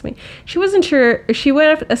part that gets me. She went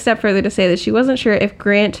a step further to say that she wasn't sure if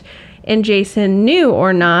Grant and Jason knew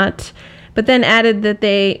or not, but then added that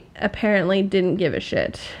they apparently didn't give a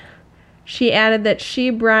shit. She added that she,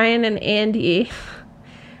 Brian, and Andy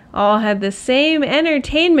all had the same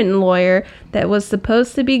entertainment lawyer that was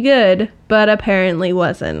supposed to be good, but apparently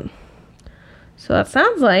wasn't. So that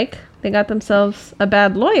sounds like they got themselves a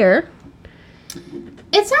bad lawyer.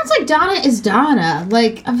 It sounds like Donna is Donna.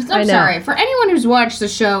 Like, I'm sorry. For anyone who's watched the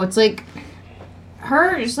show, it's like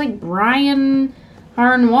her, it's like Brian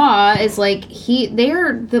Harnois is like,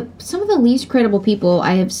 they're some of the least credible people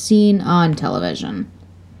I have seen on television.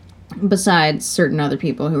 Besides certain other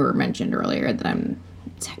people who were mentioned earlier that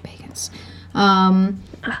Zach Bagans.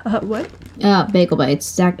 What? Bagel Bites.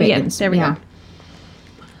 Zach Bagans. Yeah, there we go.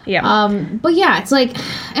 Yeah. But yeah, it's like,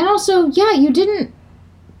 and also, yeah,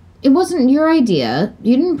 it wasn't your idea.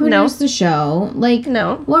 You didn't produce the show. Like,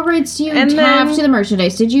 no. What rights do you have to the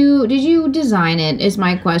merchandise? Did you design it, is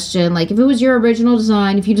my question. Like, if it was your original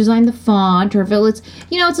design, if you designed the font, or if it was,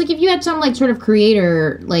 it's like if you had some, like, sort of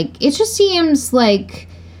creator, like, it just seems, like,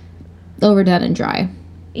 overdone and dry.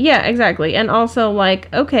 Yeah, exactly. And also,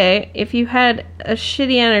 like, okay, if you had a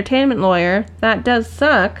shitty entertainment lawyer, that does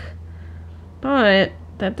suck, but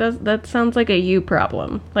that sounds like a you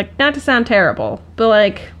problem. Like, not to sound terrible, but,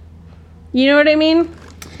 like, you know what I mean?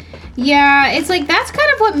 Yeah, it's like, that's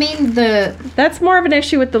kind of what made That's more of an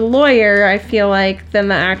issue with the lawyer, I feel like, than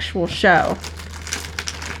the actual show.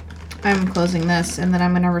 I'm closing this, and then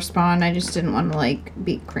I'm going to respond. I just didn't want to, like,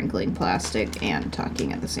 be crinkling plastic and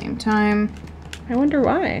talking at the same time. I wonder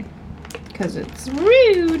why. Because it's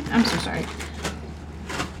rude. I'm so sorry.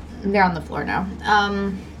 They're on the floor now.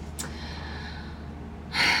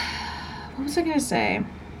 What was I going to say?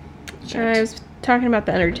 I was talking about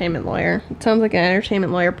the entertainment lawyer. It sounds like an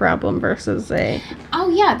entertainment lawyer problem versus a... Oh,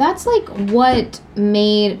 yeah. That's, like, what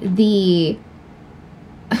made the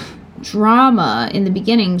drama in the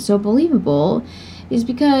beginning so believable, is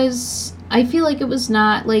because I feel like it was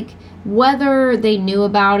not, like, whether they knew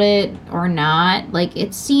about it or not, like,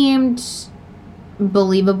 it seemed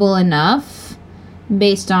believable enough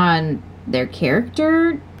based on their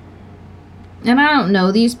character. And I don't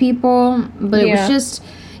know these people, but it was just,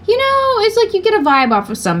 You know, it's like you get a vibe off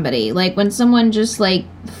of somebody. Like when someone just like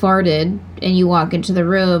farted and you walk into the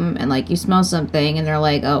room and like you smell something and they're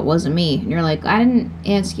like, oh, it wasn't me. And you're like, I didn't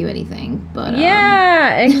ask you anything. But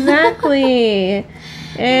yeah, exactly. You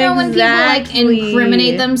know, when people like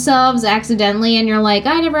incriminate themselves accidentally and you're like,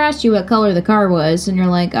 I never asked you what color the car was. And you're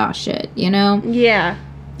like, oh shit, you know? Yeah.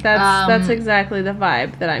 That's exactly the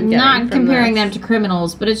vibe that I'm getting. Not from comparing this. them to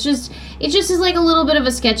criminals, but it just is like a little bit of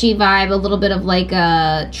a sketchy vibe, a little bit of like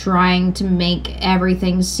trying to make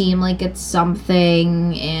everything seem like it's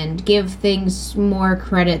something and give things more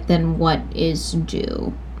credit than what is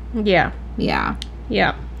due. Yeah. Yeah.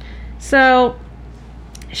 Yeah. So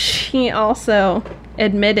she also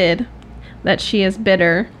admitted that she is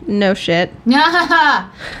bitter. No shit.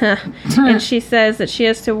 And she says that she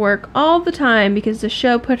has to work all the time because the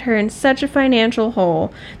show put her in such a financial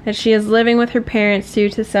hole that she is living with her parents due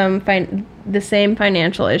to the same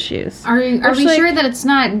financial issues. Are we sure that it's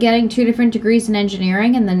not getting 2 different degrees in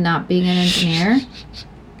engineering and then not being an engineer?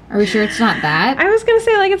 Are we sure it's not that? I was going to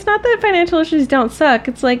say, like, it's not that financial issues don't suck.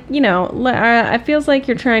 It's like, you know, it feels like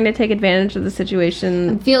you're trying to take advantage of the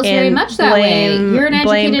situation. It feels very much that way. You're an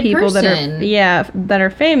educated people person. that are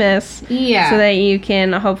famous. Yeah. So that you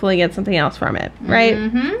can hopefully get something else from it, right?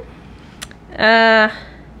 Mm-hmm.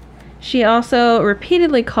 She also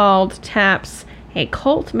repeatedly called Taps a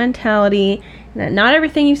cult mentality, and that not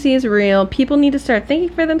everything you see is real. People need to start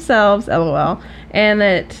thinking for themselves, LOL. And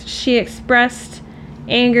that she expressed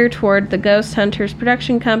anger toward the Ghost Hunters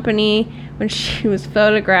production company when she was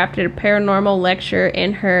photographed at a paranormal lecture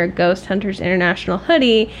in her Ghost Hunters International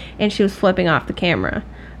hoodie and she was flipping off the camera.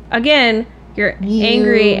 Again, you're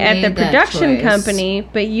angry at the production company,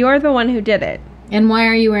 but you're the one who did it. And why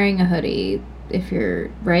are you wearing a hoodie if you're,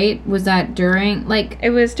 right? Was that during, like... It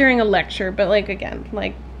was during a lecture, but, like, again,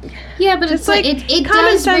 like... Yeah, but it's like, it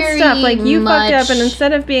common does sense very stuff. Like, you much... fucked up, and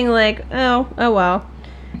instead of being like, oh well...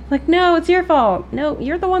 Like, no, it's your fault. No,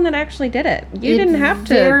 you're the one that actually did it. You didn't have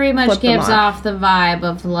to. Very much flip them gives off the vibe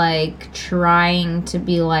of like trying to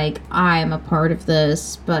be like, I'm a part of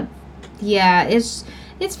this, but yeah, it's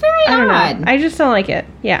very odd. I don't know. I just don't like it.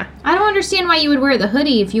 Yeah. I don't understand why you would wear the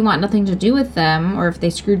hoodie if you want nothing to do with them, or if they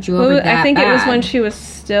screwed you over that bad. I think it was when she was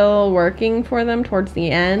still working for them towards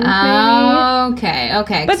the end, maybe.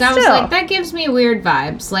 Okay. But still, I was like, that gives me weird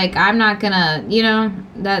vibes. Like, I'm not gonna, you know,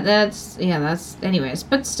 that's, anyways,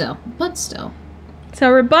 but still.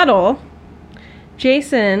 So, rebuttal,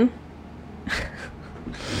 Jason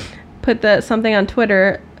put something on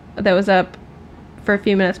Twitter that was up for a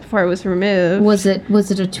few minutes before it was removed. Was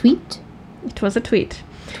it a tweet? It was a tweet.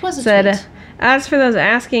 It was a tweet. Said, as for those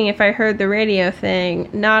asking if I heard the radio thing,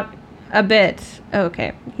 not a bit.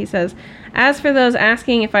 Okay, he says, as for those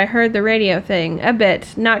asking if I heard the radio thing, a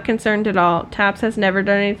bit. Not concerned at all. Taps has never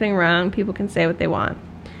done anything wrong. People can say what they want.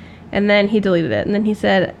 And then he deleted it. And then he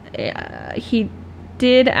said he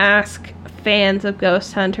did ask fans of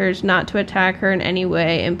Ghost Hunters not to attack her in any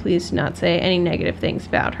way, and please do not say any negative things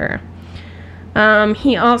about her.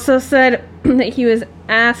 He also said that he was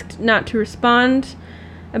asked not to respond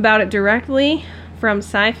about it directly from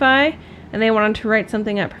Sci-Fi, and they wanted to write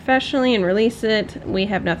something up professionally and release it. We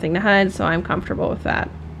have nothing to hide, so I'm comfortable with that.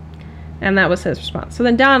 And that was his response. So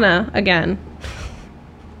then Donna, again,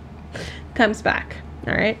 comes back.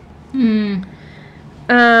 All right?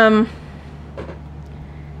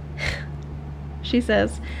 She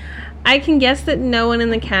says, I can guess that no one in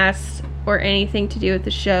the cast or anything to do with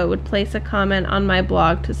the show would place a comment on my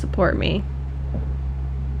blog to support me.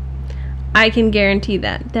 I can guarantee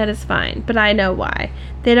that. That is fine. But I know why.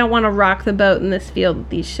 They don't want to rock the boat in this field with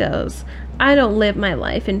these shows. I don't live my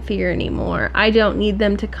life in fear anymore. I don't need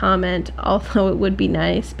them to comment, although it would be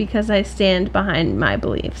nice, because I stand behind my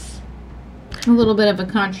beliefs. A little bit of a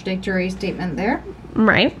contradictory statement there.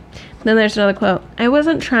 Right. Then there's another quote. I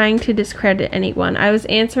wasn't trying to discredit anyone. I was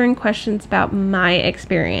answering questions about my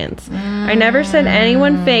experience. I never said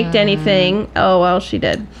anyone faked anything. Oh, well, she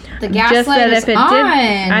did. The gaslight is on.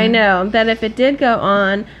 I know. That if it did go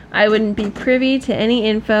on, I wouldn't be privy to any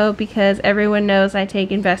info because everyone knows I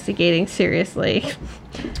take investigating seriously.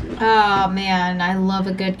 Oh, man. I love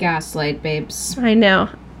a good gaslight, babes. I know.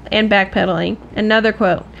 And backpedaling. Another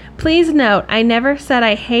quote. Please note, I never said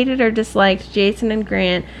I hated or disliked Jason and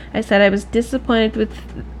Grant. I said I was disappointed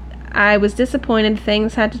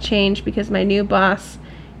things had to change because my new boss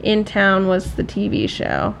in town was the TV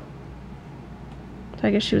show. So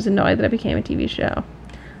I guess she was annoyed that it became a TV show.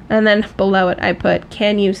 And then below it I put,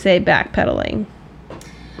 can you say backpedaling?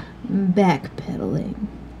 Backpedaling.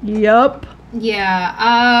 Yup. Yeah,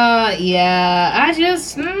 I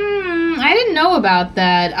just, I didn't know about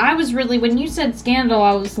that. I was really, when you said scandal,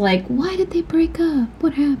 I was like, why did they break up?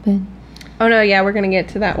 What happened? Oh, no, yeah, we're going to get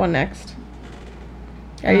to that one next.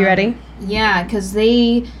 Are you ready? Yeah, because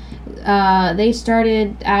they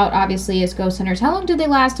started out, obviously, as ghost hunters. How long did they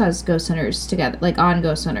last as ghost hunters together? Like, on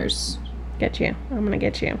ghost hunters? Get you. I'm going to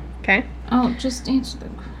get you. Okay? Oh, just answer the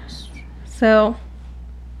question. So,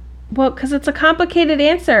 well, because it's a complicated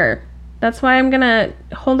answer. That's why I'm going to...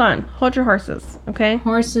 Hold on. Hold your horses, okay?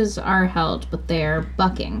 Horses are held, but they're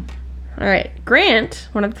bucking. All right. Grant,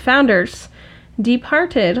 one of the founders,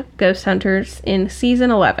 departed Ghost Hunters in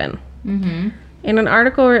season 11. Mm-hmm. In an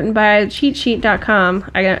article written by cheatsheet.com,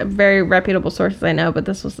 I got very reputable sources I know, but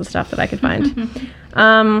this was the stuff that I could find.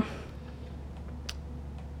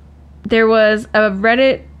 There was a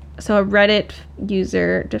Reddit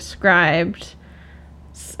user described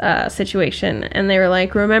situation, and they were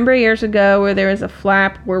like, remember years ago where there was a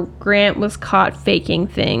flap where Grant was caught faking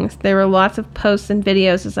things? There were lots of posts and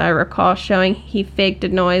videos, as I recall, showing he faked a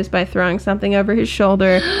noise by throwing something over his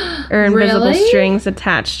shoulder or invisible strings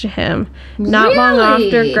attached to him. Not long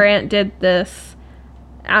after Grant did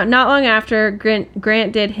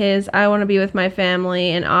his I want to be with my family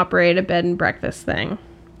and operate a bed and breakfast thing.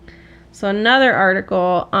 So another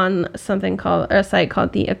article on a site called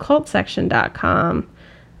theoccultsection.com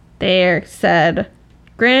there said,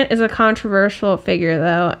 Grant is a controversial figure,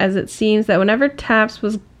 though, as it seems that whenever Taps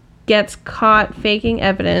gets caught faking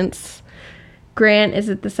evidence, Grant is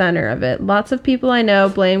at the center of it. Lots of people I know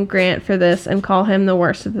blame Grant for this and call him the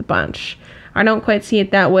worst of the bunch. I don't quite see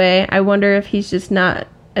it that way. I wonder if he's just not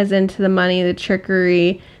as into the money, the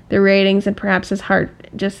trickery, the ratings, and perhaps his heart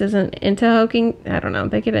just isn't into hoking. I don't know.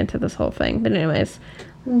 They get into this whole thing. But anyways,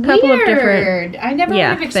 a couple of different... I never would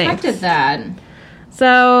have expected that.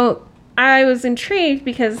 So I was intrigued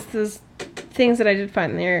because there's things that I did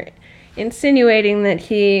find there insinuating that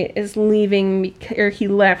he is leaving, or he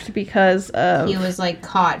left because of... He was, like,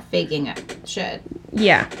 caught faking shit.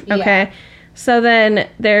 Yeah. Okay. Yeah. So then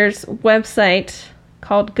there's a website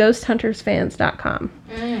called ghosthuntersfans.com.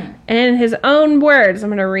 And in his own words, I'm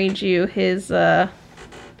going to read you his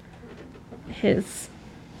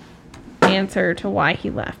answer to why he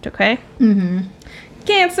left, okay? Mm-hmm.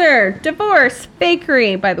 Cancer, divorce,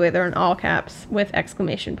 fakery. By the way, they're in all caps with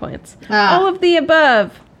exclamation points. All of the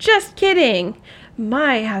above. Just kidding.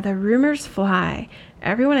 My, how the rumors fly.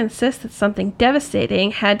 Everyone insists that something devastating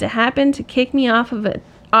had to happen to kick me off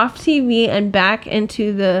TV and back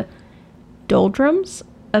into the doldrums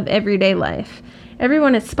of everyday life.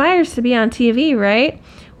 Everyone aspires to be on TV, right?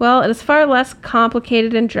 Well, it is far less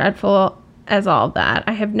complicated and dreadful as all that.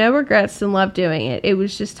 I have no regrets and love doing it. It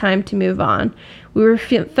was just time to move on. We were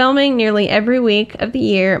filming nearly every week of the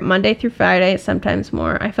year, Monday through Friday, sometimes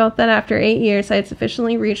more. I felt that after 8 years, I had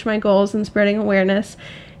sufficiently reached my goals in spreading awareness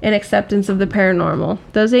and acceptance of the paranormal.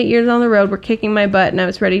 Those 8 years on the road were kicking my butt, and I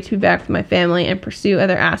was ready to be back with my family and pursue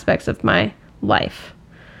other aspects of my life.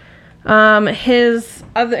 His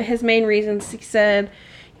main reasons, he said,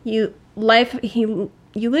 you live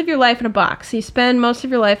your life in a box. You spend most of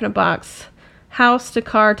your life in a box. House to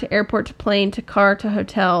car to airport to plane to car to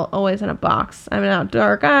hotel, always in a box. I'm an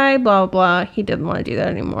outdoor guy, blah, blah, blah. He didn't want to do that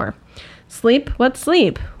anymore. Sleep? What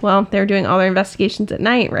sleep? Well, they're doing all their investigations at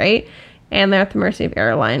night, right? And they're at the mercy of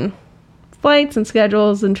airline flights and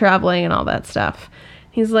schedules and traveling and all that stuff.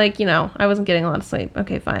 He's like, I wasn't getting a lot of sleep.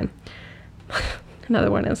 Okay, fine.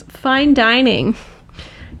 Another one is fine dining.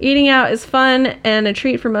 Eating out is fun and a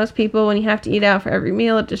treat for most people. When you have to eat out for every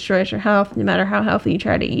meal, it destroys your health. No matter how healthy you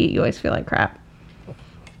try to eat, you always feel like crap.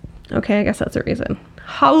 Okay, I guess that's a reason.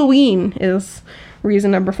 Halloween is reason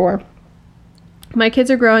number 4. My kids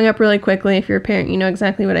are growing up really quickly. If you're a parent, you know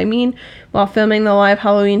exactly what I mean. While filming the live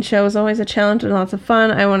Halloween show is always a challenge and lots of fun,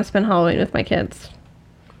 I want to spend Halloween with my kids.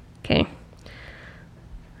 Okay.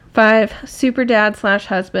 5, super dad /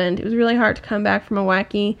 husband. It was really hard to come back from a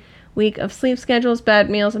wacky week of sleep schedules, bad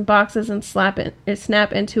meals, and boxes and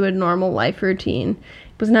snap into a normal life routine.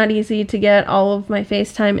 It was not easy to get all of my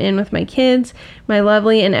FaceTime in with my kids, my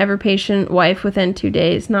lovely and ever-patient wife within 2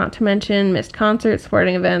 days, not to mention missed concerts,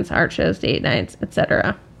 sporting events, art shows, date nights,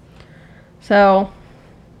 etc. So,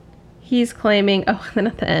 he's claiming, and then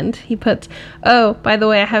at the end, he puts, by the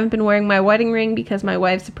way, I haven't been wearing my wedding ring because my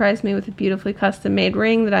wife surprised me with a beautifully custom-made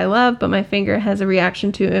ring that I love, but my finger has a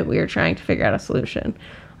reaction to it. We are trying to figure out a solution.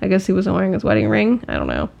 I guess he wasn't wearing his wedding ring. I don't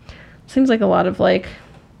know. Seems like a lot of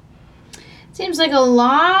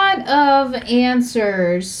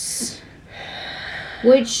answers.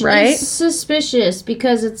 Which is suspicious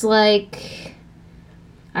because it's like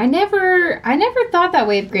I never thought that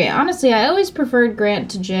way of Grant. Honestly, I always preferred Grant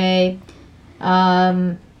to Jay.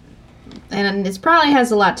 And this probably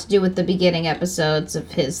has a lot to do with the beginning episodes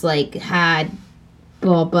of his, like, had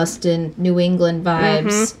ball bustin' New England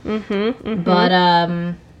vibes.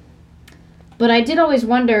 But I did always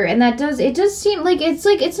wonder, and it does seem like it's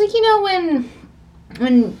like you know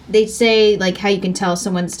when they say, like, how you can tell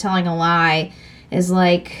someone's telling a lie is,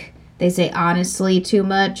 like, they say honestly too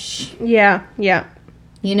much. Yeah.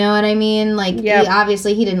 You know what I mean? Like,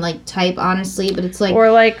 obviously he didn't, like, type honestly, but it's like...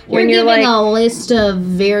 Or, like, when you're giving like... a list of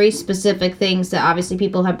very specific things that obviously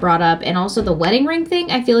people have brought up. And also the wedding ring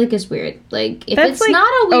thing, I feel like is weird. Like, if it's like not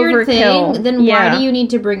a weird overkill. thing, then why do you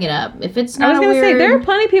need to bring it up? If it's not I was going to say, there are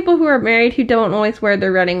plenty of people who are married who don't always wear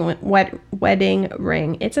their wedding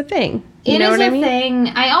ring. It's a thing. You know what I mean? It is a thing.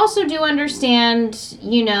 I also do understand,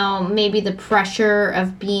 you know, maybe the pressure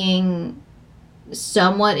of being...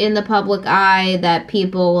 somewhat in the public eye, that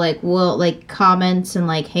people like will like comments and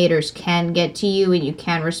like haters can get to you and you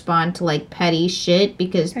can respond to like petty shit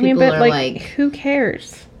because people are like who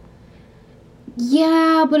cares?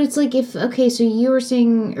 Yeah, but it's like so you were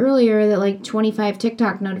saying earlier that like 25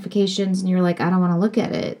 TikTok notifications and you're like, I don't want to look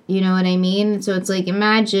at it. You know what I mean? So it's like,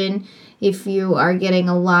 imagine if you are getting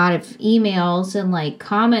a lot of emails and like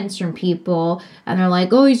comments from people and they're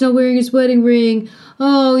like, oh, he's not wearing his wedding ring.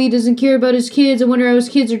 Oh, he doesn't care about his kids. I wonder how his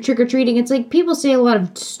kids are trick-or-treating. It's like people say a lot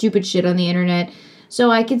of stupid shit on the internet. So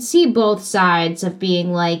I could see both sides of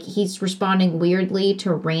being like he's responding weirdly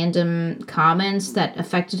to random comments that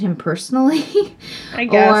affected him personally. I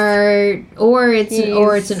guess. Or it's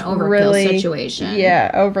an overkill situation.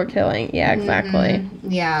 Yeah, overkilling. Yeah, exactly.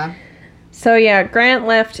 Yeah. So yeah, Grant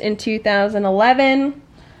left in 2011.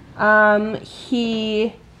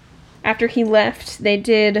 After he left, they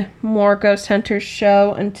did more Ghost Hunters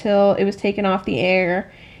show until it was taken off the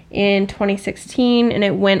air in 2016, and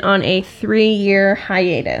it went on a 3-year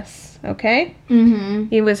hiatus. Okay? Mm-hmm.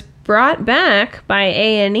 He was brought back by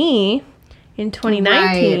A&E in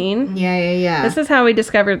 2019. Right. Yeah. This is how we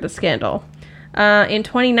discovered the scandal. In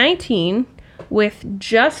 2019, with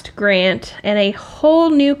just Grant and a whole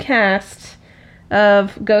new cast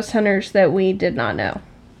of Ghost Hunters that we did not know.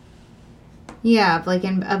 Yeah, like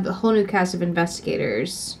a whole new cast of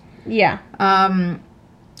investigators. Yeah.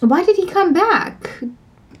 Why did he come back?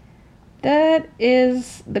 That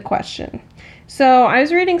is the question. So I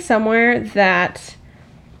was reading somewhere that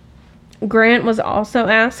Grant was also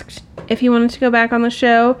asked if he wanted to go back on the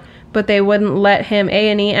show, but they wouldn't let him.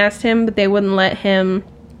 A&E asked him, but they wouldn't let them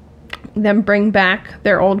bring back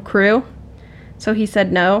their old crew. So he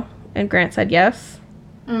said no, and Grant said yes.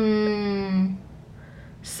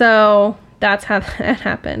 So that's how that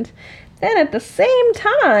happened. Then at the same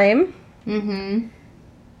time,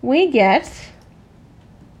 we get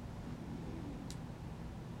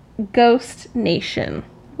Ghost Nation.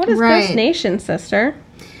 What is Ghost Nation, sister?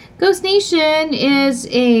 Ghost Nation is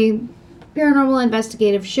a paranormal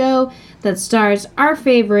investigative show that stars our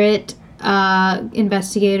favorite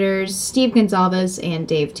investigators, Steve Gonzalez and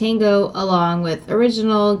Dave Tango, along with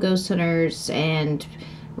original Ghost Hunters and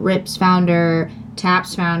RIP's founder,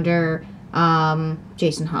 TAP's founder,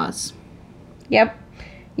 Jason Hawes. Yep.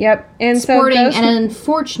 And sporting an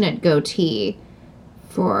unfortunate goatee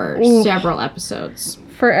for several episodes.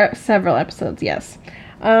 For several episodes, yes.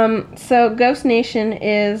 So Ghost Nation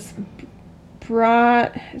is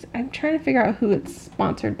brought... I'm trying to figure out who it's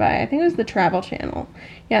sponsored by. I think it was the Travel Channel.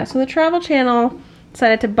 Yeah, so the Travel Channel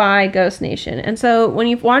decided to buy Ghost Nation. And so when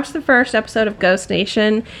you've watched the first episode of Ghost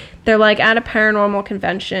Nation, they're like at a paranormal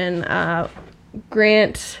convention.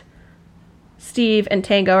 Grant, Steve, and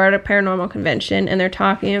Tango are at a paranormal convention, and they're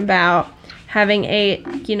talking about having a,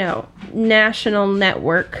 national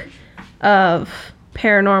network of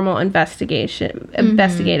paranormal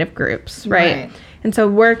investigative groups, right? And so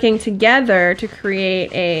working together to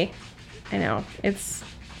create it's...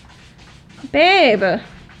 Babe!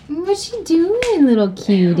 What's she doing, little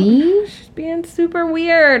cutie? She's being super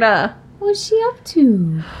weird. What's she up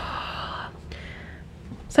to?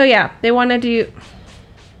 So yeah, they want to do...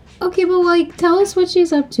 Okay, but tell us what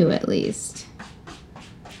she's up to at least.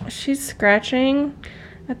 She's scratching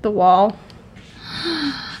at the wall.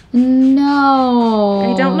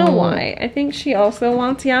 No. I don't know why. I think she also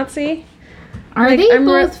wants Yahtzee. Are they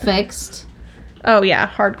both fixed? Oh yeah,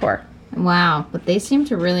 hardcore. Wow, but they seem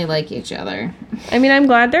to really like each other. I mean, I'm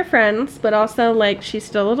glad they're friends, but also, she's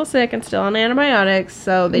still a little sick and still on antibiotics,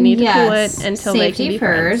 so they need to cool it until they can be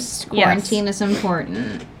first. friends. Quarantine is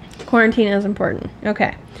important. Quarantine is important.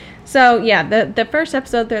 Okay. So, yeah, the first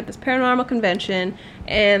episode, they're at this paranormal convention,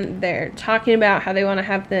 and they're talking about how they want to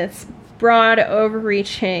have this broad,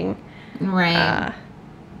 overreaching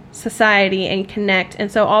society and connect.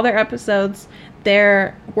 And so all their episodes,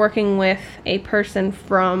 they're working with a person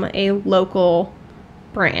from a local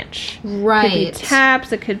branch. Right. It could be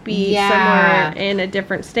TAPS, it could be somewhere in a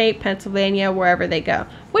different state, Pennsylvania, wherever they go,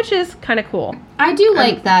 which is kind of cool. I do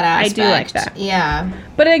like that aspect. I do like that. Yeah.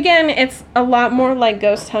 But again, it's a lot more like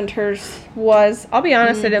Ghost Hunters was. I'll be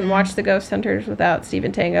honest, I didn't watch the Ghost Hunters without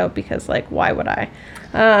Stephen Tango because, like, why would I?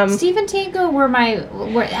 Stephen Tango were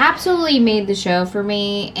absolutely made the show for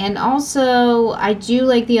me, and also I do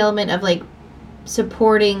like the element of like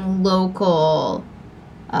supporting local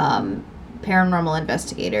paranormal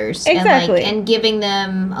investigators. Exactly. And giving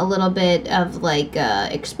them a little bit of like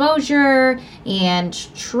exposure and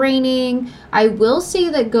training. I will say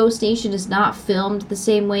that Ghost Nation is not filmed the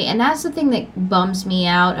same way, and that's the thing that bums me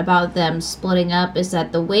out about them splitting up, is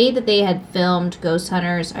that the way that they had filmed Ghost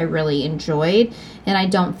Hunters I really enjoyed, and I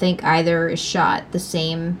don't think either is shot the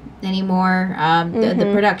same anymore. The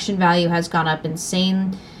production value has gone up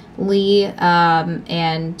insanely,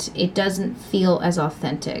 and it doesn't feel as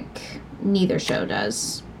authentic. Neither show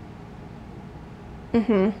does.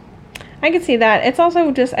 I can see that. It's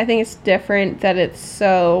also just, I think it's different that it's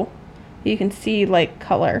so, you can see, like,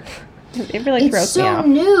 color. It really throws me off.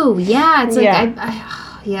 It's so new. Yeah, it's like,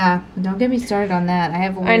 yeah, don't get me started on that. I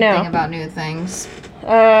have a weird thing about new things.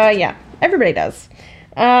 Yeah, everybody does.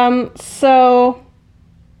 So,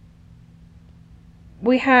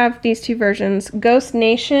 we have these two versions. Ghost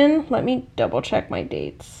Nation, let me double check my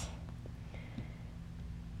dates.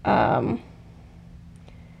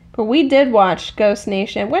 But we did watch Ghost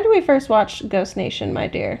Nation. When did we first watch Ghost Nation, my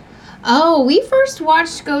dear? Oh, we first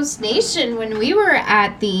watched Ghost Nation when we were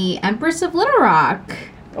at the Empress of Little Rock.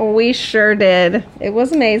 We sure did. It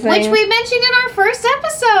was amazing. Which we mentioned in our first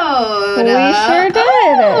episode. We sure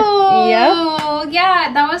did. Oh,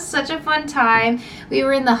 yeah, that was such a fun time. We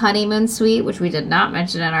were in the honeymoon suite, which we did not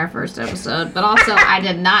mention in our first episode, but also I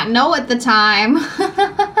did not know at the time.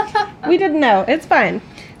 We didn't know. It's fine.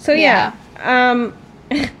 So yeah.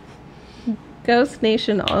 Ghost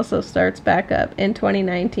Nation also starts back up in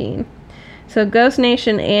 2019. So Ghost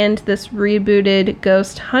Nation and this rebooted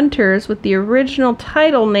Ghost Hunters with the original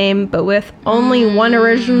title name, but with only one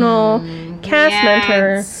original cast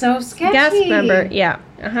member. It's so sketchy. Guest member. Yeah.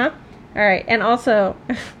 All right. And also,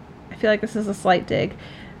 I feel like this is a slight dig.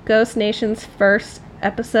 Ghost Nation's first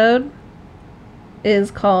episode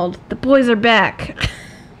is called "The Boys Are Back."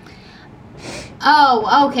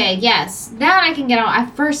 Oh, okay, yes. That I can get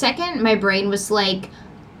on. For a second, my brain was like,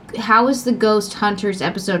 how is the Ghost Hunters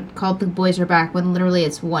episode called "The Boys Are Back" when literally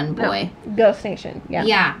it's one boy? No, Ghost Nation, yeah.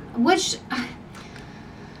 Yeah, which...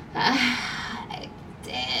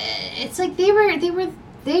 it's like they were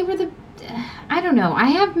the... I don't know. I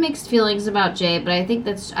have mixed feelings about Jay, but I think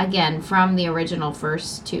that's, again, from the original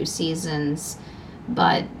first two seasons.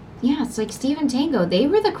 But... yeah, it's like Stephen Tango. They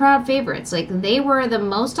were the crowd favorites. Like, they were the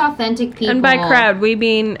most authentic people. And by crowd, we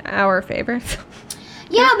mean our favorites.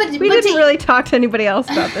 Yeah, but... we didn't really talk to anybody else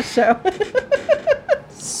about this show.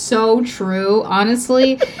 So true,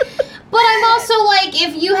 honestly. But I'm also like,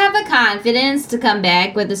 if you have the confidence to come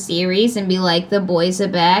back with a series and be like, "The boys are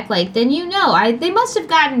back," like, then you know. They must have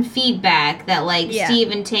gotten feedback that, like,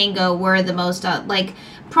 Steve and Tango were the most,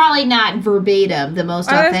 probably not verbatim, the most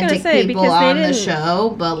authentic people on the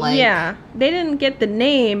show, but, like... yeah, they didn't get the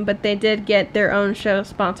name, but they did get their own show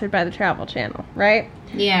sponsored by the Travel Channel, right?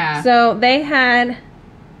 Yeah. So they had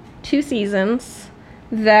 2 seasons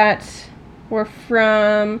that were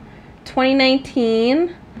from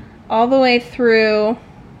 2019 all the way through...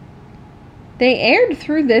 they aired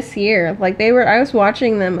through this year. Like, I was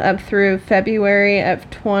watching them up through February of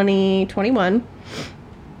 2021.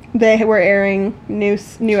 They were airing new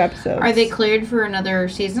episodes. Are they cleared for another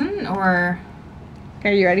season, or...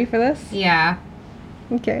 are you ready for this? Yeah.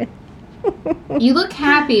 Okay. You look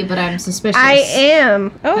happy, but I'm suspicious. I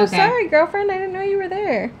am. Oh, okay. Sorry, girlfriend. I didn't know you were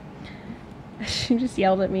there. She just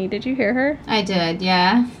yelled at me. Did you hear her? I did,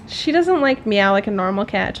 yeah. She doesn't, like, meow like a normal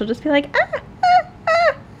cat. She'll just be like, ah, ah,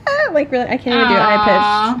 ah, ah. Like, really, I can't even do it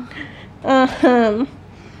high-pitched.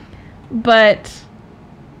 But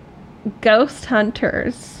Ghost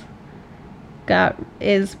Hunters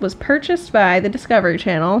was purchased by the Discovery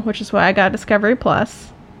Channel, which is why I got Discovery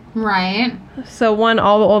Plus. Right. So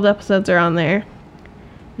all the old episodes are on there.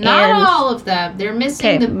 Not all of them. They're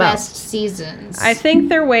missing the best seasons. I think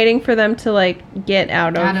they're waiting for them to, like, get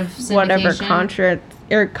out of whatever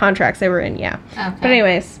contracts they were in. Yeah. Okay. But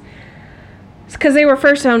anyways, because they were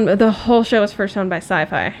first owned. The whole show was first owned by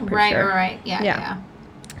Sci-Fi. Right. Yeah.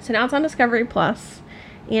 So now it's on Discovery Plus.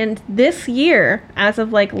 And this year, as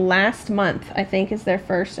of, like, last month, I think is their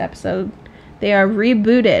first episode, they are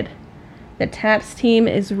rebooted The TAPS team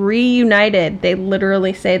is reunited. They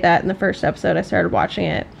literally say that in the first episode I started watching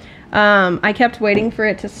it. I kept waiting for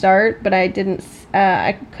it to start, but I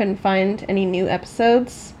couldn't find any new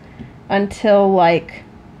episodes until, like,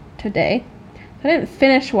 today. I didn't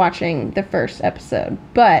finish watching the first episode,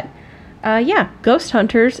 but, yeah, Ghost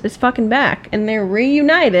Hunters is fucking back, and they're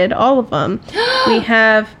reunited, all of them. We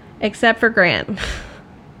have, except for Grant.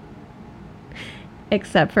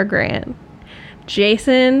 Except for Grant.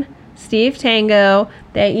 Jason, Steve Tango,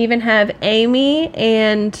 they even have Amy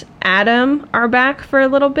and Adam are back for a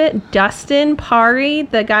little bit. Dustin Pari,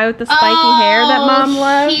 the guy with the spiky hair that Mom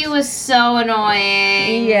loved. He was so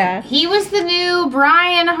annoying. Yeah. He was the new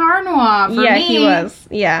Brian Harnois for me. Yeah, he was.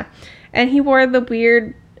 Yeah. And he wore the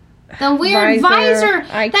weird visor.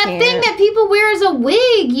 That thing that people wear as a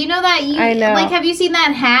wig. You know that? I know. Like, have you seen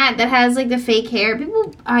that hat that has, like, the fake hair?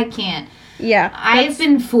 I can't. Yeah. I've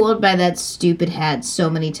been fooled by that stupid hat so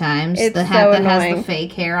many times. It's the hat so that annoying. has the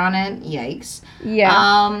fake hair on it. Yikes.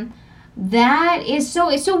 Yeah. That is so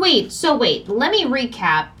wait. Let me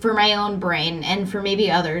recap for my own brain and for maybe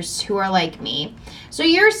others who are like me. So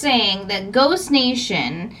you're saying that Ghost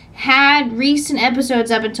Nation had recent episodes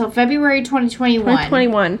up until February 2021.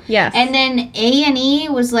 2021, yes. And then A&E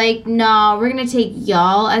was like, no, we're going to take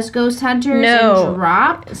y'all as Ghost Hunters and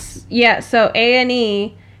drop? Yeah, so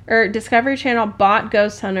A&E... or Discovery Channel bought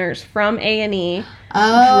Ghost Hunters from A&E.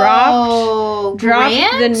 Oh, dropped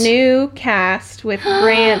the new cast with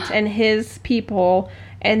Grant and his people,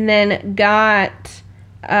 and then got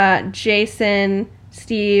Jason,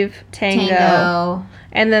 Steve, Tango.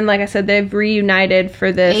 And then, like I said, they've reunited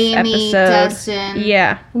for this Amy, episode. Dustin.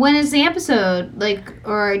 Yeah. When is the episode? Like,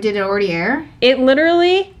 or did it already air? It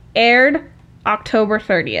literally aired October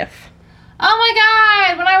 30th. Oh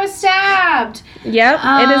my god, when I was stabbed. Yep,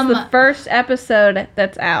 it is the first episode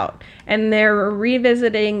that's out. And they're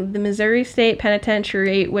revisiting the Missouri State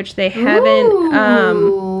Penitentiary, which they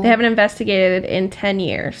haven't investigated in 10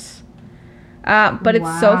 years. But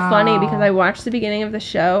it's so funny because I watched the beginning of the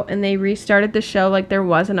show and they restarted the show like there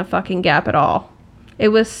wasn't a fucking gap at all. It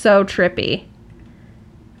was so trippy.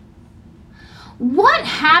 What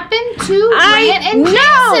happened to Grant and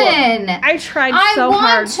Jason? I tried so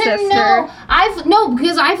hard, sister.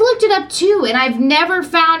 Because I've looked it up too, and I've never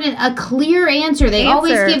found a clear answer. They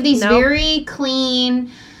always give these very clean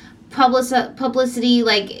publicity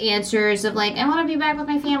like answers of like, I want to be back with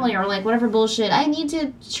my family, or like whatever bullshit. I need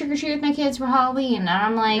to trick or treat with my kids for Halloween, and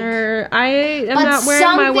I'm like, I am not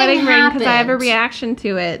wearing my wedding ring because I have a reaction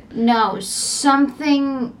to it. No,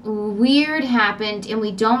 something weird happened, and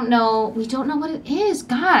we don't know what it is.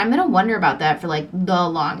 God, I'm gonna wonder about that for like the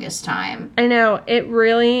longest time. I know, it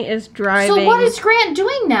really is driving. So what is Grant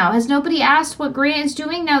doing now? Has nobody asked what Grant is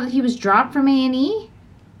doing now that he was dropped from A&E?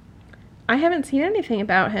 I haven't seen anything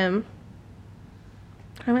about him.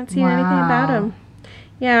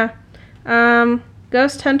 Yeah.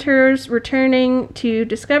 Ghost Hunters returning to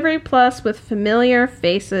Discovery Plus with familiar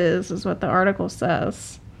faces is what the article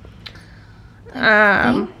says.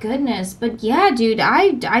 Thank goodness. But yeah, dude,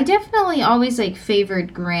 I definitely always like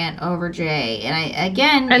favored Grant over Jay.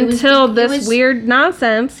 And until this weird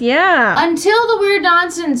nonsense, yeah. Until the weird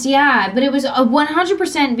nonsense, yeah. But it was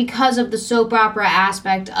 100% because of the soap opera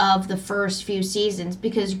aspect of the first few seasons.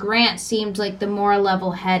 Because Grant seemed like the more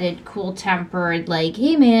level-headed, cool-tempered, like,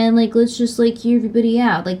 hey man, like let's just like hear everybody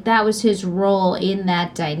out. Like that was his role in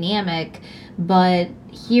that dynamic. But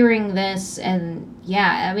hearing this and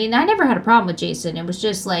yeah, I mean, I never had a problem with Jason. It was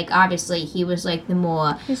just like, obviously, he was like the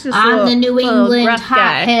more, I'm the New England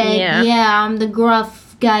hothead. Yeah, I'm the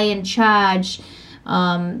gruff guy in charge.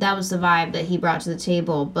 That was the vibe that he brought to the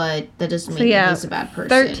table, but that doesn't mean that he's a bad person.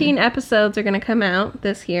 13 episodes are going to come out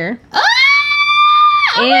this year. Ah!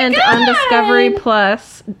 Oh and on Discovery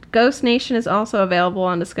Plus, Ghost Nation is also available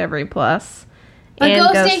on Discovery Plus. But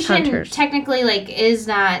Ghost Nation technically, like, is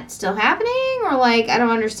that still happening? Or, like, I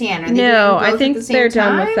don't understand. Are they doing both I think at the they're same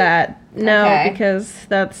time? done with that. No, because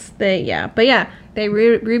that's But yeah, they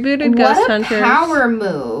rebooted Ghost Hunters. What a power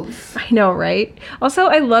move. I know, right? Also,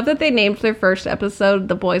 I love that they named their first episode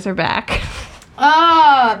The Boys Are Back.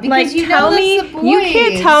 Oh, because like, you know that's the boys. You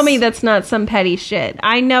can't tell me that's not some petty shit.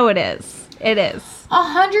 I know it is. It is.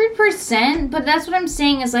 100%, but that's what I'm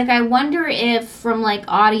saying is, like, I wonder if from, like,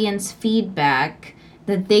 audience feedback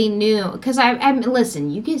that they knew, because I'm listen,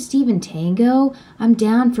 you get Steve and Tango, I'm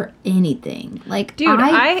down for anything. Like, dude,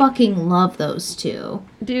 I fucking love those two.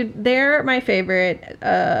 Dude, they're my favorite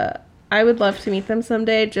I would love to meet them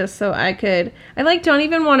someday just so I could... I, like, don't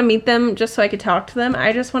even want to meet them just so I could talk to them.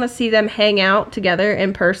 I just want to see them hang out together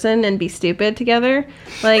in person and be stupid together.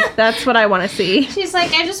 Like, that's what I want to see. She's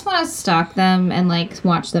like, I just want to stalk them and, like,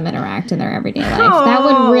 watch them interact in their everyday life. Oh. That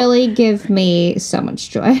would really give me so much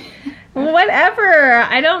joy. Whatever.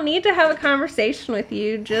 I don't need to have a conversation with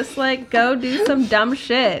you. Just, like, go do some dumb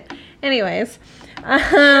shit. Anyways...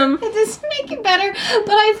 It doesn't make it better,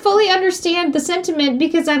 but I fully understand the sentiment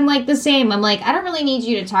because I'm like the same. I'm like, I don't really need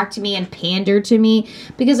you to talk to me and pander to me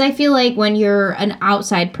because I feel like when you're an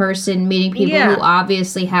outside person meeting people who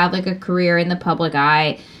obviously have like a career in the public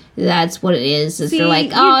eye, that's what it is. Is they're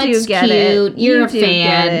like, oh, it's cute. You're a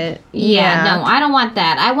fan. Yeah, no, I don't want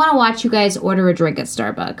that. I want to watch you guys order a drink at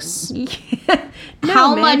Starbucks. Yeah. No,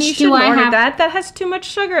 how man, much do I have? That has too much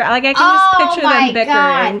sugar. Like I can just picture them bickering.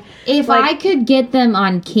 God. If like, I could get them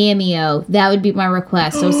on Cameo, that would be my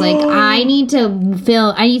request. So I was like, I need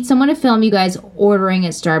someone to film you guys ordering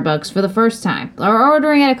at Starbucks for the first time, or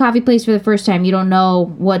ordering at a coffee place for the first time. You don't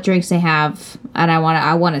know what drinks they have, and I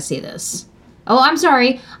want to see this. Oh, I'm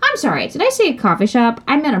sorry. Did I say a coffee shop?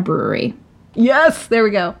 I meant a brewery. Yes, there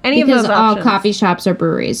we go. Because all coffee shops are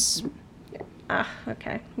breweries.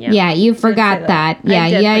 Okay. Yeah, you forgot that. Yeah.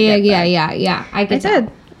 I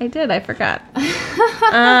did. I forgot.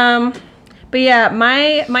 But yeah,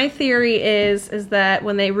 my theory is that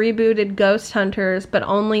when they rebooted Ghost Hunters, but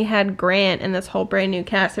only had Grant and this whole brand new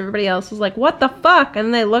cast, everybody else was like, "What the fuck?"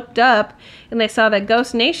 And they looked up and they saw that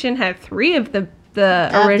Ghost Nation had 3 of the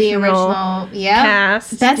original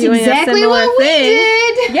cast. That's doing exactly what we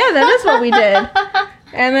did. Yeah, that is what we did.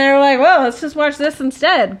 And they were like, "Well, let's just watch this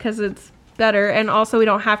instead because it's better, and also we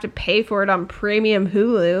don't have to pay for it on premium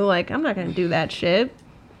Hulu." Like, I'm not gonna do that shit.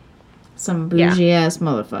 Some bougie ass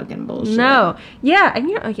motherfucking bullshit. No, yeah, and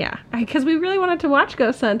because we really wanted to watch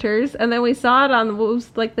Ghost Hunters, and then we saw it on the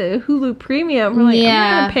Hulu Premium. We're like, I'm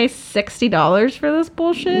not gonna pay $60 for this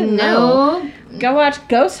bullshit. No. Go watch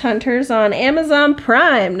Ghost Hunters on Amazon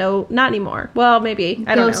Prime. No, not anymore. Well, maybe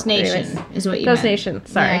I don't know. Ghost Nation is what you Ghost meant. Nation.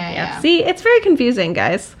 Sorry. Yeah. See, it's very confusing,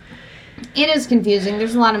 guys. It is confusing.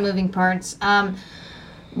 There's a lot of moving parts.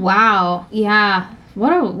 Wow. Yeah.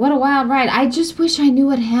 What a wild ride. I just wish I knew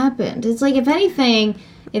what happened. It's like, if anything,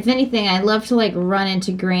 I'd love to like run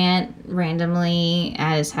into Grant randomly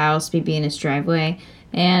at his house, maybe in his driveway.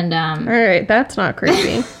 And all right, that's not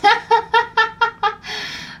creepy.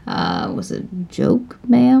 Was it a joke,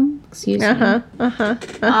 ma'am? Excuse me.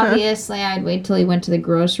 Obviously, I'd wait till he went to the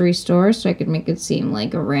grocery store so I could make it seem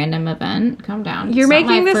like a random event. Calm down. You're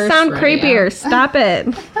making this sound creepier. Stop it.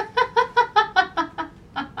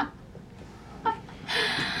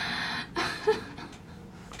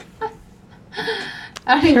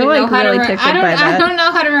 I don't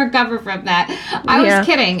know how to recover from that. I was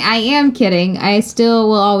kidding. I am kidding. I still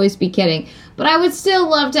will always be kidding. But I would still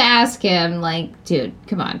love to ask him, like, dude,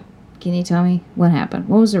 come on. Can you tell me what happened?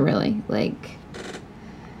 What was it really? Like,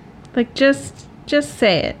 just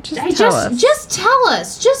say it. Just tell us. Just tell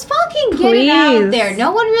us. Just fucking get it out there.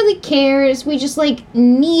 No one really cares. We just, like,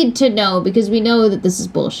 need to know because we know that this is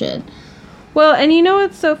bullshit. Well, and you know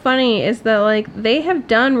what's so funny is that, like, they have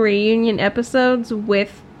done reunion episodes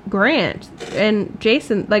with Grant and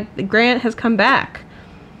Jason. Like, Grant has come back.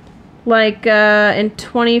 Like, in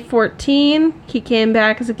 2014, he came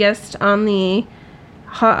back as a guest on the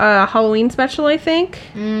Halloween special, I think.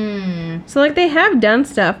 So, like, they have done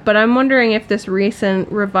stuff, but I'm wondering if this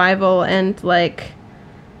recent revival and, like,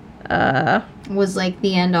 was, like,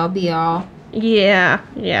 the end-all, be-all. Yeah.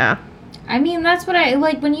 I mean, that's what I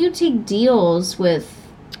like when you take deals with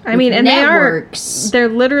and networks. They're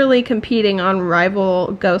literally competing on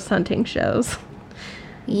rival ghost hunting shows.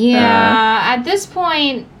 Yeah, at this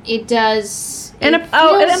point, it does. And I'm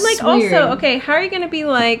like, weird. Also, okay, how are you going to be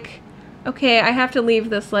like, okay, I have to leave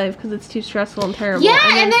this life because it's too stressful and terrible. Yeah,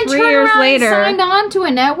 and then 3 years later, signed on to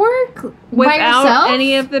a network without by yourself?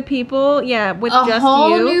 Any of the people. Yeah, with a just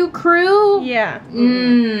whole you. New crew. Yeah.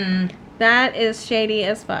 That is shady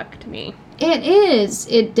as fuck to me. It is.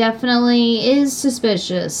 It definitely is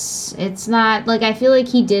suspicious. It's not, like, I feel like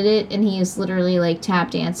he did it and he is literally, like,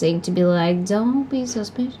 tap dancing to be like, don't be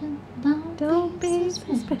suspicious. Don't be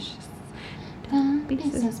suspicious. Don't be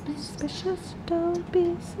suspicious. Don't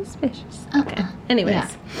be suspicious. Okay.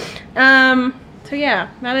 Anyways. Yeah. So, yeah,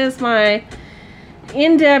 that is my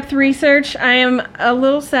in-depth research. I am a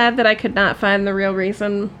little sad that I could not find the real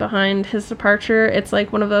reason behind his departure. It's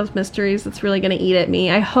like one of those mysteries that's really going to eat at me.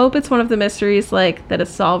 I hope it's one of the mysteries like that is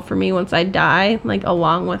solved for me once I die, like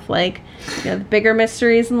along with like, you know, the bigger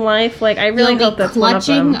mysteries in life. Like I really hope that's one of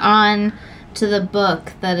them. Clutching on to the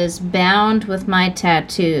book that is bound with my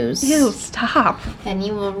tattoos. Ew, stop. And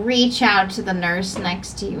you will reach out to the nurse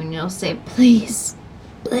next to you and you'll say, please,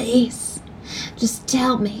 just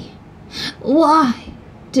tell me, why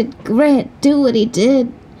did Grant do what he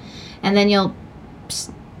did? And then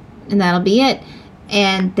and that'll be it.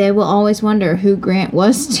 And they will always wonder who Grant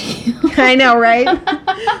was to you. I know, right?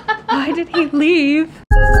 Why did he leave?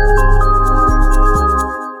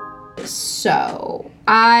 So,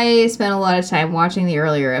 I spent a lot of time watching the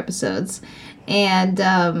earlier episodes. And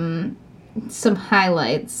some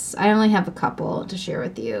highlights. I only have a couple to share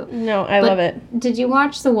with you. No, I love it. Did you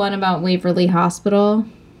watch the one about Waverly Hospital?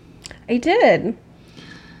 I did.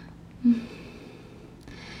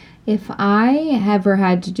 If I ever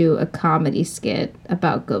had to do a comedy skit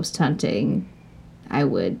about ghost hunting, I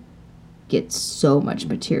would get so much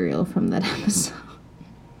material from that episode.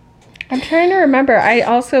 I'm trying to remember. I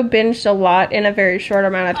also binged a lot in a very short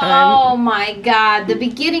amount of time. Oh my god, the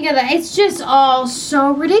beginning of that, it's just all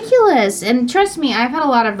so ridiculous. And trust me, I've had a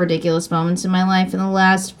lot of ridiculous moments in my life in the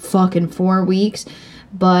last fucking 4 weeks.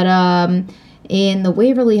 But, in the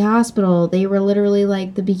Waverly Hospital, they were literally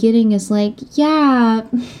like, the beginning is like, yeah,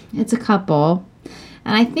 it's a couple.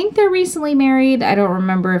 And I think they're recently married. I don't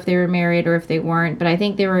remember if they were married or if they weren't, but I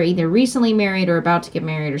think they were either recently married or about to get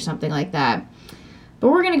married or something like that.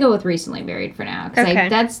 But we're going to go with recently married for now. Because okay.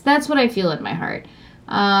 That's what I feel in my heart.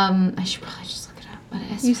 I should probably just look it up.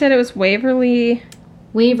 But You said it was Waverly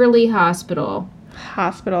Hospital.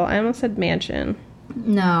 I almost said mansion.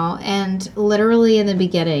 No, and literally in the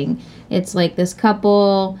beginning, it's like this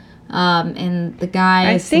couple, and the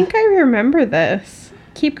guy. I think I remember this.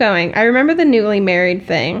 Keep going. I remember the newly married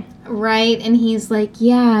thing. Right, and he's like,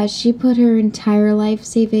 yeah, she put her entire life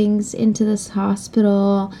savings into this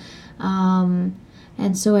hospital, and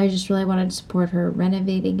so I just really wanted to support her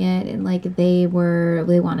renovating it, and like they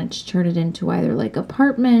wanted to turn it into either like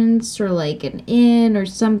apartments or like an inn or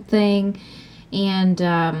something. And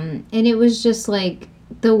it was just like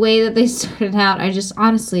the way that they started out. I just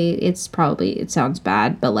honestly, it sounds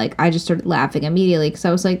bad, but like I just started laughing immediately because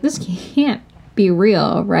I was like, this can't be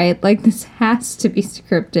real, right? Like this has to be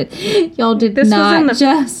scripted. Y'all did this not was in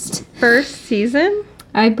the first season.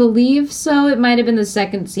 I believe so. It might have been the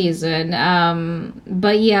second season.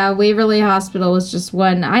 But yeah, Waverly Hospital was just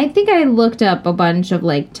one. I think I looked up a bunch of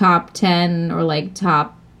like top 10 or like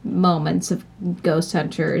top moments of ghost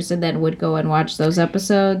hunters and then would go and watch those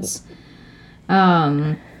episodes.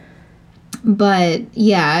 But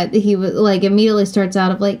yeah, he was like immediately starts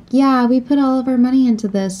out of like, yeah, we put all of our money into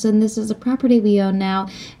this and this is a property we own now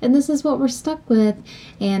and this is what we're stuck with.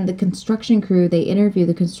 And the construction crew, they interview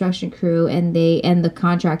the construction crew and the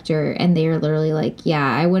contractor, and they are literally like,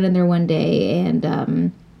 yeah, I went in there one day and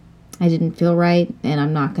I didn't feel right, and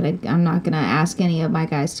I'm not gonna ask any of my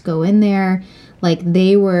guys to go in there. Like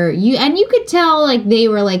they were, you could tell like they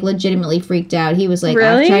were like legitimately freaked out. He was like,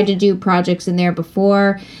 really? I've tried to do projects in there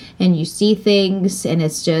before, and you see things, and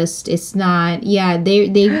it's not. Yeah, they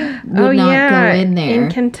would not go in there.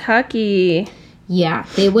 In Kentucky. Yeah,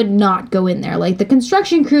 they would not go in there. Like, the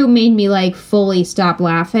construction crew made me, like, fully stop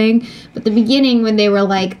laughing. But the beginning, when they were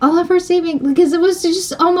like, all of our savings, because it was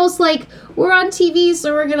just almost like, we're on TV,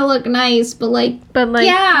 so we're gonna look nice. But, like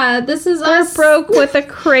yeah, this is we're us. broke with a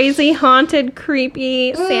crazy, haunted,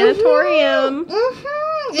 creepy sanatorium.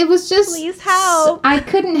 Mm-hmm. It was just... Please help. I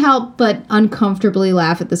couldn't help but uncomfortably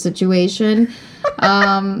laugh at the situation.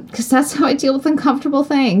 Because that's how I deal with uncomfortable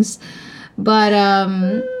things. But,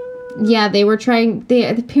 yeah, they were trying...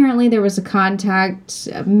 apparently there was a contact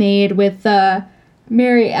made with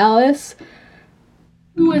Mary Alice,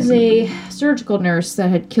 who was a surgical nurse that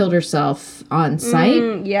had killed herself on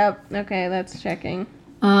site. Yep. Okay, that's checking.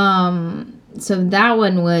 So that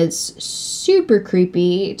one was super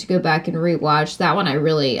creepy to go back and rewatch. That one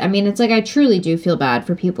it's like I truly do feel bad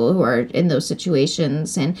for people who are in those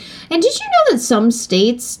situations. And did you know that some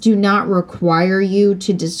states do not require you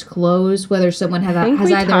to disclose whether someone has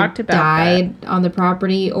either died on the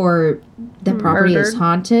property or the property is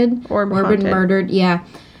haunted or been murdered? Yeah.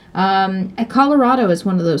 Colorado is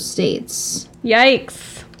one of those states.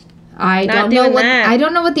 Yikes. I don't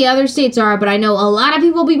know what the other states are, but I know a lot of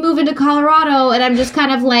people be moving to Colorado, and I'm just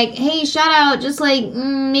kind of like, hey, shout out, just like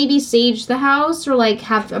maybe sage the house or like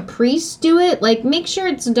have a priest do it. Like, make sure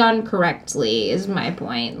it's done correctly is my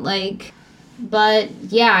point. Like, but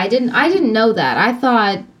yeah, I didn't know that. I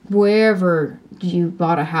thought wherever you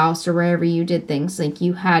bought a house or wherever you did things, like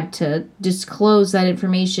you had to disclose that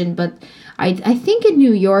information. But I think in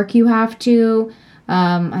New York you have to.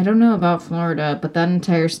 I don't know about Florida, but that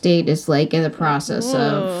entire state is like in the process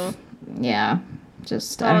of,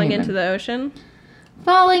 just falling into the ocean.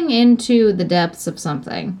 falling into the depths of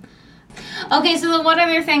something. Okay, so the one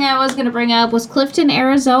other thing I was going to bring up was Clifton,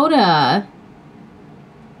 Arizona.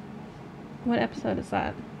 What episode is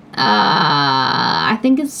that? I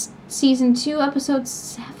think it's season 2, episode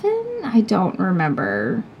 7. I don't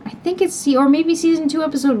remember. I think it's or maybe season 2,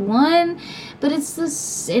 episode 1. But it's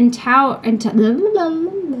this it's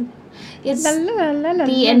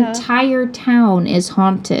the entire town is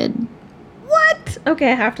haunted. What?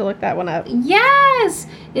 Okay, I have to look that one up. Yes,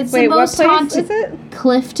 it's the most haunted. Is it?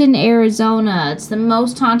 Clifton, Arizona. It's the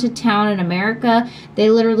most haunted town in America. They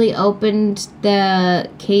literally opened the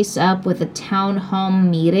case up with a town hall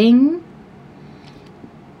meeting.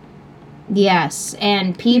 Yes,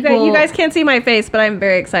 and people. You guys can't see my face, but I'm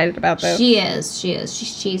very excited about this. She is. She's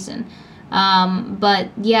cheesing. But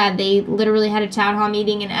yeah, they literally had a town hall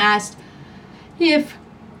meeting and asked if.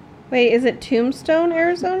 Wait, is it Tombstone,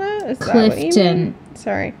 Arizona? Is Clifton. That what you mean?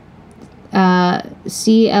 Sorry.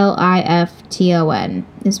 Clifton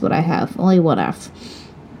is what I have. Only one F.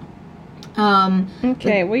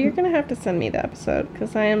 Okay, well, you're going to have to send me the episode,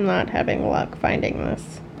 because I am not having luck finding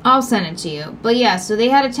this. I'll send it to you. But yeah, so they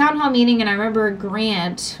had a town hall meeting, and I remember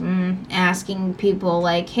Grant asking people,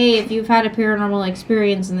 like, hey, if you've had a paranormal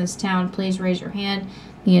experience in this town, please raise your hand.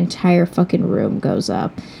 The entire fucking room goes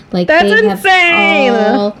up. Like, that's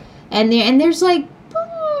insane! And there's like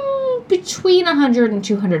between 100 and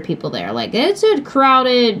 200 people there. Like, it's a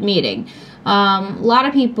crowded meeting. A lot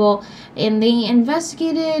of people. And they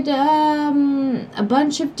investigated a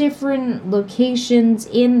bunch of different locations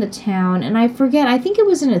in the town. And I forget, I think it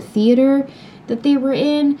was in a theater that they were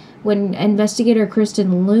in when investigator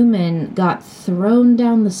Kristen Lumen got thrown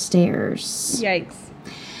down the stairs. Yikes.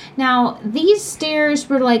 Now, these stairs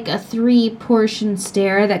were like a 3-portion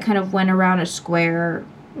stair that kind of went around a square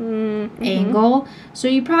angle. So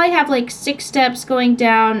you probably have like 6 steps going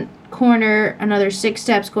down, corner, another 6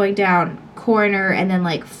 steps going down, corner, and then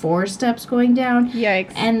like 4 steps going down.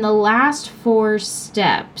 Yikes. And the last 4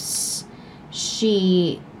 steps,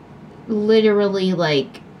 she literally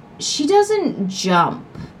like, she doesn't jump,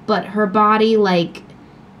 but her body like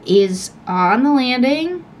is on the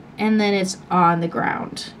landing and then it's on the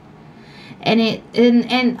ground.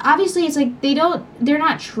 And obviously it's like they're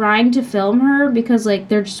not trying to film her because like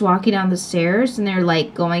they're just walking down the stairs and they're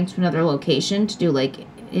like going to another location to do like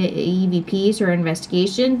EVPs or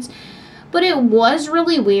investigations. But it was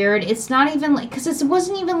really weird. It's not even like, because it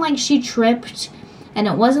wasn't even like she tripped, and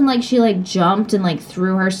it wasn't like she like jumped and like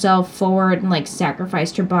threw herself forward and like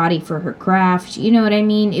sacrificed her body for her craft. You know what I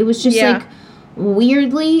mean? It was just like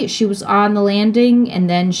weirdly she was on the landing and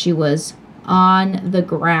then she was on the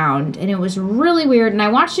ground, and it was really weird. And I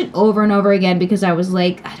watched it over and over again because I was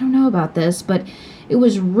like, I don't know about this, but it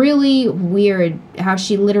was really weird how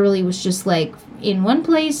she literally was just like in one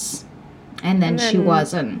place and then she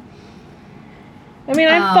wasn't. I mean,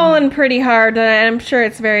 I've fallen pretty hard, and I'm sure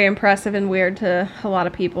it's very impressive and weird to a lot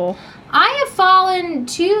of people. I have fallen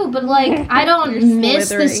too, but like I don't miss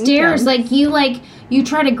the stairs. Like you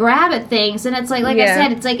try to grab at things, and it's like I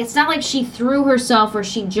said, it's like it's not like she threw herself or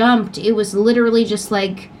she jumped. It was literally just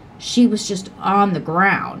like she was just on the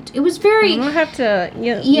ground. It was very. I'll have to.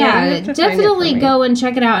 Definitely go and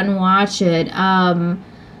check it out and watch it.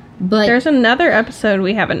 But there's another episode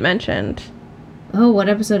we haven't mentioned. Oh, what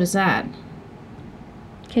episode is that?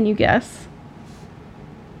 Can you guess?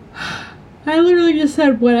 I literally just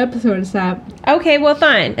said, what episode is that? Okay, well,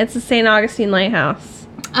 fine. It's the St. Augustine Lighthouse.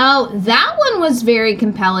 Oh, that one was very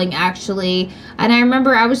compelling, actually. And I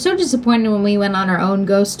remember I was so disappointed when we went on our own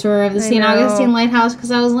ghost tour of the St. Augustine Lighthouse,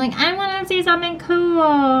 because I was like, I want to see something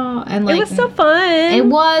cool. And like, it was so fun. It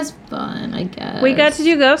was fun, I guess. We got to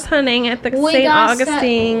do ghost hunting at the St.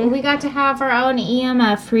 Augustine. We got to have our own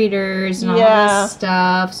EMF readers and all this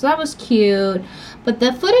stuff. So that was cute. But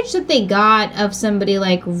the footage that they got of somebody,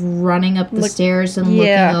 like, running up the stairs and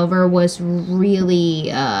looking over was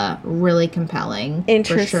really, really compelling.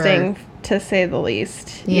 Interesting, to say the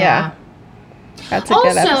least. Yeah. That's a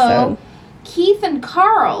good episode. Also, Keith and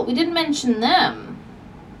Carl, we didn't mention them.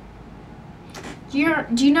 Do you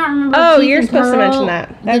not remember Keith and you're supposed Carl, to mention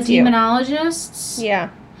that. That's the demonologists?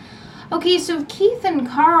 Yeah. Okay, so Keith and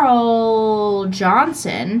Carl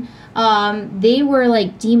Johnson... they were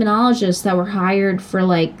like demonologists that were hired for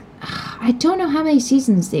like, I don't know how many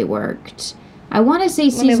seasons they worked. I want to say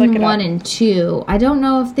season 1 and 2. I don't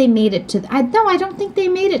know if they made it to, I don't think they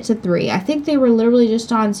made it to 3. I think they were literally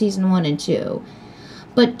just on season 1 and 2.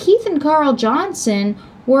 But Keith and Carl Johnson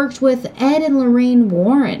worked with Ed and Lorraine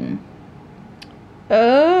Warren.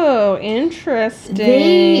 Oh, interesting.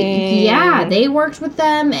 They worked with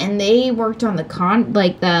them, and they worked on the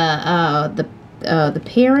the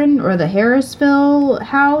Perrin or the Harrisville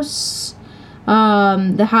house,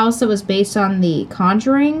 the house that was based on The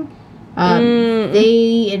Conjuring.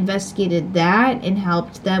 They investigated that and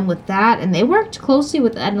helped them with that, and they worked closely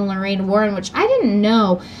with Ed and Lorraine Warren, which I didn't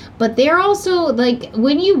know, but they're also, like,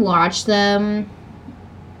 when you watch them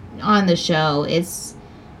on the show, it's...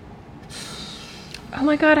 Oh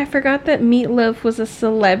my god, I forgot that Meatloaf was a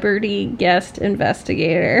celebrity guest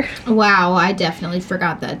investigator. Wow, I definitely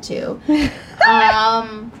forgot that too.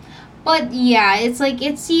 But yeah, it's like,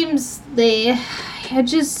 it seems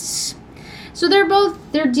so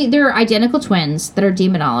they're identical twins that are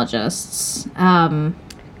demonologists.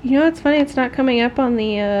 You know what's funny? It's not coming up on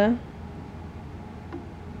the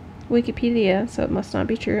Wikipedia, so it must not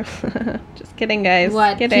be true. Just kidding, guys.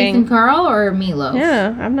 What, kidding. Keith and Carl or Meatloaf?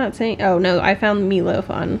 Yeah, I'm not saying... Oh, no, I found Meatloaf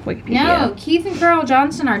on Wikipedia. No, Keith and Carl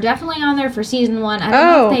Johnson are definitely on there for season 1. I don't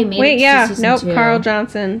know if they made it to season 2. Carl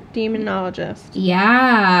Johnson, demonologist.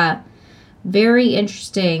 Yeah. Very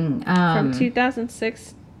interesting. From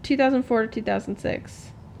 2004 to 2006.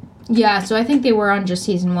 Yeah, so I think they were on just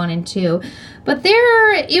season 1 and 2. But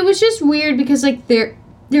it was just weird because, like, their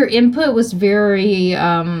input was very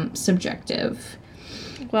subjective.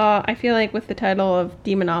 Well, I feel like with the title of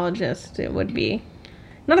demonologist, it would be...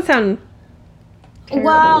 Not to sound terrible.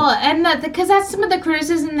 Well, and because that's some of the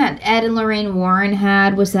criticism that Ed and Lorraine Warren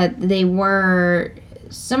had, was that they were...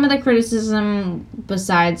 Some of the criticism,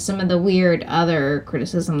 besides some of the weird other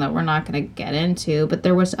criticism that we're not going to get into, but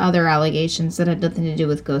there was other allegations that had nothing to do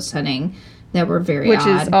with ghost hunting that were very odd.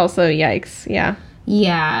 Which is also yikes, yeah.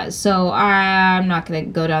 Yeah, so I'm not going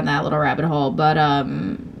to go down that little rabbit hole, but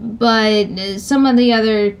some of the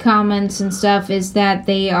other comments and stuff is that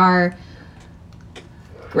they are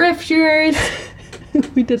grifters.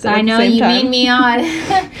 We did that I at know the same you time. made me on.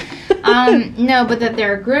 No, but that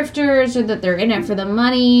they're grifters or that they're in it for the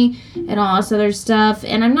money and all this other stuff.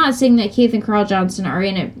 And I'm not saying that Keith and Carl Johnson are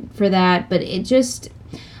in it for that, but it just...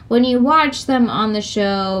 When you watch them on the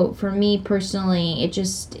show, for me personally,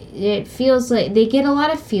 it feels like they get a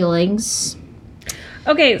lot of feelings.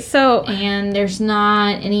 Okay, so... And there's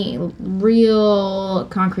not any real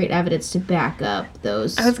concrete evidence to back up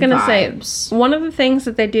those I was going to say, one of the things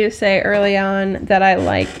that they do say early on that I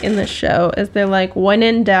like in the show is they're like, when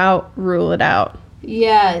in doubt, rule it out.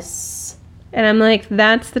 Yes. And I'm like,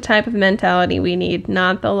 that's the type of mentality we need,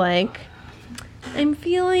 not the like... I'm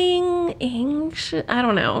feeling anxious. I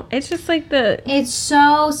don't know. It's just like It's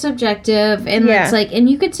so subjective, and it's like, and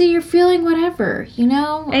you could say you're feeling whatever, you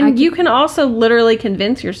know? And you can also literally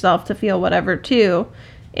convince yourself to feel whatever, too.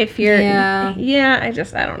 If you're... Yeah, I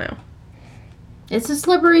don't know. It's a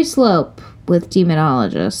slippery slope with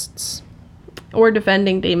demonologists. Or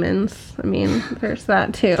defending demons. I mean, there's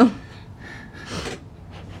that, too.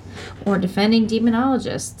 Or defending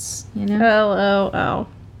demonologists, you know? LOL.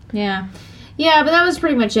 Yeah. Yeah, but that was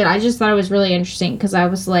pretty much it. I just thought it was really interesting because I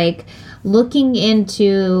was, like, looking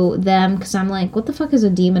into them because I'm like, what the fuck is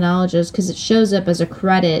a demonologist? Because it shows up as a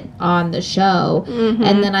credit on the show. Mm-hmm.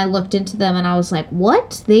 And then I looked into them and I was like,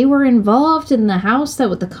 what? They were involved in the house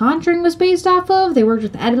that The Conjuring was based off of? They worked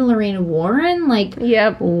with Ed and Lorraine Warren? Like,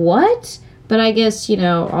 yep. What? But I guess, you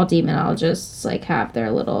know, all demonologists, like, have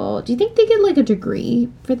their little... Do you think they get, like, a degree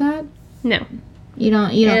for that? No. You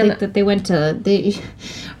don't think that they went to...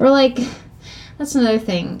 Or, like... That's another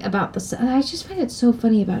thing about this. I just find it so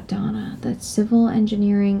funny about Donna. That's civil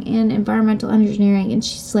engineering and environmental engineering. And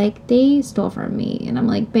she's like, they stole from me. And I'm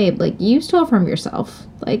like, babe, like, you stole from yourself.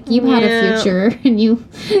 Like, you had a future and you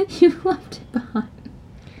left it behind.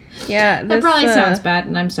 Yeah. That probably sounds bad,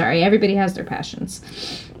 and I'm sorry. Everybody has their passions.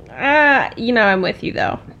 I'm with you,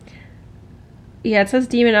 though. Yeah, it says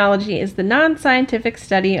demonology is the non-scientific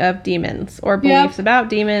study of demons or beliefs about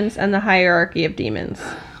demons and the hierarchy of demons.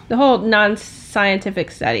 The whole non-scientific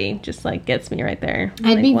study just, like, gets me right there.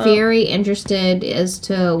 I'd be very interested as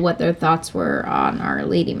to what their thoughts were on our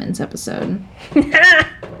Lady Demons episode.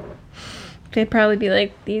 They'd probably be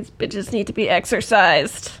like, these bitches need to be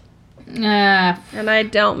exercised. And I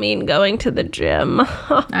don't mean going to the gym.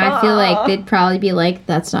 I feel like they'd probably be like,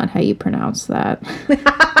 that's not how you pronounce that.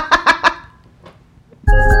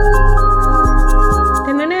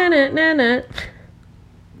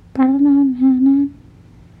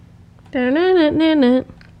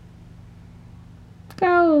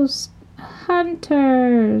 Ghost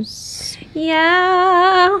hunters.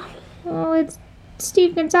 Yeah. Oh, it's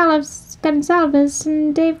Steve Gonsalves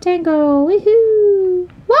and Dave Tango. Woohoo!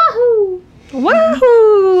 Wahoo!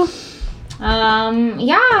 Woohoo!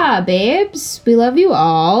 Yeah, babes, we love you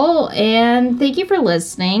all, and thank you for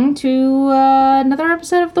listening to another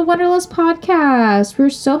episode of the Wonderlust podcast. We're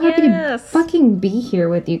so happy to fucking be here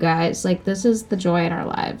with you guys. Like, this is the joy in our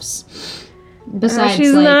lives. Besides,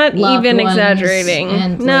 she's like, not even exaggerating.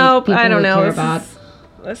 And, nope, like, I don't know. About.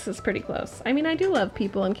 This is pretty close. I mean, I do love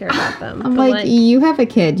people and care about them. I'm like, you have a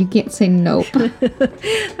kid. You can't say nope. That's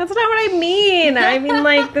not what I mean. I mean,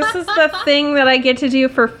 like, this is the thing that I get to do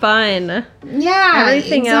for fun. Yeah,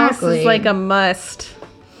 everything else is like a must.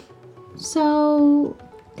 So,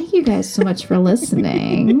 thank you guys so much for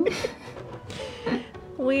listening.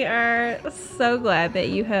 We are so glad that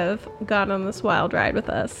you have gone on this wild ride with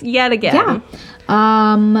us yet again.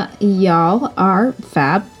 Yeah. Y'all are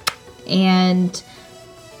fab. And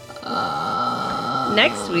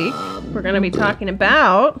next week, we're going to be talking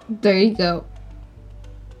about... There you go.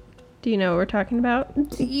 Do you know what we're talking about?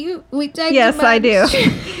 Yes, I do.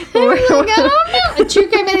 True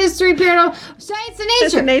crime and history, paranormal, science and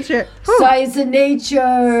nature. Science and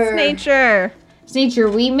nature. Nature. It's nature.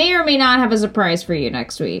 We may or may not have a surprise for you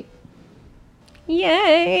next week.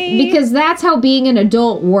 Yay. Because that's how being an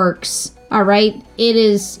adult works. All right? It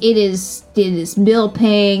is bill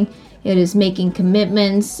paying. It is making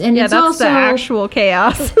commitments, and it's that's also the actual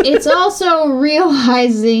chaos. It's also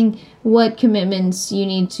realizing what commitments you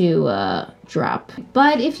need to drop.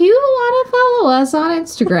 But if you want to follow us on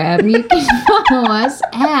Instagram, you can follow us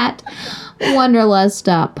at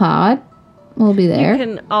wanderlust.pod. We'll be there. You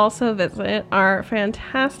can also visit our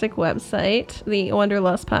fantastic website, the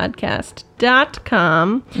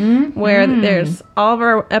wanderlustpodcast.com, where there's all of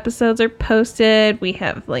our episodes are posted. We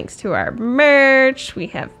have links to our merch. We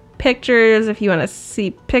have pictures if you want to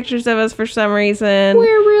see pictures of us for some reason.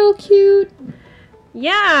 We're real cute.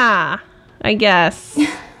 Yeah, I guess.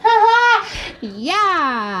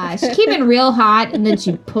 Yeah. She came in real hot and then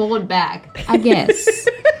she pulled back, I guess.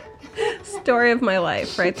 Story of my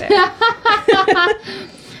life right there.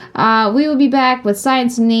 We will be back with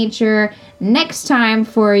Science and Nature next time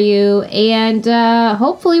for you, and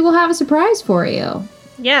hopefully we'll have a surprise for you.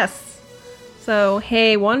 Yes. So,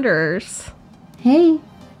 hey, Wanderers. Hey.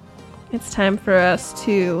 It's time for us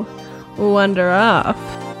to wander off.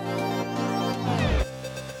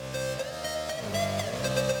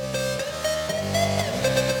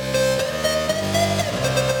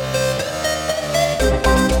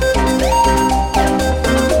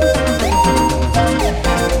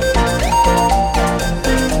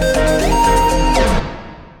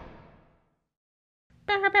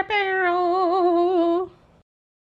 Bow, bow, bow.